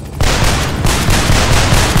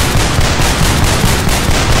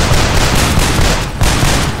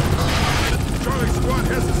 Charlie Squad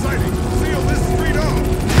has a sighting! Seal this street off!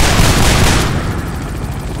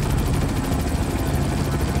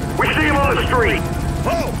 We see him on the street!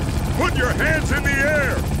 Halt! Put your hands in the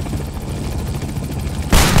air!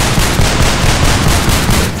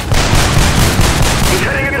 He's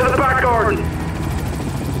heading into the back garden!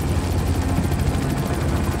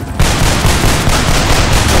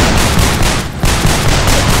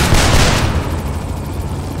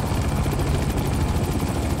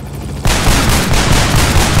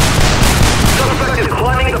 Suspect is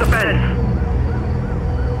climbing the fence!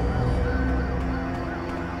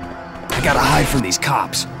 I gotta hide from these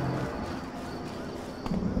cops.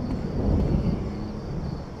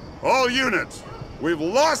 All units! We've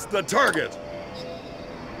lost the target!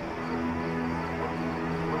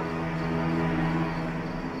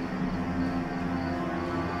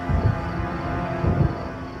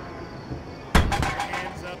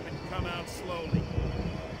 Hands up and come out slowly.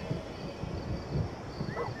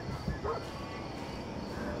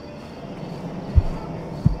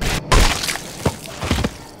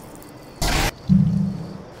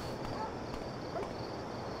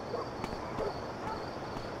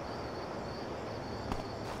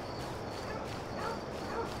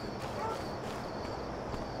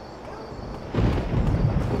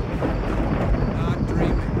 Not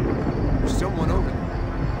dreaming. There's someone over there.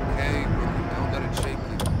 Okay, don't let it shake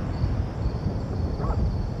you.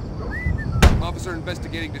 Officer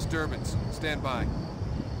investigating disturbance. Stand by.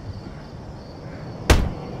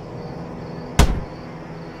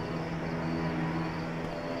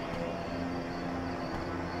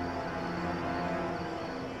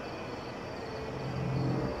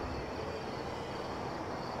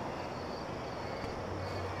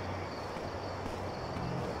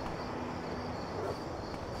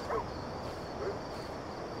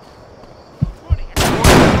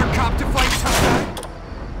 Another cop to fight tough guy?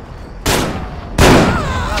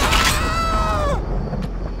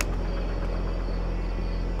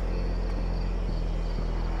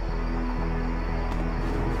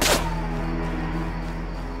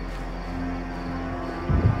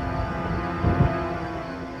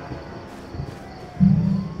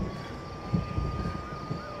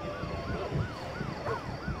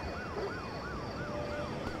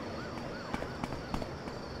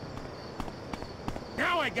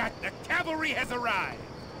 Now I got the cavalry has arrived.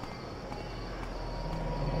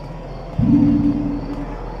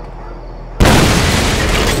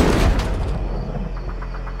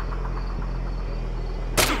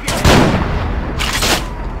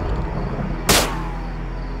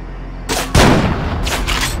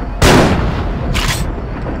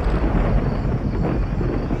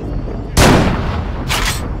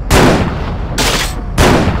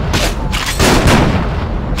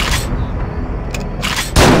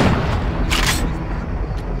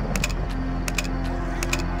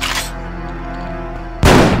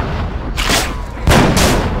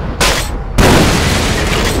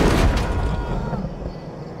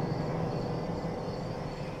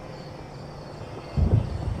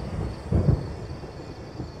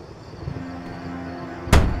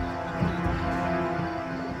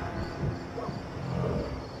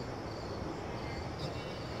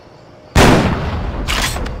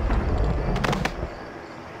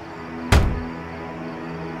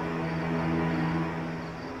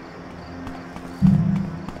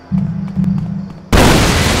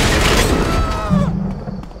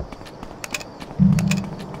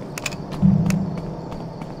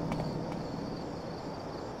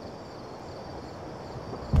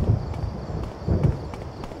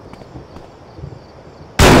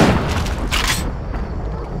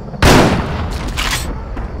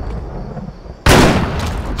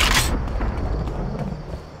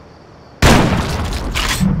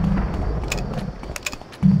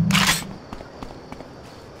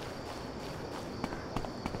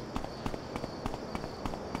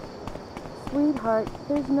 Sweetheart,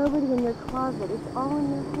 there's nobody in your closet. It's all in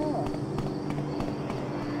your head.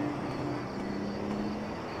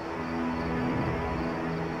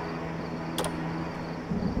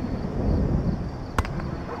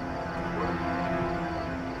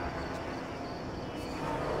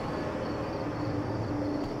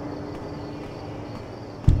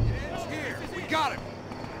 Got him!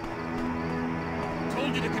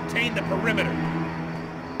 Told you to contain the perimeter.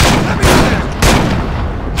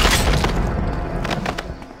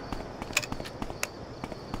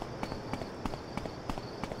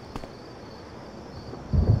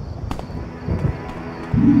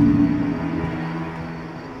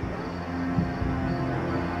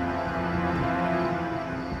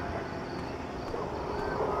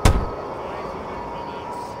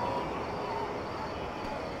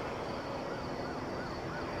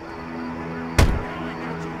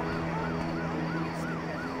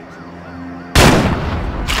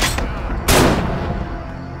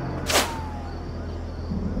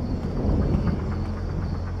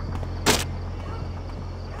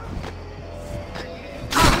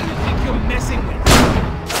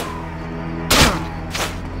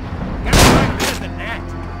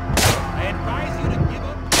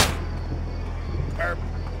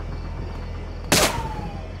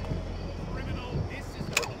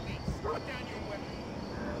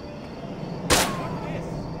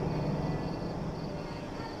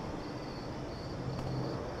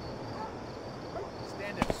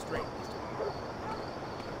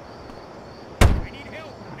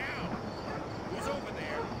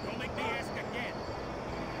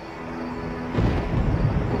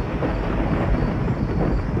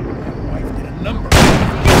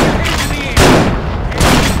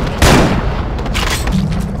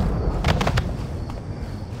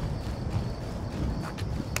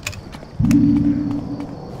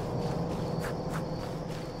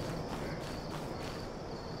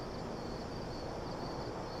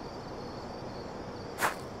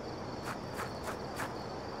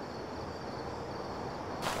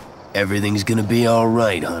 Everything's gonna be all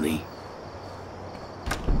right, honey.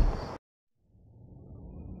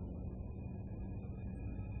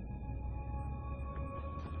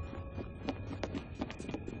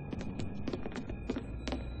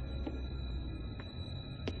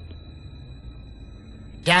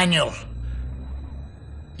 Daniel,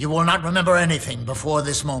 you will not remember anything before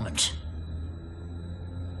this moment.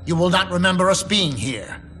 You will not remember us being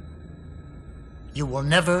here. You will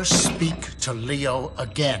never speak to Leo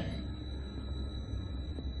again.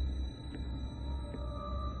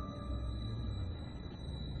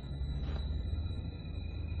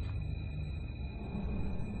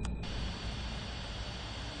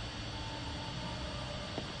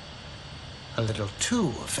 A little too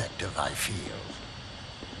effective, I feel.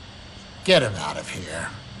 Get him out of here.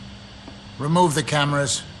 Remove the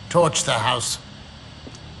cameras, torch the house.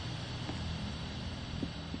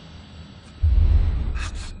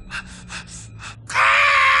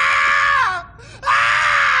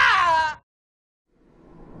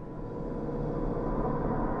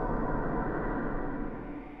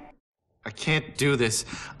 I can't do this.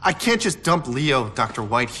 I can't just dump Leo, Dr.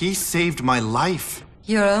 White. He saved my life.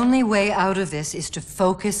 Your only way out of this is to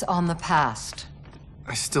focus on the past.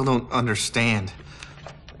 I still don't understand.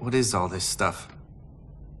 What is all this stuff?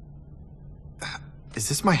 Is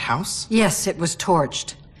this my house? Yes, it was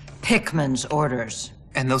torched. Pickman's orders.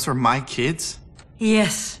 And those are my kids?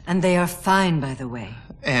 Yes, and they are fine, by the way.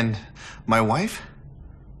 And my wife?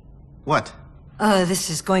 What? This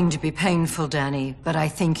is going to be painful, Danny, but I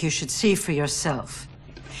think you should see for yourself.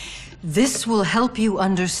 This will help you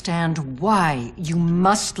understand why you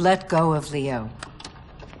must let go of Leo.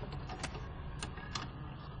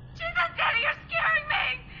 Jesus, Danny, you're scaring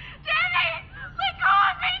me! Danny! Let go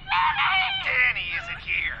of me, Danny! Danny isn't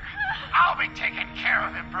here. I'll be taking care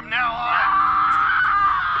of him from now on.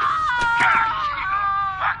 Gosh, you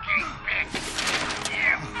fucking bitch!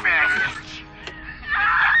 You bitch!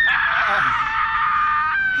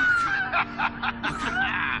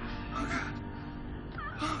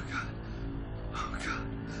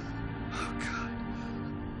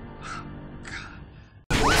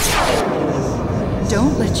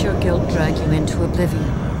 Don't let your guilt drag you into oblivion.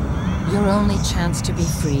 Your only chance to be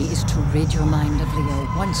free is to rid your mind of Leo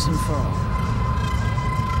once and for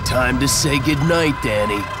all. Time to say goodnight,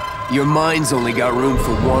 Danny. Your mind's only got room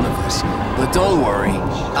for one of us. But don't worry,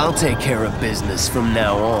 I'll take care of business from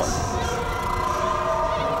now on.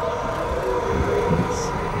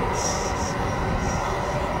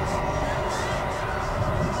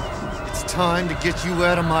 It's time to get you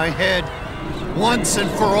out of my head, once and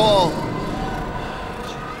for all.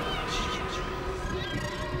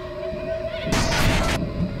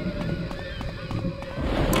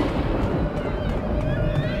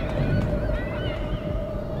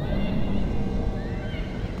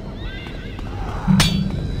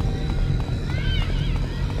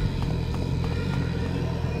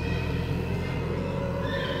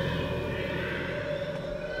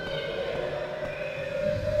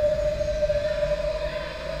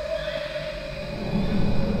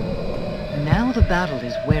 the battle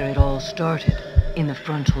is where it all started, in the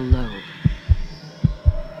frontal lobe.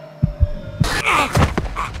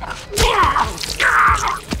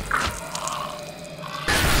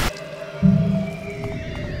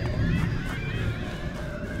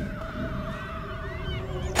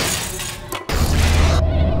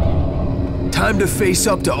 Time to face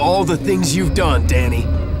up to all the things you've done, Danny.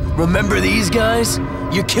 Remember these guys?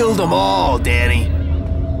 You killed them all, Danny.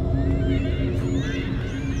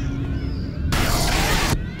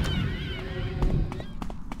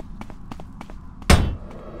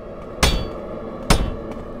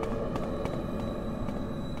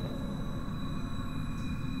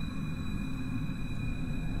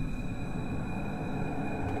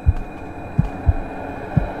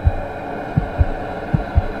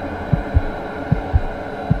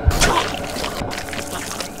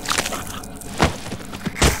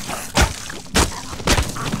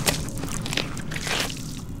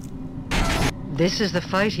 This is the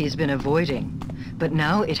fight he's been avoiding, but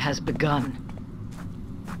now it has begun.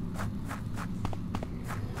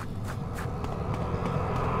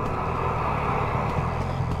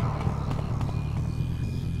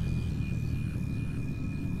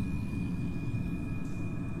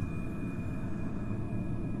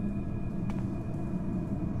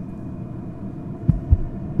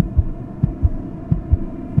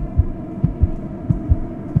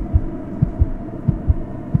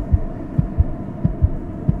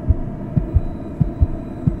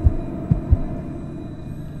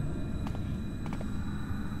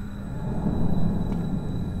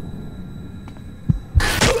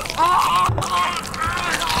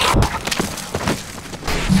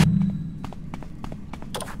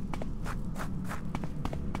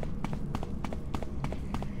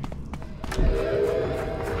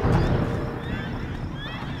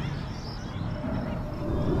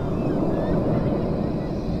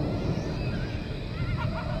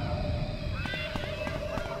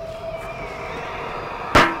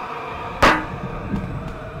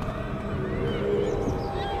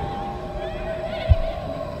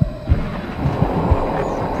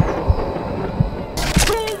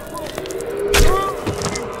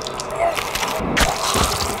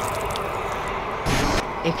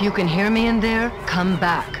 If you can hear me in there, come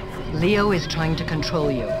back. Leo is trying to control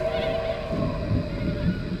you.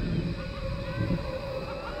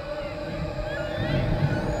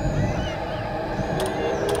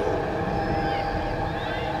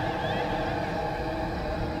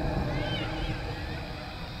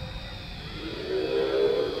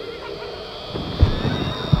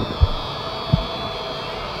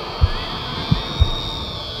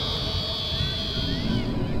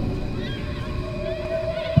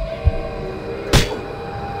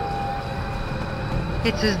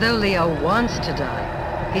 It's as though Leo wants to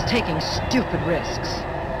die. He's taking stupid risks.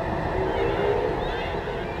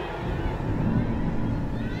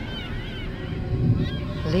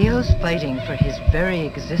 Leo's fighting for his very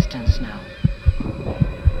existence now.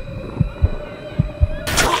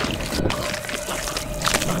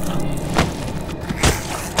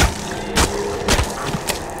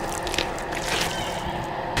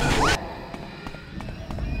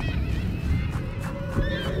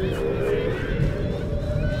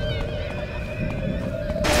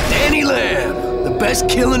 Best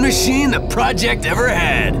killing machine the project ever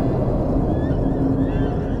had.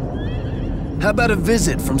 How about a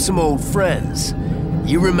visit from some old friends?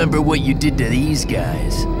 You remember what you did to these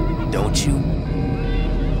guys, don't you?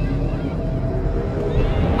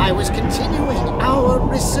 I was continuing our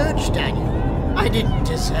research, Daniel. I didn't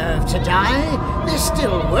deserve to die. There's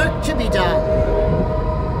still work to be done.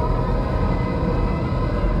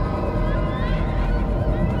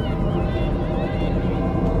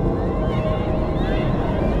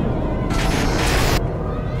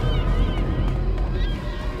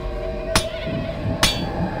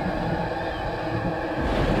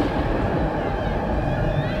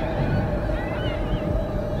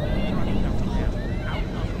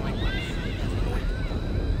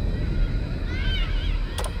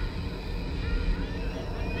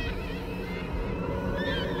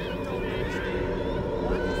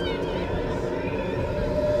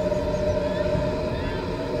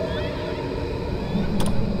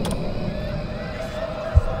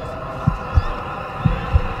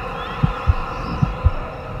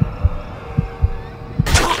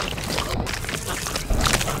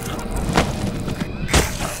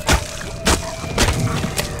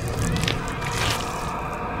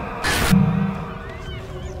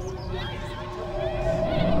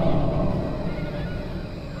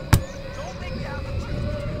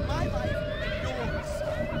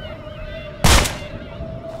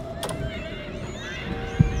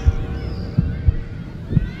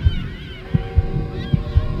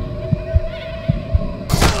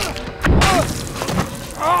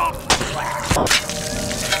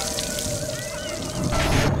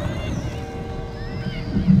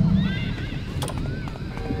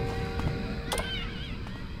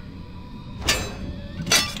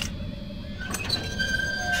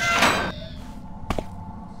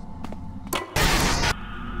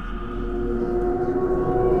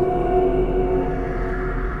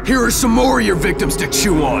 here are some more of your victims to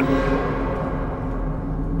chew on.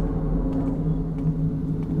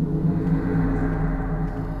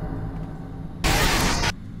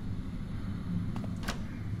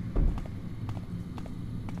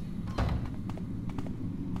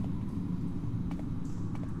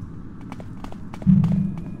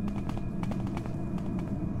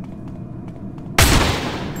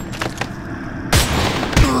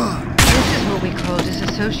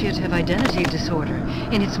 Dissociative identity disorder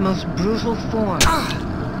in its most brutal form.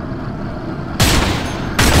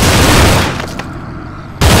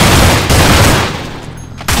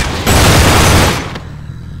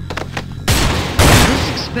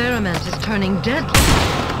 This experiment is turning deadly.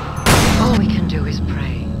 All we can do is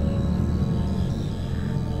pray.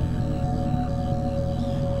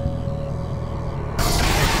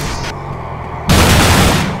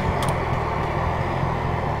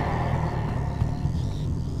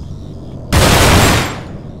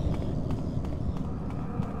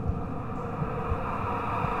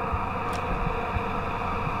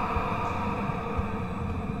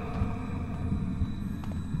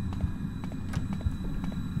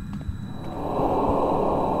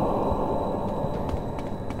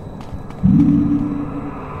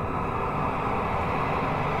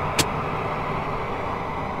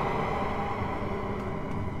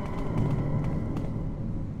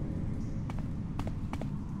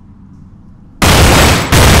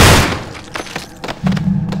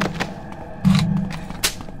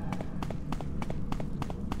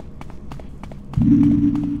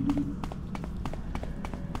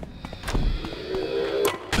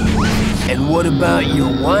 And what about your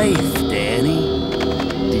wife, Danny?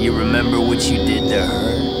 Do you remember what you did to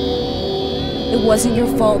her? It wasn't your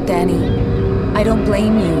fault, Danny. I don't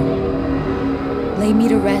blame you. Lay me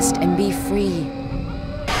to rest and be free.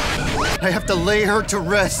 I have to lay her to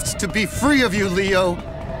rest to be free of you, Leo.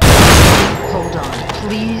 Hold on,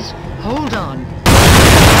 please. Hold on.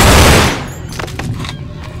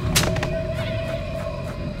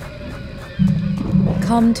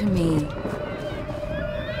 Come to me.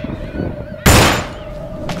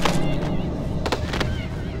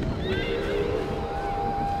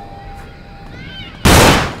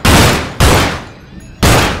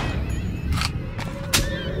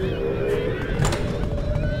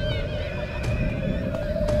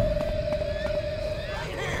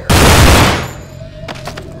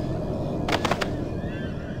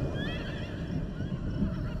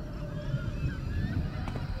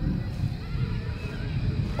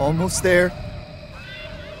 Almost there.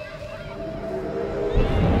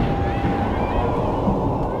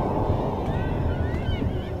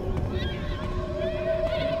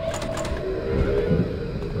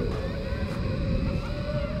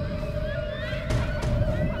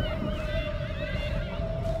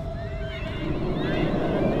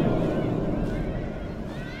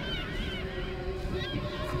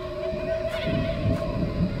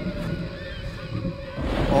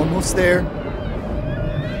 Almost there.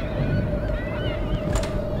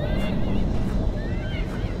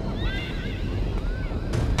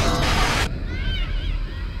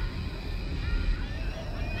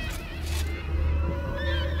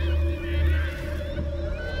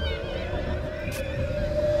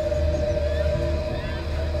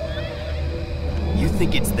 You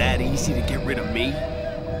think it's that easy to get rid of me?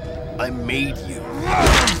 I made you.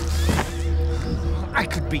 I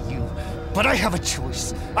could be you, but I have a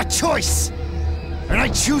choice. A choice! And I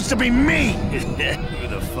choose to be me! Who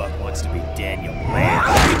the fuck wants to be Daniel Lamb?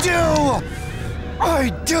 I do! I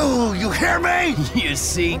do! You hear me? You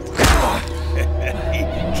see? You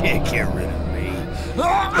can't get rid of me.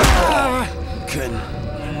 Can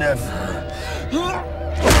never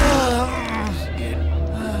get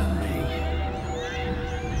me.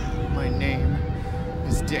 My name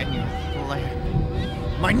is Daniel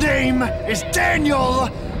Lamb. My name is Daniel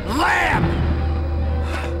Lamb!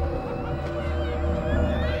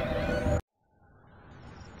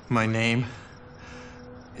 My name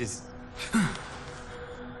is...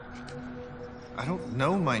 I don't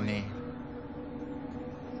know my name.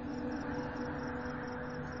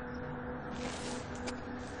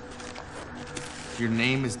 Your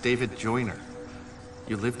name is David Joyner.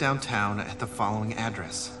 You live downtown at the following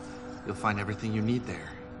address. You'll find everything you need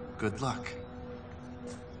there. Good luck.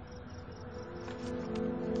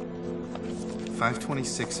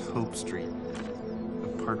 526 Hope Street,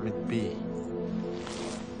 Apartment B.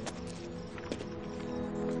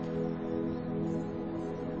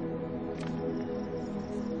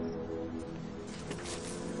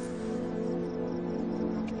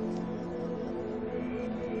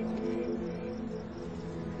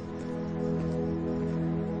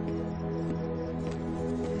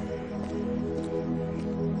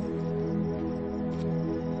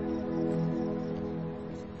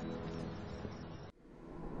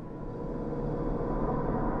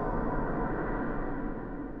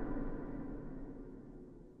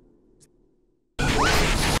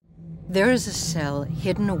 There is a cell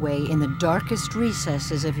hidden away in the darkest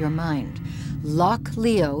recesses of your mind. Lock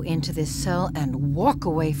Leo into this cell and walk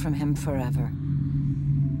away from him forever.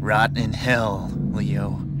 Rot in hell,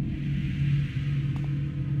 Leo.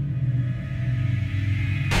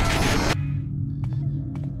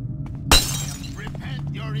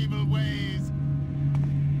 Repent your evil ways.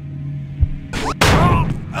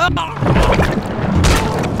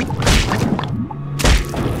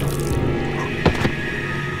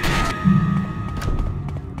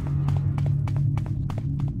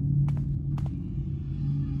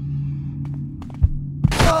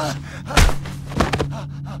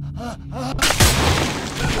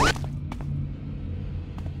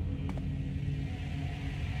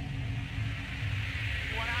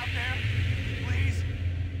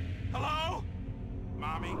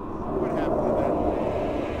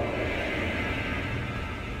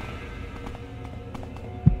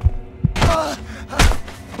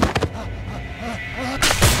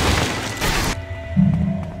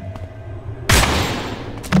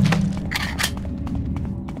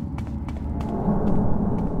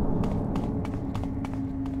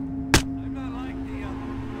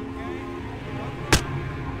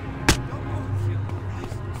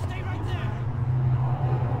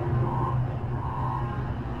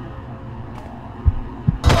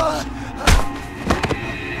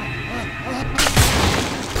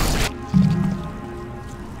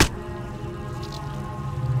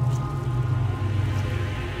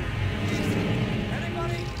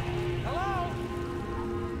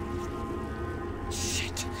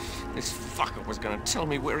 Tell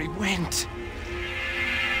me where he went.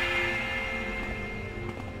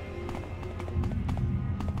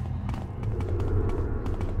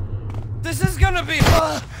 This is gonna be...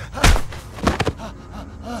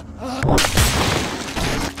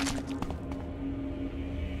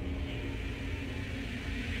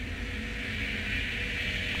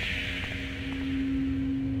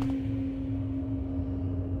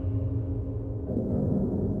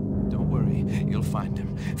 Don't worry, you'll find him.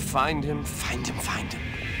 Find him, find him, find him.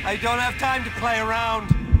 I don't have time to play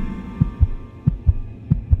around.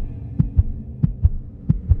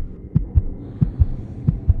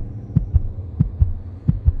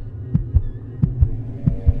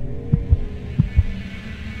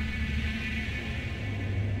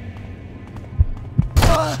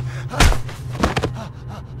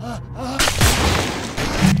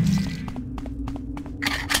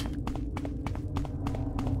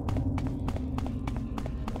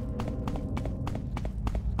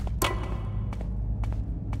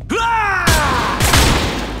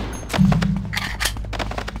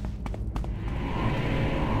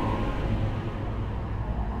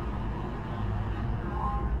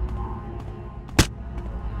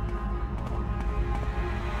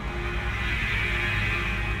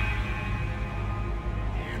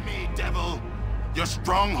 Your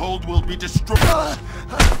stronghold will be destroyed.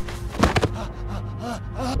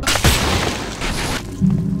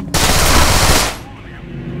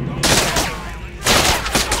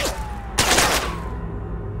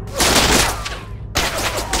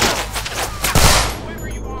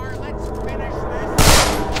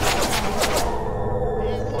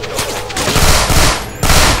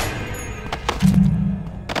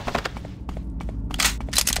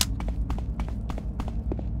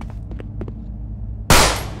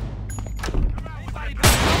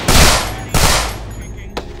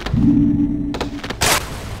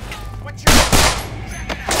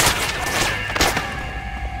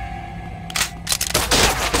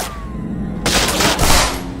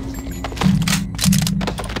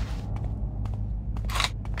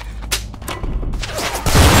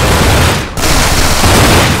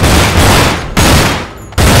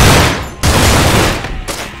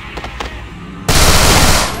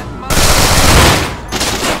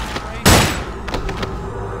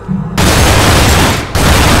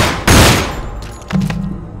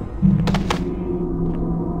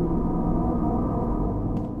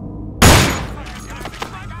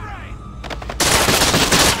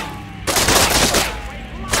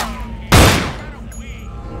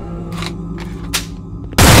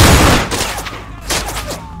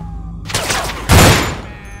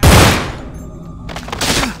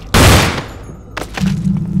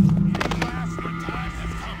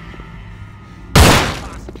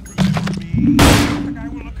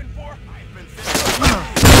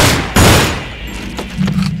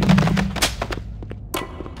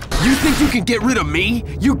 can get rid of me?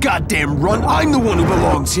 You goddamn runt. I'm the one who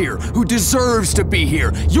belongs here, who deserves to be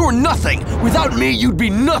here. You're nothing. Without me, you'd be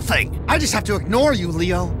nothing. I just have to ignore you,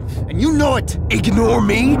 Leo. And you know it. Ignore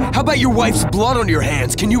me? How about your wife's blood on your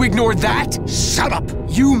hands? Can you ignore that? Shut up.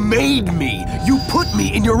 You made me. You put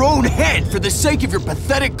me in your own head for the sake of your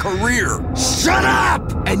pathetic career. Shut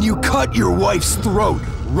up! And you cut your wife's throat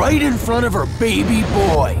right in front of her baby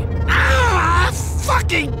boy. Ah! I'll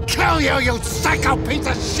fucking kill you, you psycho piece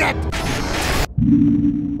of shit!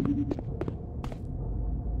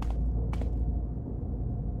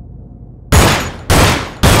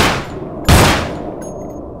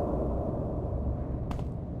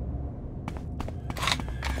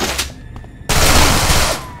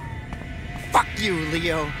 Fuck you,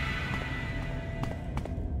 Leo.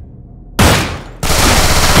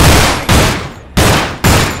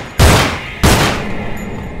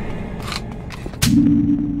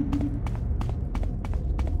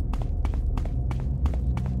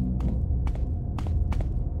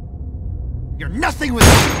 You're nothing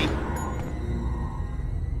without me.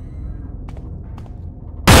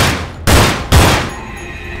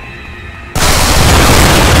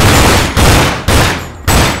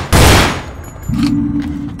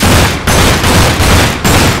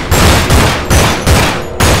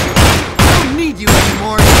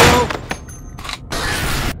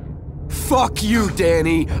 Fuck you,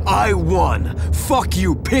 Danny. I won. Fuck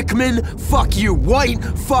you, Pikmin. Fuck you, White.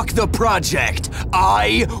 Fuck the project.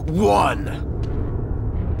 I won.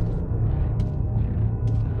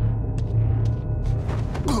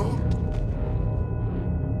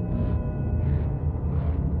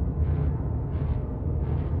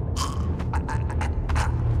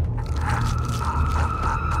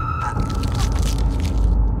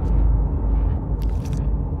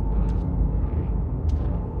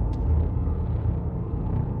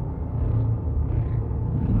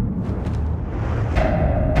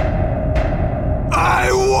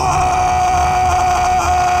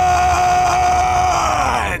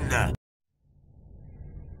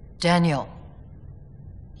 Daniel.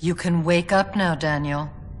 You can wake up now,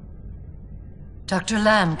 Daniel. Dr.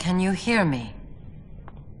 Lamb, can you hear me?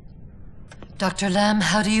 Dr. Lamb,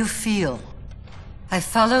 how do you feel? I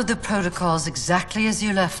followed the protocols exactly as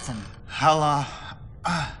you left them. How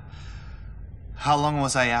long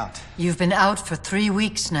was I out? You've been out for 3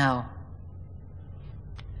 weeks now.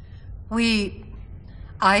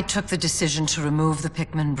 I took the decision to remove the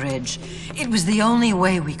Pikmin Bridge. It was the only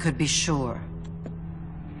way we could be sure.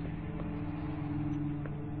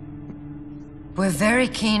 We're very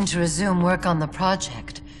keen to resume work on the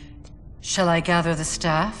project. Shall I gather the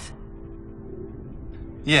staff?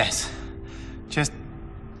 Yes. Just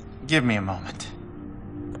give me a moment.